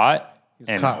is caught.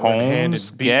 And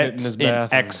Holmes gets in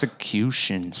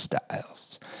execution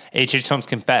styles. H.H. Holmes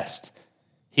confessed.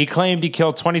 He claimed he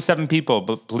killed 27 people,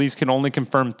 but police can only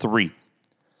confirm 3.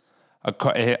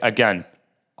 Again,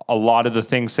 a lot of the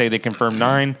things say they confirm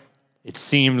 9. It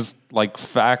seems like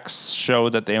facts show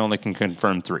that they only can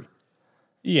confirm 3.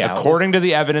 Yeah. According to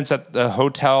the evidence at the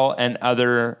hotel and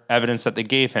other evidence that they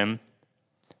gave him,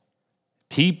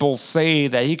 people say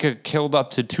that he could have killed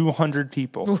up to 200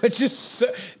 people. Which is,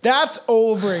 that's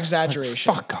over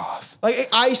exaggeration. Fuck off. Like,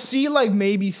 I see like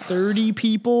maybe 30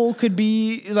 people could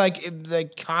be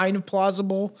like kind of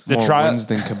plausible. The more wins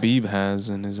than Khabib has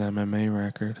in his MMA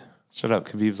record. Shut up.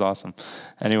 Khabib's awesome.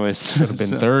 Anyways. Could have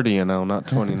been 30, not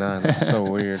 29. That's so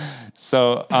weird.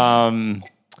 So,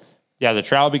 the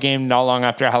trial began not long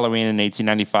after Halloween in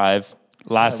 1895.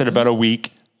 Lasted about a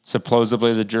week.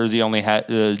 Supposedly, the jury only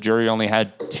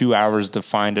had 2 hours to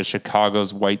find a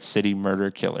Chicago's White City murder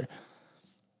killer.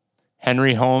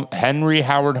 Henry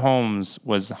Howard Holmes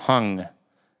was hung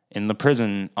in the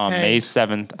prison on May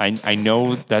 7th. I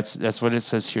know that's what it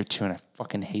says here too, and I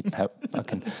fucking hate that.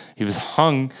 He was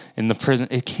hung in the prison.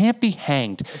 It can't be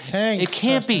hanged. It's hanged. It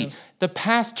can't be. The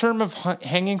past term of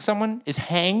hanging someone is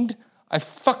hanged. I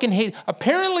fucking hate.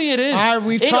 Apparently, it is.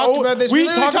 We've talked about this. We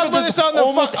talked about this on the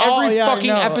almost every fucking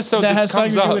episode. That has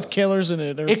something to do with killers in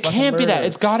it. It can't be that.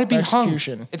 It's got to be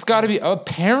execution. Hung. It's got to be.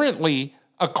 Apparently,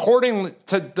 according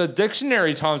to the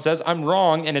dictionary, Tom says I'm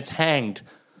wrong, and it's hanged.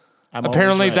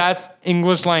 Apparently, that's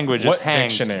English language. What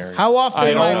hanged. dictionary? How often?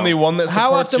 The only one that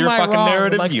supports your fucking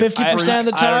narrative. Like 50% of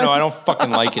the time. I don't know. I don't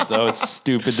fucking like it though. It's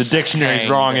stupid. The dictionary's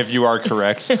wrong if you are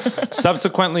correct.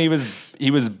 Subsequently, he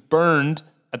was burned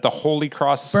at the Holy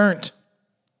Cross. Burnt.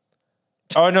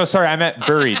 Oh, no, sorry. I meant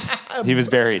buried. He was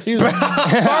buried.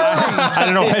 I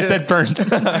don't know why I said burnt.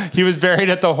 He was buried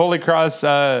at the Holy Cross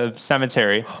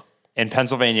Cemetery in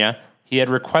Pennsylvania. He had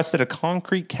requested a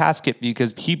concrete casket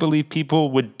because he believed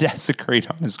people would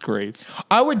desecrate on his grave.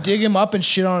 I would dig him up and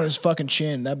shit on his fucking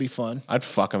chin. That'd be fun. I'd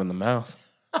fuck him in the mouth.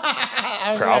 I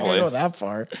was not gonna go that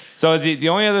far. So the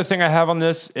only other thing I have on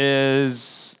this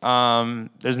is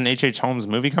there's an H.H. Holmes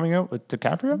movie coming out with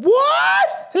DiCaprio.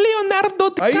 What? Leonardo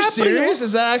DiCaprio. Are you serious?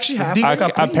 Is that actually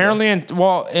happening? Apparently,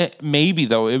 maybe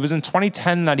though. It was in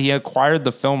 2010 that he acquired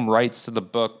the film rights to the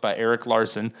book by Eric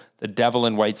Larson, The Devil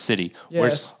in White City. Yes.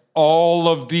 Which all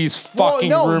of these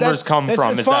fucking rumors come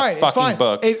from. It's that fucking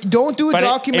book. Don't do a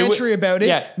documentary about it.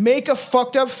 Yeah. Make a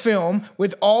fucked up film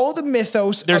with all the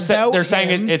mythos about They're saying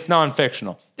him. it's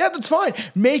non-fictional. Yeah, that's fine.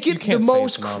 Make it the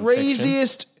most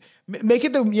craziest. Make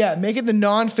it the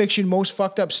nonfiction most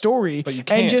fucked up story, but you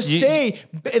can't. And just say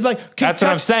like that's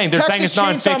what I'm saying. They're saying it's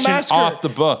nonfiction off the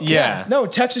book. Yeah. No,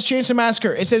 Texas Chainsaw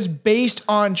Massacre. It says based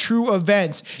on true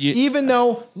events, even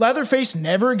though Leatherface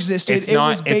never existed. It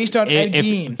was based on Ed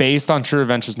Gein. Based on true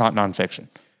events is not nonfiction.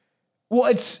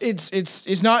 Well,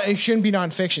 it's not. It shouldn't be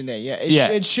nonfiction. There,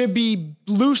 it should be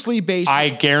loosely based. I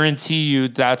guarantee you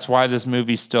that's why this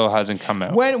movie still hasn't come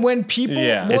out. When people,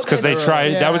 it's because they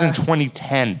tried. That was in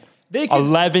 2010. They could,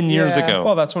 11 years yeah. ago.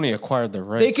 Well, that's when he acquired the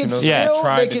rights. They could Who knows still- if he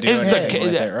tried they to could do It's anything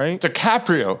with it, right?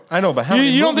 DiCaprio. I know, but how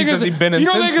many don't movies think has he been in You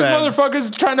don't since think this then?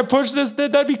 motherfucker's trying to push this?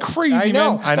 That'd be crazy, I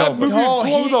know. man. I know, That but- movie would No,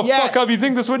 blow the yeah. fuck up. You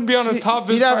think this wouldn't be on his top of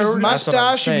his He'd have his priorities? mustache. That's what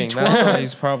I'm Mustache and saying. That's twirl. why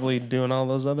he's probably doing all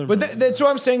those other But movies. that's what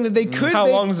I'm saying that they could. How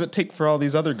they- long does it take for all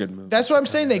these other good movies? That's what I'm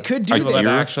saying. They could do People that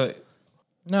that. actually.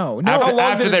 No. After- How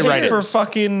long did it they take write it. for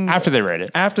fucking After they write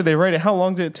it. After they write it, how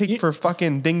long did it take for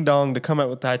fucking Ding Dong to come out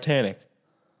with Titanic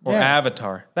or Yeah.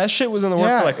 Avatar? That shit was in the work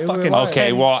Yeah, for like it fucking was. Okay,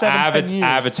 10, well, 10 years.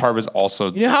 Avatar was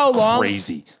also You know how long?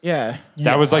 crazy. Yeah.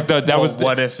 That was like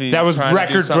what if he's that was trying to do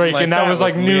record something breaking. like that was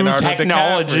like with new Leonardo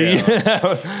technology.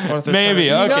 DiCaprio? What if they're Maybe,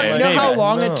 trying to do okay. You know something how like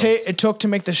long that? it took to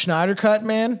make the Schneider cut,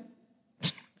 man?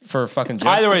 For fucking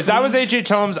Either ways, Justice that League? was H.H.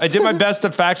 Holmes. I did my best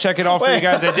to fact check it all for you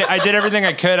guys. I did everything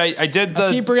I could. I did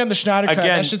the. Keep bringing up the Schneider cut.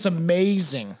 Again- That shit's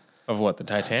amazing. Of what, the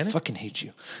Titanic? fucking hate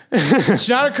you.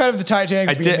 Schneider cut of the Titanic.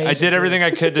 I would be did. I amazing, did too. everything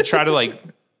I could to try to like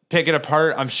pick it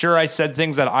apart. I'm sure I said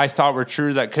things that I thought were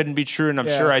true that couldn't be true, and I'm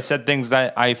Yeah. sure I said things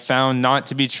that I found not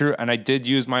to be true. And I did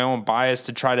use my own bias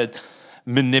to try to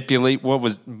manipulate what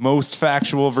was most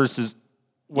factual versus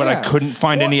what I Yeah. couldn't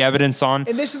find Well, any evidence on.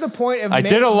 And this is the point of I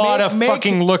did a lot of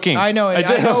fucking looking. I know, and I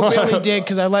I, did a know lot. Billy did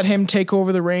because I let him take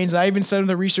over the reins. I even said in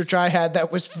the research I had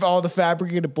that was all the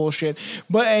fabricated bullshit.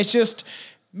 But it's just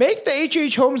make the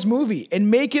H.H. Holmes movie and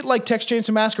make it like Texas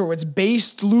Chainsaw Massacre, where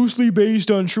it's loosely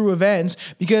based on true events.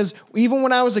 Because even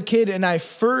when I was a kid and I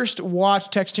first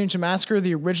watched Texas Chainsaw Massacre,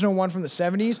 the original one from the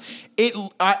 70s,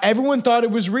 everyone thought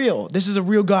it was real. This is a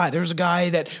real guy. There was a guy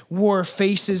that wore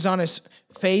faces on his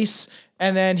face.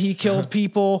 And then he killed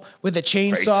people with a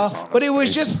chainsaw. But it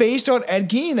was just based on Ed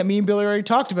Gein that me and Billy already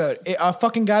talked about. A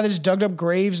fucking guy that just dug up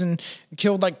graves and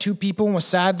killed like 2 people and was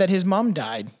sad that his mom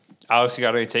died. Alex, you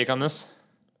got any take on this?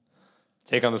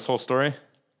 Take on this whole story?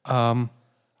 I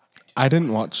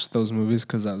didn't watch those movies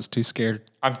because I was too scared.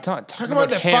 I'm talking about about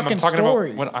the him. I'm fucking talking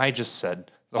story. about what I just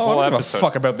said. The Oh, whole I don't give episode. a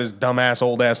fuck about this dumbass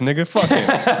old ass nigga. Fuck him.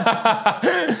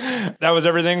 That was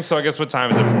everything. So I guess what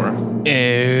time is it for?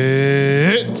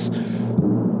 It's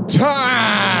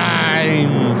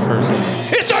time for some.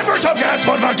 It's time for Top Cat's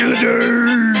Fun Fact of the Day.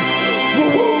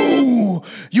 Woo woo!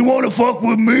 You want to fuck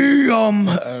with me?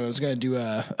 I was gonna do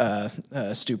a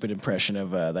stupid impression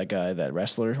of that guy, that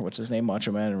wrestler. What's his name?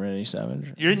 Macho Man and Randy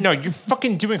Savage. You're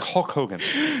fucking doing Hulk Hogan.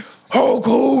 Hulk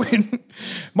Hogan.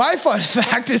 My fun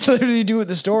fact is literally to do with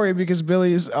the story because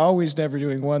Billy is always never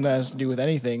doing one that has to do with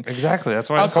anything. Exactly. That's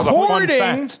why it's called a fun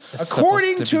fact.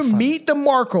 According supposed to to be fun. Meet the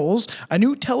Markles, a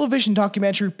new television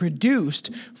documentary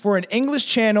produced for an English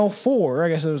channel 4, I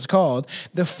guess it was called,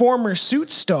 the former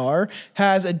Suits star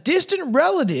has a distant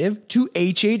relative to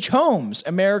H.H. Holmes,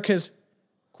 America's,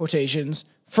 quotations,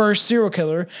 first serial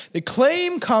killer. The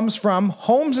claim comes from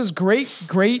Holmes's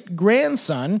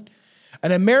great-great-grandson,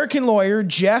 an American lawyer,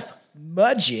 Jeff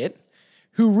Mudgett,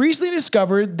 who recently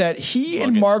discovered that he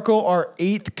and Markle are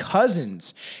 8th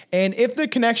cousins. And if the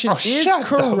connection is shut the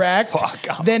correct, fuck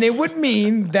up. then it would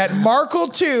mean that Markle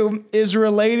too is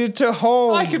related to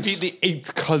Holmes. I could be the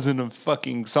 8th cousin of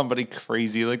fucking somebody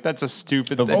crazy. Like, that's a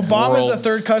stupid thing. Obama's the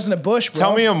 3rd cousin of Bush, bro.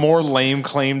 Tell me a more lame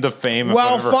claim to fame.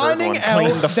 Well, if I've ever finding heard one. out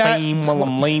Claim the that- fame while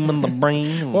I'm lame in the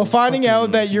brain. Well, finding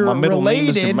out that you're My middle name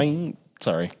is related. Jermaine.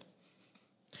 Sorry.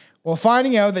 Well,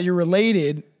 finding out that you're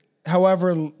related,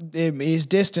 however, is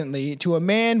distantly to a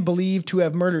man believed to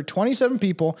have murdered 27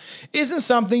 people isn't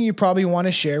something you probably want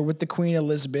to share with the Queen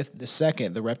Elizabeth II,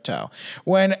 the reptile.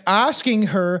 When asking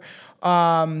her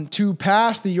to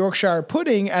pass the Yorkshire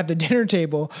pudding at the dinner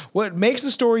table, what makes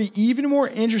the story even more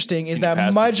interesting is that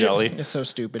pass the Mudgett... jelly? It's so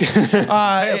stupid.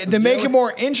 To make it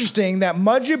more interesting, that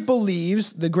Mudgett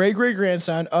believes, the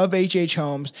great-great-grandson of H.H.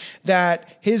 Holmes,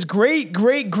 that his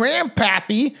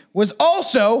great-great-grandpappy was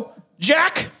also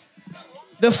Jack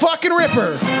the fucking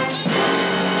Ripper.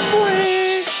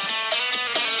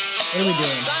 What are we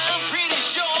doing? I'm pretty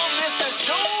sure Mr.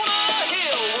 Jonah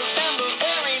Hill was in the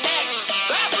very next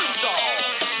bathroom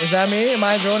stall. Is that me? Am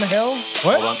I Jonah Hill?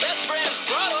 What? Best friend's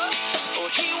brother, well,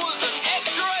 he was an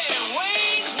extra in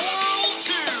Wayne's World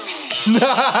 2.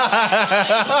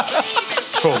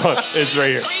 Hold on. It's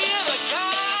right here. Three of the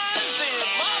guys in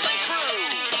Motley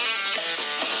Crue.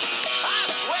 I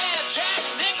swear Jack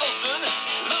Nicholson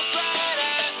looked right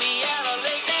at me at a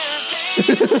Lakers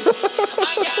game.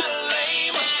 I got a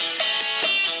lame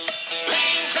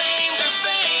claim to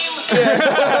fame.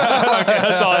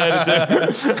 That's all I had to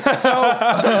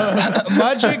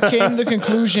Mudgett came to the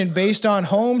conclusion based on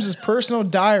Holmes' personal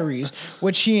diaries,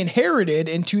 which he inherited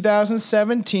in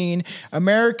 2017.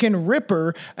 American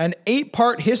Ripper, an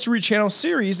 8-part History Channel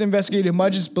series, investigated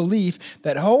Mudgett's belief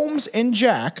that Holmes and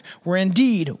Jack were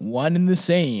indeed one and the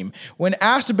same. When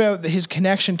asked about his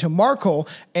connection to Markle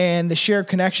and the shared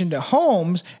connection to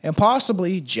Holmes and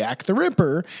possibly Jack the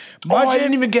Ripper, I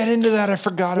didn't even get into that. I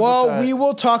forgot about that. well, we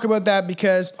will talk about that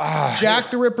because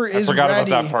Jack the Ripper is forgot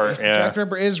ready. about that part, yeah. Jack the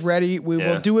Ripper is ready. We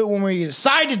will do it when we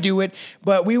decide to do it,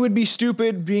 but we would be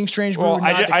stupid being strange. Well,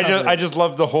 I I just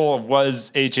love the whole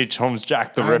was H.H. Holmes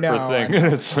Jack the Ripper thing.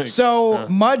 It's like, so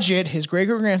Mudgett, his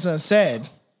great-grandson, said,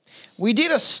 "We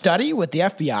did a study with the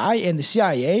FBI and the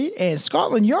CIA and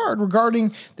Scotland Yard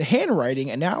regarding the handwriting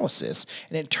analysis,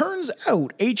 and it turns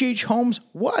out H.H. Holmes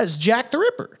was Jack the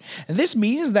Ripper. And this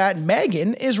means that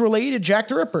Meghan is related to Jack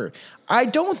the Ripper. I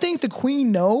don't think the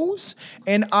Queen knows,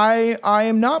 and I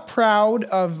am not proud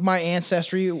of my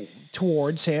ancestry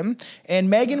towards him, and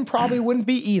Meghan probably wouldn't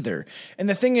be either. And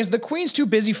the thing is, the Queen's too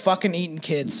busy fucking eating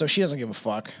kids, so she doesn't give a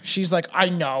fuck. She's like, I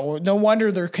know, no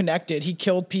wonder they're connected. He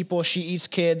killed people, she eats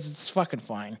kids, it's fucking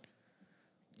fine.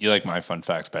 you like my fun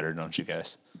facts better, don't you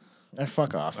guys? And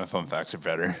fuck off. My fun facts are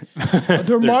better.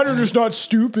 Their monitor's not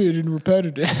stupid and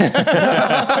repetitive. Fair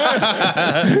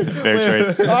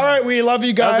trade. All right, we love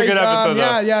you guys. That was a good episode,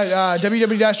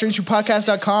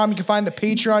 www.streamshootpodcast.com. You can find the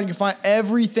Patreon. You can find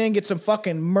everything. Get some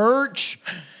fucking merch.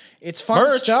 It's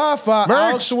fun stuff.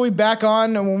 Alex will be back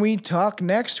on when we talk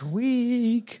next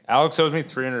week. Alex owes me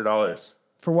 $300.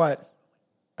 For what?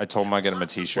 I told him I'd get him a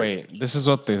t-shirt. Wait, this is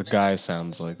what the guy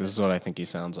sounds like. This is what I think he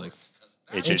sounds like.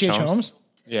 H.H. H.H. Holmes? Holmes?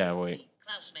 Yeah, wait.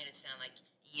 Klaus made it sound like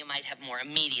you might have more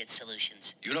immediate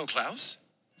solutions. You know Klaus?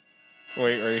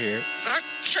 Wait, right here. That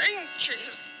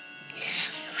changes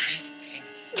everything.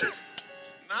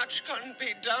 Much can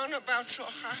be done about your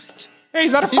heart. Hey,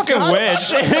 he's not a fucking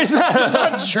witch. He's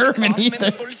not German either.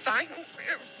 Medical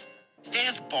sciences.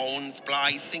 There's bone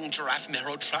splicing, giraffe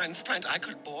marrow transplant. I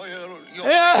could boil your...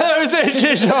 Yeah, that was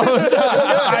H.H. Holmes.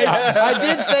 I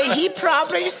did say he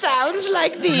probably sounds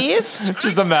like this.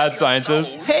 Just a mad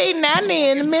scientist. Hey, Nanny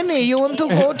and Minnie, you want to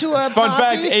go to a Fun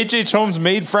party? fact, H.H. Holmes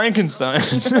made Frankenstein.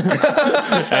 Anyways, All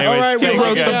right, we thank you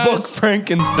wrote the guys. book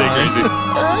Frankenstein. Stay crazy.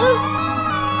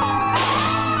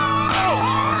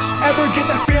 Ever get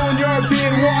the feeling you're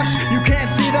being watched? You can't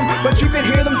see them, but you can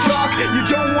hear them talk. You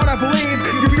don't wanna believe,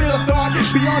 you fear the thought.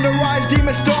 Beyond the rise,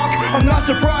 demons stalk. I'm not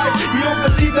surprised, you don't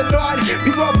perceive the thought.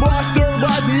 People have lost their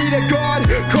lives and need a god.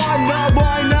 Caught in a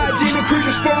line, that demon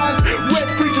creature spawns with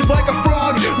creatures like a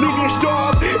frog, leaving you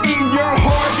starved, eating your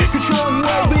heart. Controlling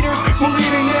world leaders,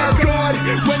 believing they're God.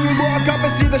 When you look up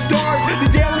and see the stars,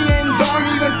 these aliens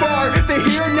aren't even far. They're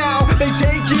here now, they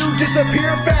take you,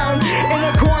 disappear, found in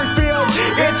a cornfield.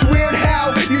 It's weird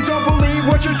how you don't believe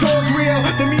what you're told's real.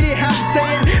 The media has to say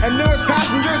it, and there's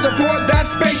passengers aboard that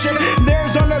spaceship.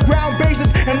 There's underground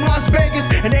bases in Las Vegas,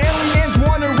 and aliens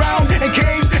wander around in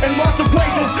caves and lots of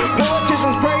places.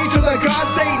 Politicians pray to the god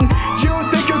Satan. You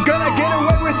think you're gonna get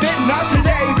away with it? Not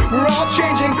today. We're all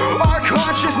changing our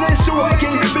consciousness,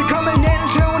 awakening, becoming in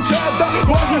tune to the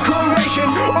laws of creation.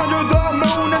 Under the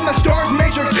moon and the stars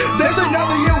matrix, there's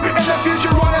another you in the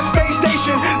future on a space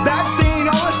station. That's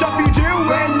seen all the stuff you do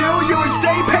and knew you would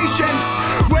stay patient,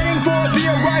 waiting for the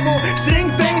arrival, seeing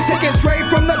things taken straight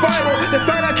from the Bible. They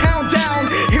found a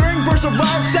countdown, hearing bursts of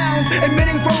loud sounds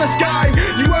emitting from the sky.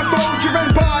 UFOs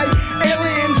driven by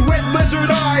aliens with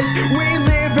lizard eyes. We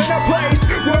live in a place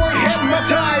where we're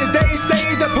hypnotized. They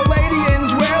say the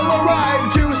Palladians will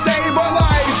arrive to save our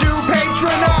lives. You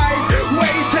patronize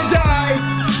ways to die.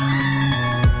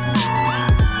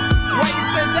 Ways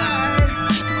to die.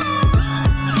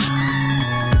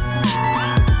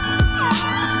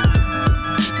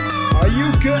 Are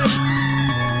you good?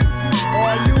 Or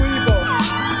are you evil?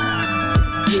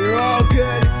 We're all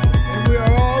good, and we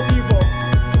are all evil.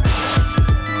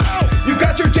 You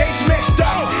got your dates mixed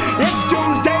up. It's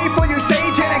doomsday for you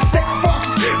satanic sick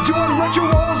fucks. Doing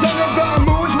rituals under the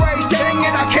moon's rays, standing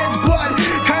in our kids' blood.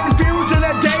 Confused in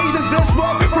a daze, is this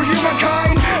love for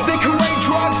humankind? They create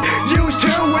drugs used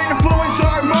to influence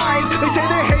our minds. They say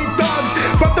they hate thugs,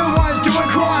 but they're ones doing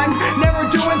crime, never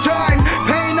doing time.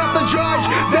 Paying up the judge,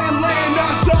 then laying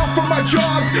us off from our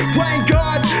jobs. Playing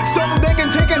gods so they can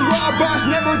take and rob us,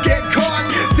 never get caught.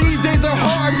 These days are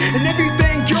hard, and if you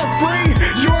think you're free,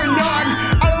 you're not.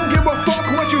 I don't give a fuck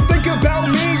what you think about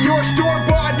me. You're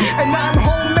store-bought, and I'm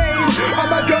homemade.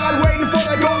 I'm a god waiting for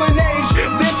the golden age.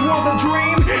 This was a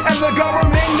dream, and the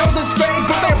government knows it's fake,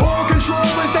 but they hold control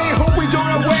and they hope we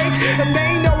don't awake. And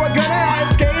they know we're gonna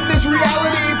escape this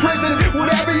reality prison.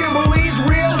 Whatever you believe's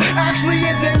real actually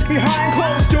isn't. Behind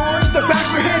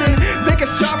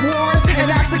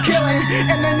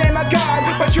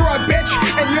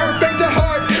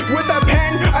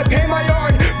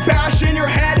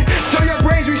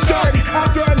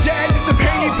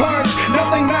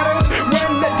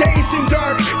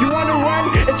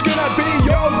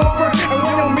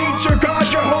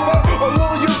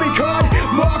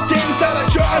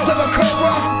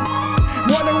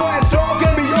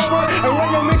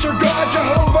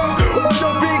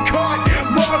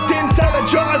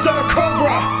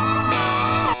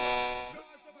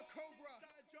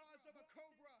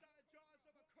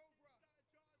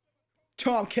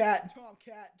Tomcat.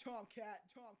 Tomcat. Tomcat. Tomcat.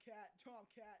 Tomcat.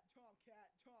 Tomcat. Tomcat.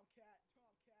 Tomcat.